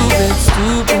it's stupid,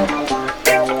 stupid.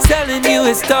 Telling you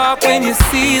it's dark when you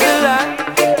see the light.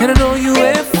 And I know you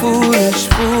ain't foolish,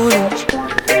 foolish.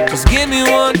 Just give me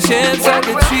one chance, I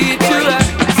can treat you right.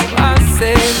 So I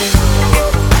say,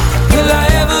 will I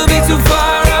ever be too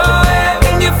far away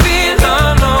when you feel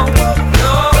alone?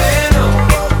 No way, no.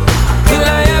 Will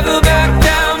I ever back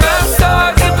down my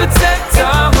sword to protect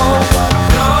our home?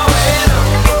 No way, no.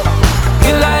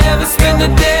 Will I ever spend the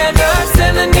day not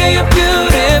telling you you're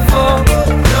beautiful?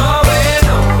 No way,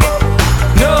 no.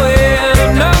 No way,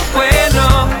 no way, no.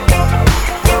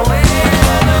 No way,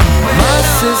 no. My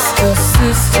sister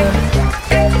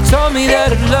told me that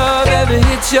if love ever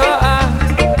hits your eyes,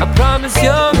 I promise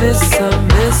you'll miss her,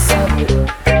 miss her.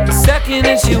 The second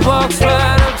that she walks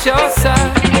right up your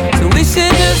side. So we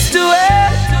should just do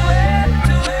it,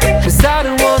 'cause I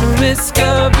don't wanna risk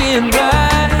her being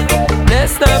right.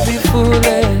 Let's not be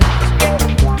foolish.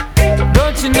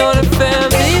 Don't you know the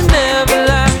family's never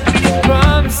lie?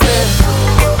 Promises.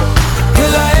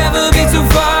 Will I ever be too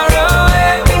far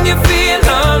away when you feel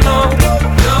alone?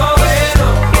 No way, no.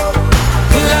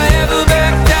 Will I ever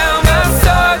back down my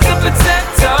sword to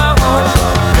protect our home?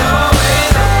 No way,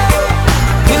 no.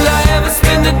 Will I ever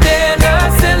spend the day not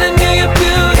telling you you're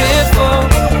beautiful?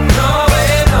 No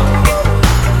way, no.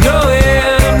 No way,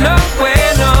 no way,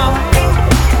 no.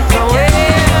 No way,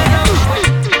 no.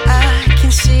 I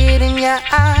can see it in your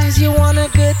eyes. You want a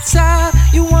good time.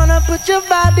 You wanna put your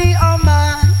body on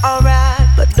mine. Alright,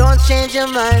 but don't change your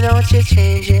mind. Don't you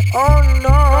change it. Oh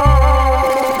no.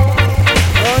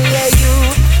 Oh yeah, you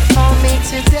on me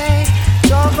today.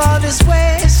 Drove all this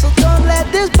way, so don't let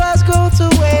this bus go to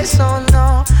waste. Oh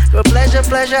no. Your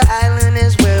pleasure island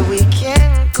is where we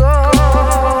can go.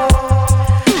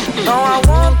 No, I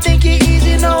won't think you're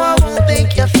easy. No, I won't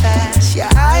think you're fast.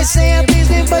 Your eyes say I'm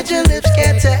busy, but your lips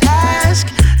get to ask.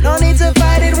 No need to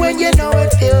fight it when you know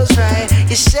it feels right.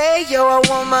 You say you're a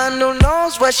woman who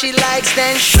knows what she likes,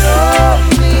 then show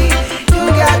me. You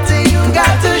got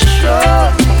to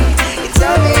show me. You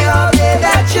tell me all day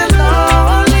that you're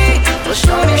lonely. Well,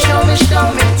 show me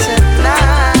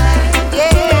tonight.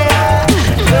 Yeah,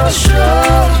 girl,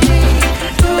 show me.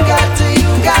 You got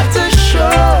to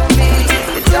show me.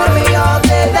 You tell me all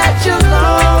day that you're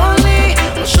lonely.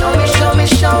 Well,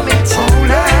 show me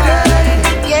tonight.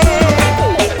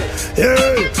 Yeah,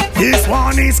 this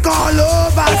one is called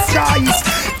Lover's Choice.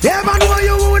 Never know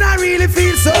you woulda really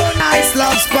feel so nice,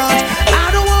 love sponge. I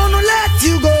don't wanna let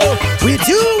you go. With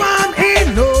you I'm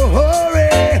in no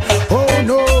hurry. Oh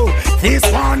no, this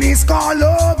one is called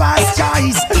Lover's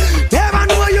Choice. Never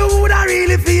know you woulda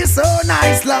really feel so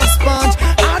nice, love sponge.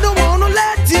 I don't wanna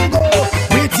let you go.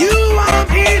 With you I'm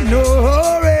in no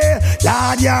hurry.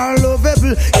 Lord, you're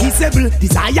lovable, kissable,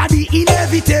 desire the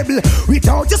inevitable.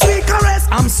 Without your sweet caress,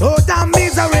 I'm so damn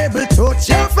miserable. Touch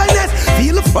your finesse,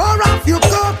 feel the fur off your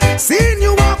cup. Seeing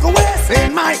you walk away,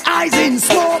 seeing my eyes in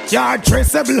smoke. You're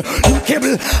traceable, you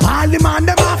kibble. All the man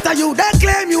them after you, they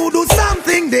claim you do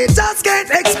something they just can't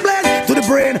explain to the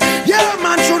brain. Yeah,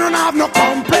 man shouldn't have no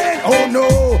complaint. Oh no,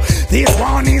 this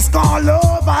one is called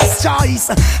Lover's Choice.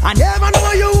 I never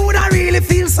know you woulda really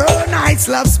feel so nice,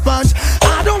 love sponge.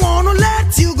 I don't wanna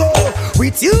let you go.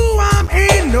 With you I'm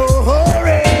in no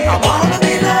hurry. I wanna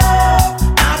be loved,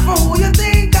 not for who you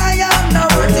think I am,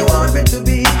 not what you want me to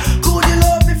be. Could you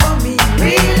love me for me?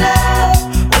 Real love,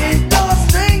 with those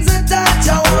strings attached.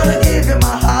 I wanna give you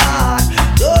my heart,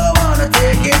 don't wanna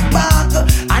take it back.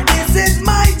 And this is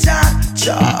my chance.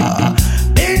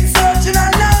 Been searching a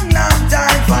long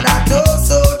time for that oh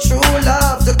so true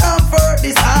love to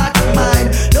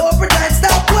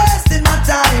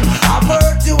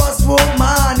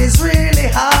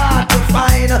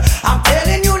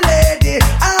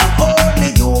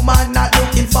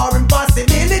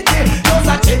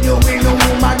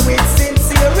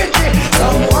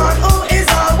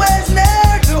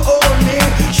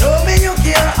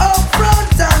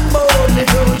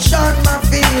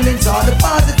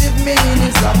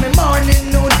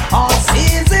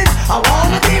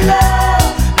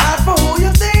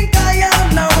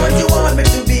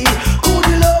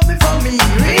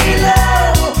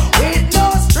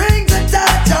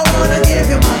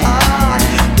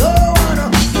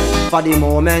For the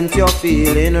moment you're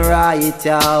feeling right,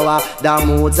 yeah. The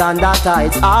moods and the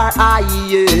tides are high,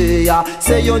 yeah.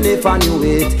 Say you never knew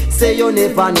it, say you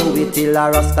never knew it till a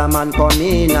Rasta man come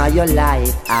in your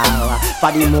life,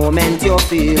 For the moment you're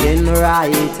feeling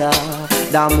right,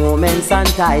 the moments and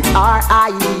tides are high,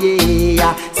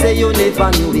 yeah. Say you never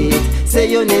knew it, say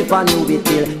you never knew it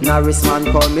till Norris man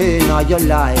come in your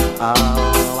life,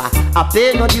 I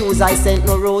pay no dues, I sent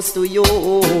no rose to you.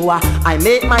 I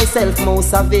make myself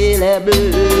most available.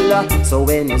 So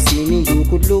when you see me, you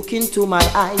could look into my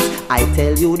eyes. I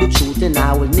tell you the truth and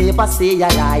I will never say a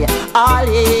lie. All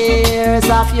years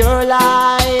of your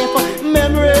life,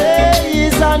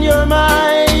 memories on your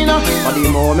mind. For the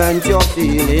moment you're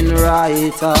feeling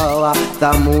right,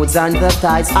 the moods and the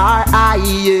tides are high,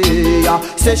 yeah.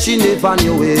 Say she never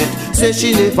knew it, say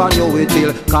she never knew it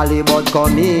till Calibut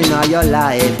come in your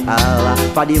life,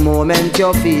 For the moment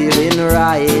you're feeling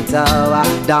right,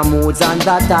 the moods and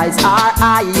the tides are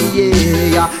high,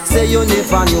 yeah. Say you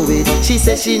never knew it, she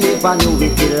said she never knew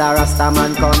it till a Rasta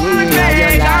man come in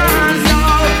your life.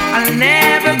 I'll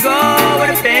never go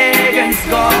where the pagans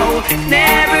go,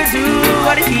 never do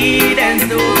what the heathens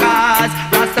do, cause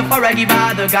Rastafari give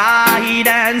all the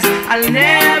guidance. I'll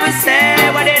never say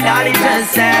what the daddy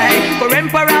just say, for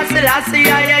Emperor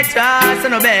Selassie I trust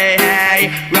and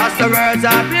obey. Rasta words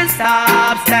are pure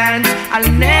substance. I'll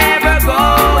never go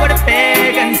where the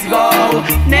pagans go,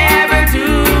 never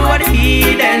do what the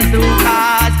heathens do,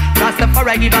 cause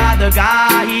Rastafari give all the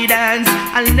guidance.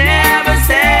 I'll never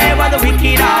say what the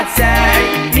wicked heart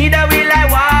say, neither will I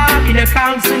walk in the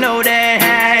council no day.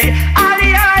 All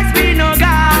the eyes be no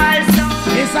guys.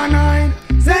 It's a 9,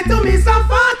 say to me some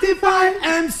 45,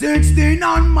 M16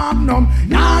 on Magnum,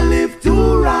 now live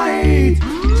to right.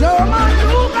 German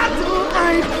who got to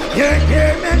hide,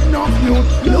 yeah, make no youth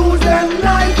lose them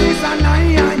life. It's a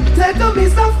 9, say to me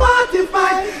some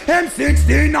 45,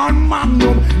 M16 on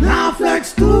Magnum, now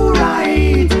flex to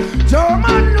right.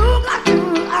 German who got to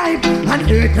hide, and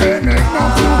yeah, make no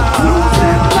youth lose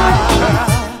them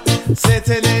life.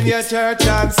 Sitting in your church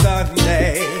on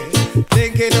Sunday,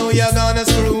 thinking who you're gonna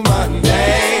screw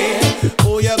Monday,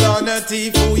 who you're gonna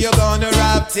thief, who you're gonna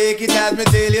rob. Take it as me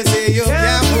till you say you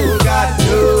can't fool God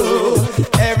too.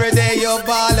 Every day you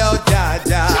ball out,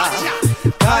 Jaja.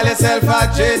 Call yourself a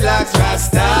dreadlocks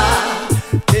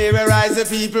Rasta. Terrorize the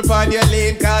people on your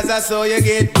lane, cause I saw you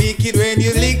get wicked when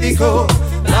you lick the code.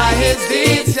 By his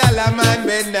deeds shall a man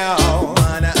be known.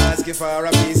 Wanna ask you for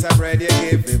a piece of bread, you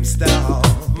give him stone.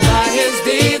 By his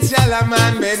deeds shall a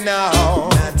man be known.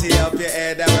 Natty up your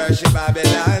head and worship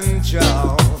Babylon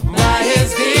throne. By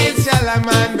his deeds shall a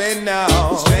man be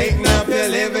known. Straighten up your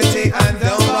liberty and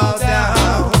don't bow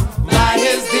down. By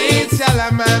his deeds shall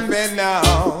a man be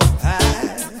known.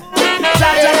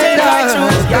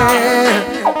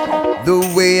 The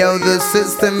way how the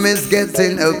system is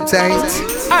getting uptight.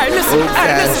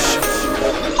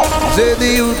 So the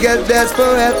youth get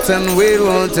desperate and we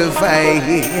want to fight.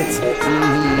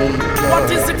 What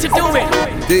is it you're doing?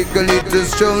 Take a little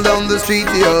stroll down the street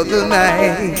the other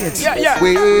night.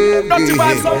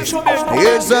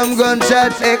 Hear some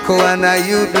gunshots echo and a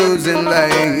youth losing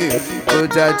life.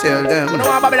 But I tell them,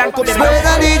 spread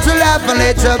a little laugh and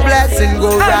let your blessing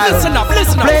go round. Listen up.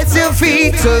 Place your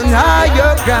feet on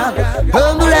higher ground.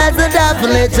 Humble as a dove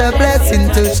and let your blessing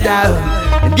touch down.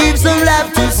 And give some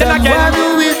laugh to someone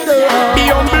who is the be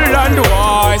humble and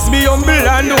wise, be humble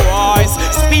and wise.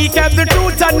 Speak every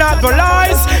truth and not the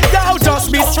lies. Thou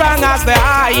just be strong as the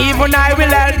eye, even I will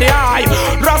help the eye.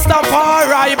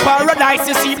 Rastafari, paradise,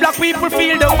 you see black people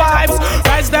feel the vibes.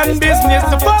 Rise them business,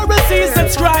 the Pharisees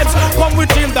and scribes. Come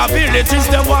within the villages,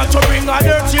 they want to bring a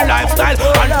dirty lifestyle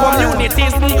and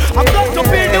communities. I've got to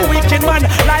be the wicked man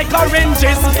like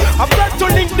oranges. I've got to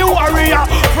link the warrior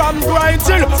from Grind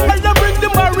Hill. And I bring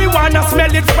the marijuana,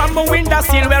 smell it from a window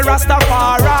sill. Where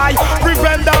Rastafari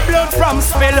prevent the blood from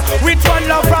spill. With one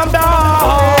love from the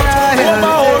heart.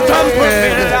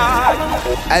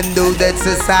 I know that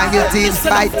society is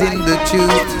fighting the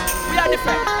truth.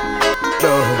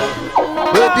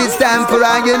 But it's time for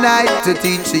I unite to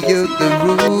teach you the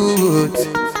root.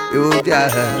 Oh, yeah.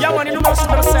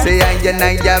 Say I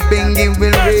unite your binging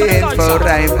will reign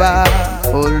forever.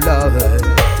 Oh Lord.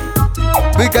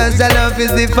 Because the love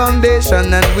is the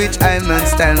foundation on which I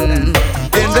must stand.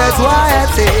 And that's why I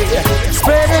say,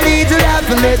 spread a little love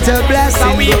and let your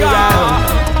blessing go round.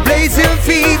 Place your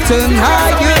feet on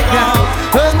higher ground.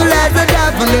 Humble as a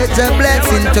dove and let your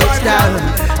blessing touch down.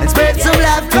 And spread some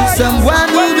love to someone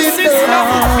who is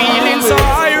down. Feeling so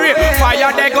irie,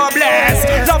 fire they go bless.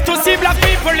 Love to see black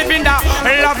people living the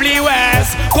lovely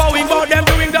west. Going about them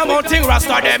doing the multi thing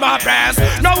Rasta them a press.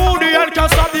 Now who the hell can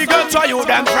stop the girl to you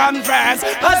them from friends?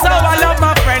 That's how I love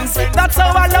my friends, that's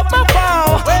how I love my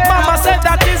foe. Mama said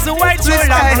that is the way true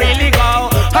love really go.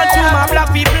 And to my black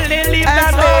people they leave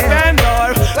that open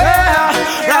door.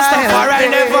 Rastafari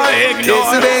never ignore.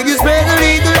 So beg you spread a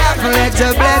little love and let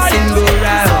your blessing go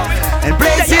round. And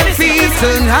place your feet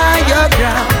on higher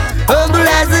ground. Humble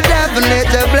as the devil, let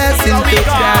your blessing touch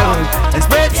down. And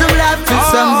spread some love to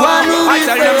someone who is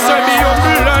I tell them, so be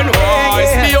humble and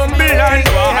wise, be humble and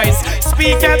wise.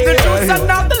 Speak at the truth and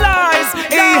not the lies.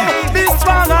 Now, be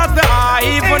strong as the eye,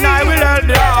 even I will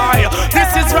die.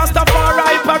 This is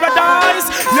Rastafari paradise.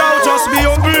 Now just be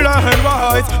humble and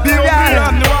wise, be humble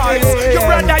and wise. Your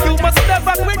brother, you must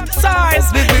never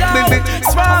criticize. Now,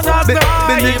 strong as the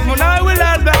eye, even I will die.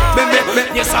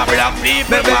 Yes, I black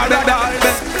people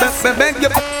paradise.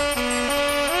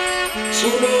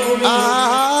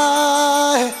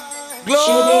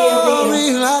 Glory,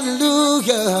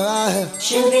 hallelujah.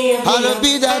 Hallowed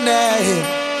be thy name,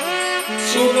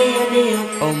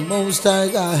 oh Most High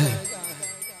God.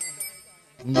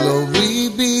 Glory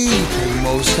be to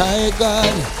Most High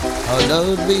God.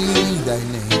 Hallowed be thy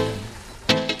name,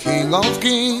 King of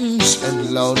kings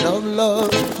and Lord of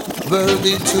lords,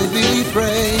 worthy to be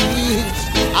praised.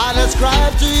 I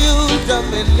ascribe to you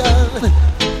dominion,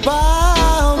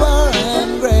 power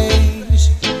and grace.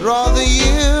 Through all the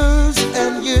years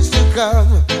and years to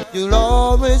come, you'll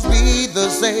always be the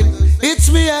same. It's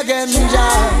me again,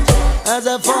 Jah, as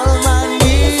I fall on my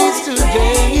knees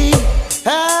today.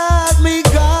 Help me,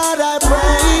 God, I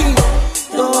pray.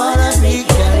 Don't wanna be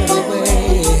carried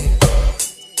away.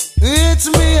 It's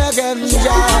me again,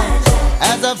 Jah,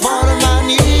 as I fall on my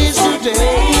knees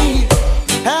today.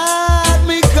 Help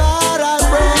me, God, I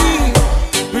pray.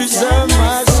 Preserve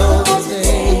my soul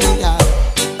today.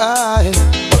 I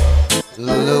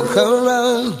look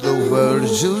around the world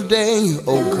today,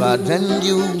 oh God, and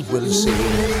you will see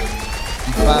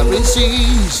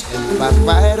Pharisees and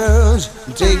backbiters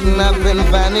taken up in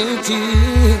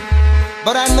vanity.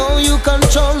 But I know you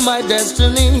control my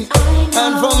destiny,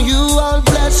 and from you all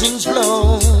blessings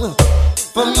flow.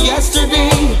 From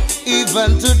yesterday,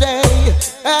 even today,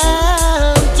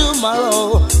 and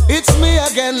tomorrow, it's me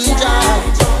again, Jah,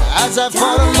 as I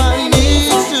fall on my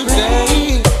knees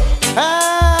today.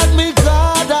 Help me,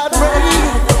 God, I pray.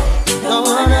 Don't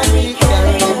wanna be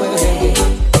carried away.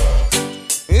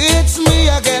 It's me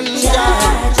again,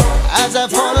 Jah, as I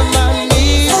fall on my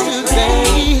knees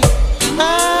today.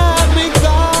 Help me,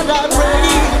 God, I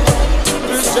pray.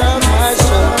 Preserve my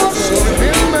soul.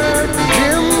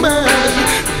 Remember,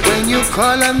 when you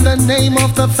call on the name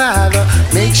of the Father,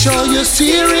 make sure you're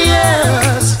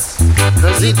serious,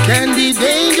 'cause it can be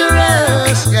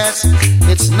dangerous. Yes,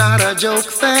 it's not a joke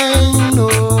thing, no.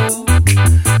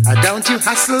 Don't you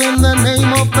hustle in the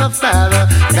name of the Father,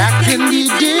 that can be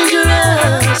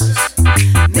dangerous.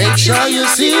 Make sure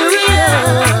you're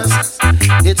serious,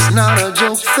 it's not a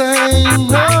joke thing,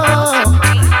 no.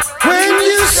 When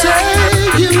you say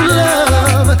you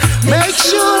love, make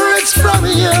sure it's from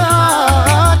your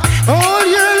heart. All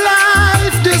your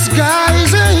life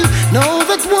disguising, know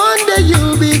that one day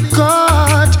you'll be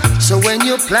caught. So when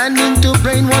you're planning to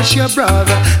brainwash your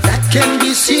brother, that can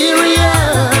be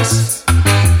serious,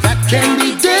 that can be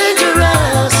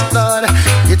dangerous, Lord.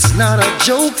 It's not a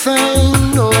joke thing,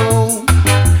 no.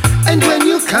 And when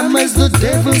you come as the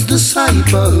devil's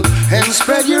disciple and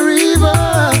spread your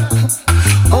evil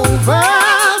over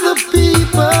the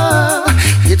people,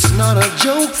 it's not a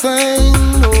joke thing,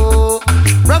 no.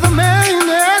 Brother man,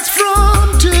 as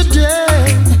from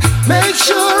today, make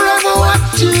sure of what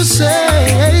you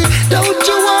say. Don't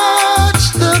you watch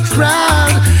the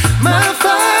crowd, my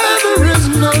Father is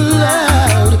not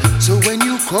loud. So when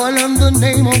you call on the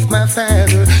name of my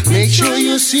Father, make sure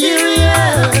you're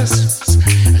serious,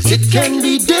 as it can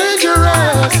be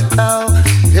dangerous. Oh,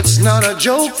 it's not a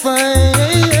joke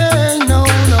thing, no,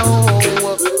 no.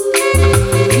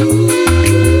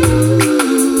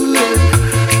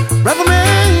 Brother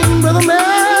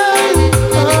man,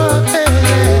 oh, hey,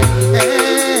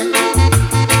 hey.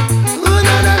 Ooh,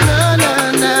 na, na, na, na,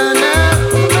 na, na.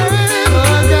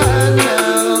 Oh, God, no.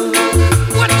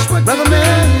 Brother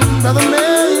man,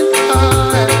 oh,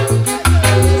 hey.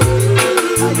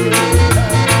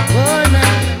 Oh,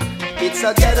 nah. It's a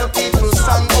ghetto people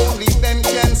song, only them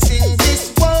can sing this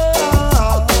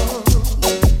one.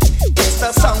 It's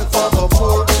a song for the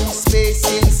poor who's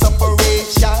facing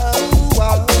separation.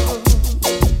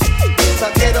 It's a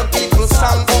ghetto people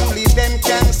song, only them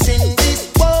can sing this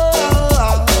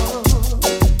one.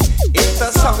 It's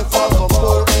a song for the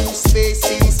poor who's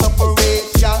facing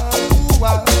separation.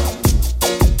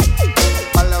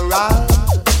 All around,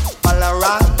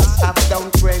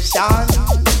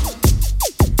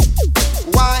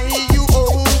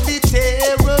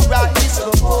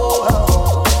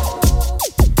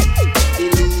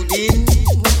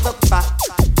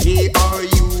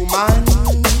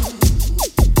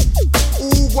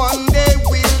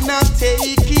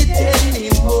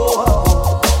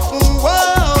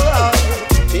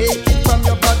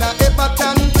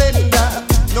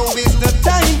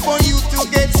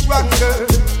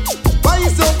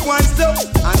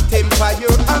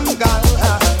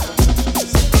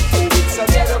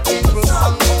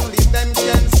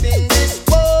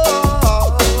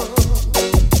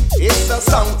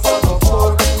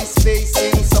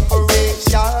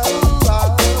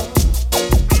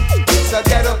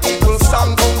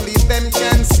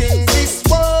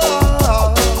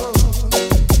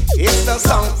 a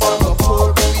song for the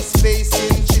poor who is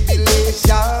facing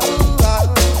tribulation.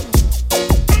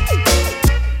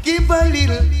 Give a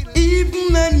little,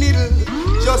 even a little,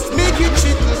 just make it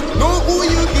trickle. Know who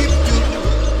you give to.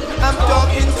 I'm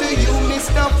talking to you,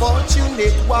 Mr.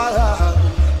 Fortunate One.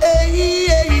 Hey,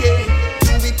 hey, hey,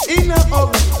 do it in a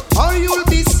hurry, or you'll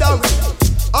be sorry.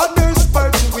 Others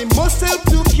burden we must help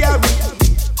to carry.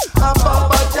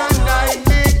 Ababa Janai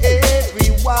made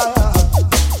everyone.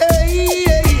 Hey,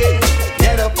 hey, hey,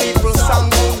 get a people song,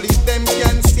 only them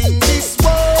can sing this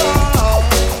one.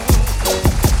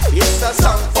 It's a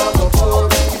song for the poor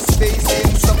who is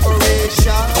facing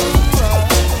separation.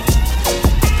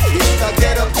 It's a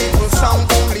get a people song,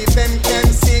 only them can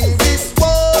sing this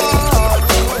one.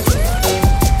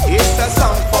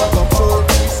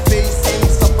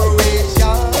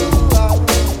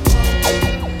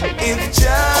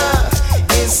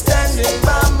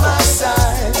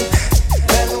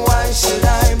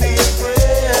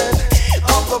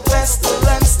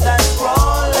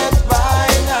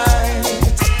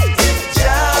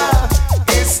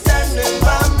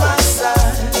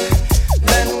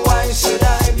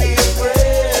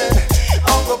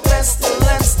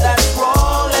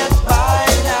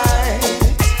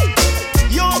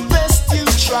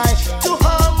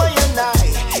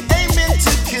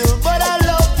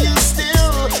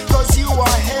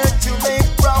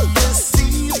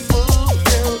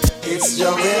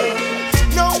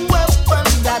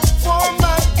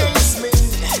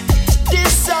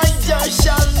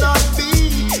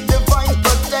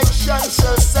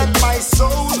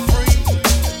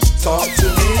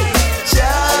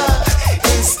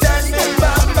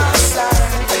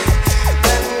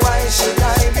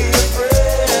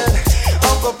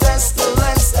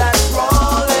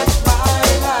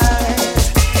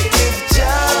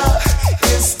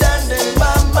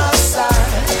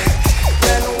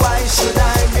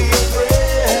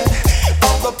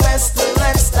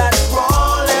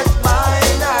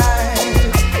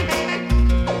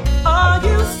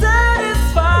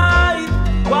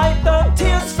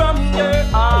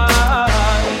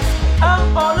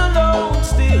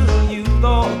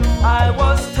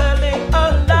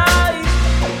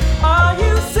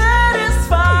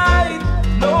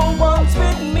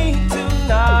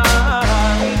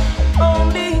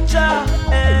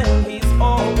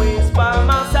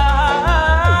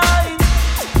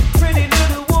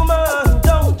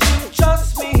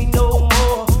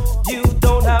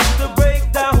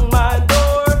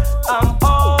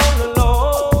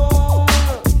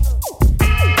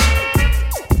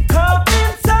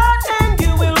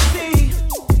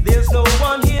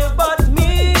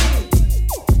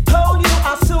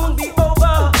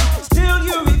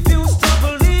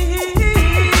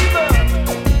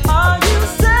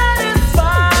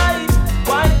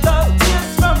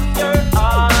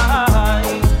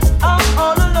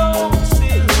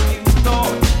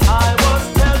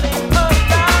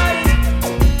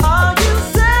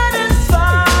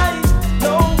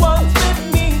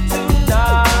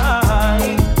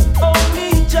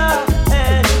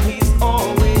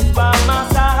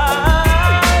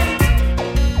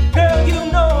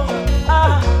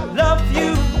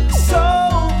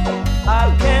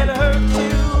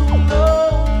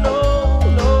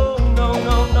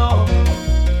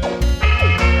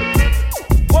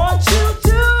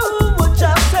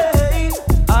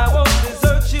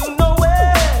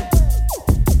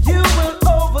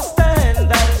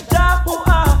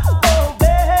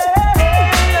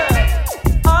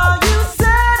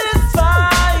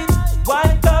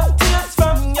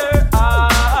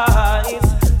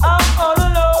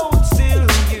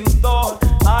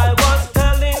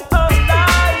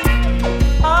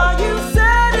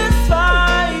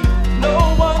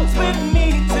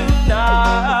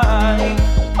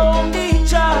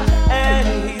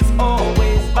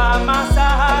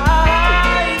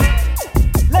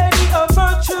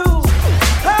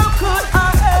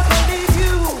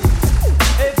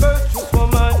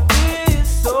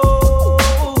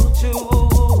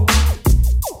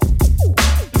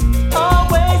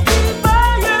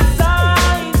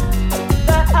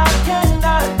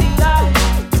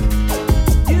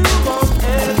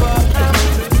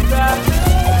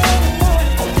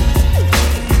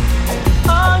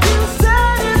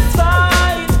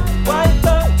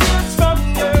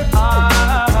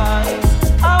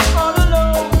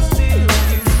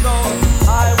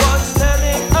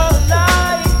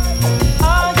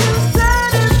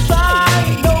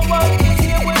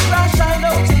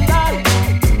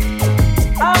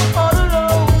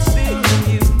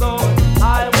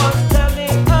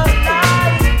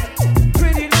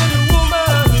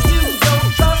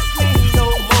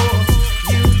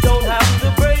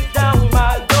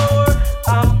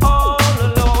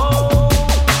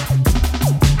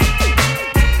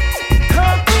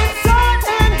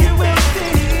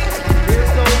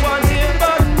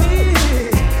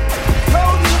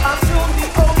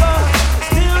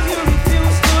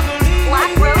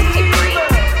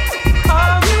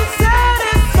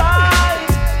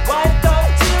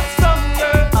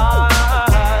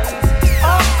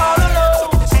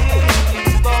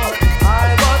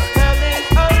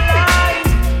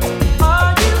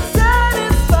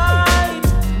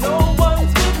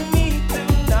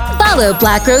 Follow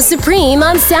Black Rose Supreme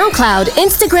on SoundCloud,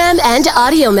 Instagram, and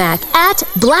AudioMac at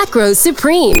Black Rose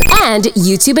Supreme, and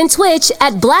YouTube and Twitch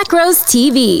at Black Rose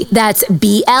TV. That's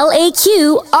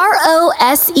BLAQROSE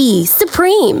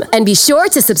Supreme. And be sure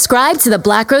to subscribe to the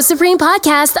Black Rose Supreme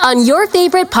podcast on your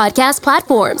favorite podcast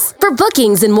platforms. For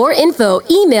bookings and more info,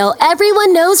 email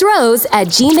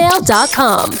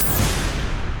everyoneknowsrose@gmail.com.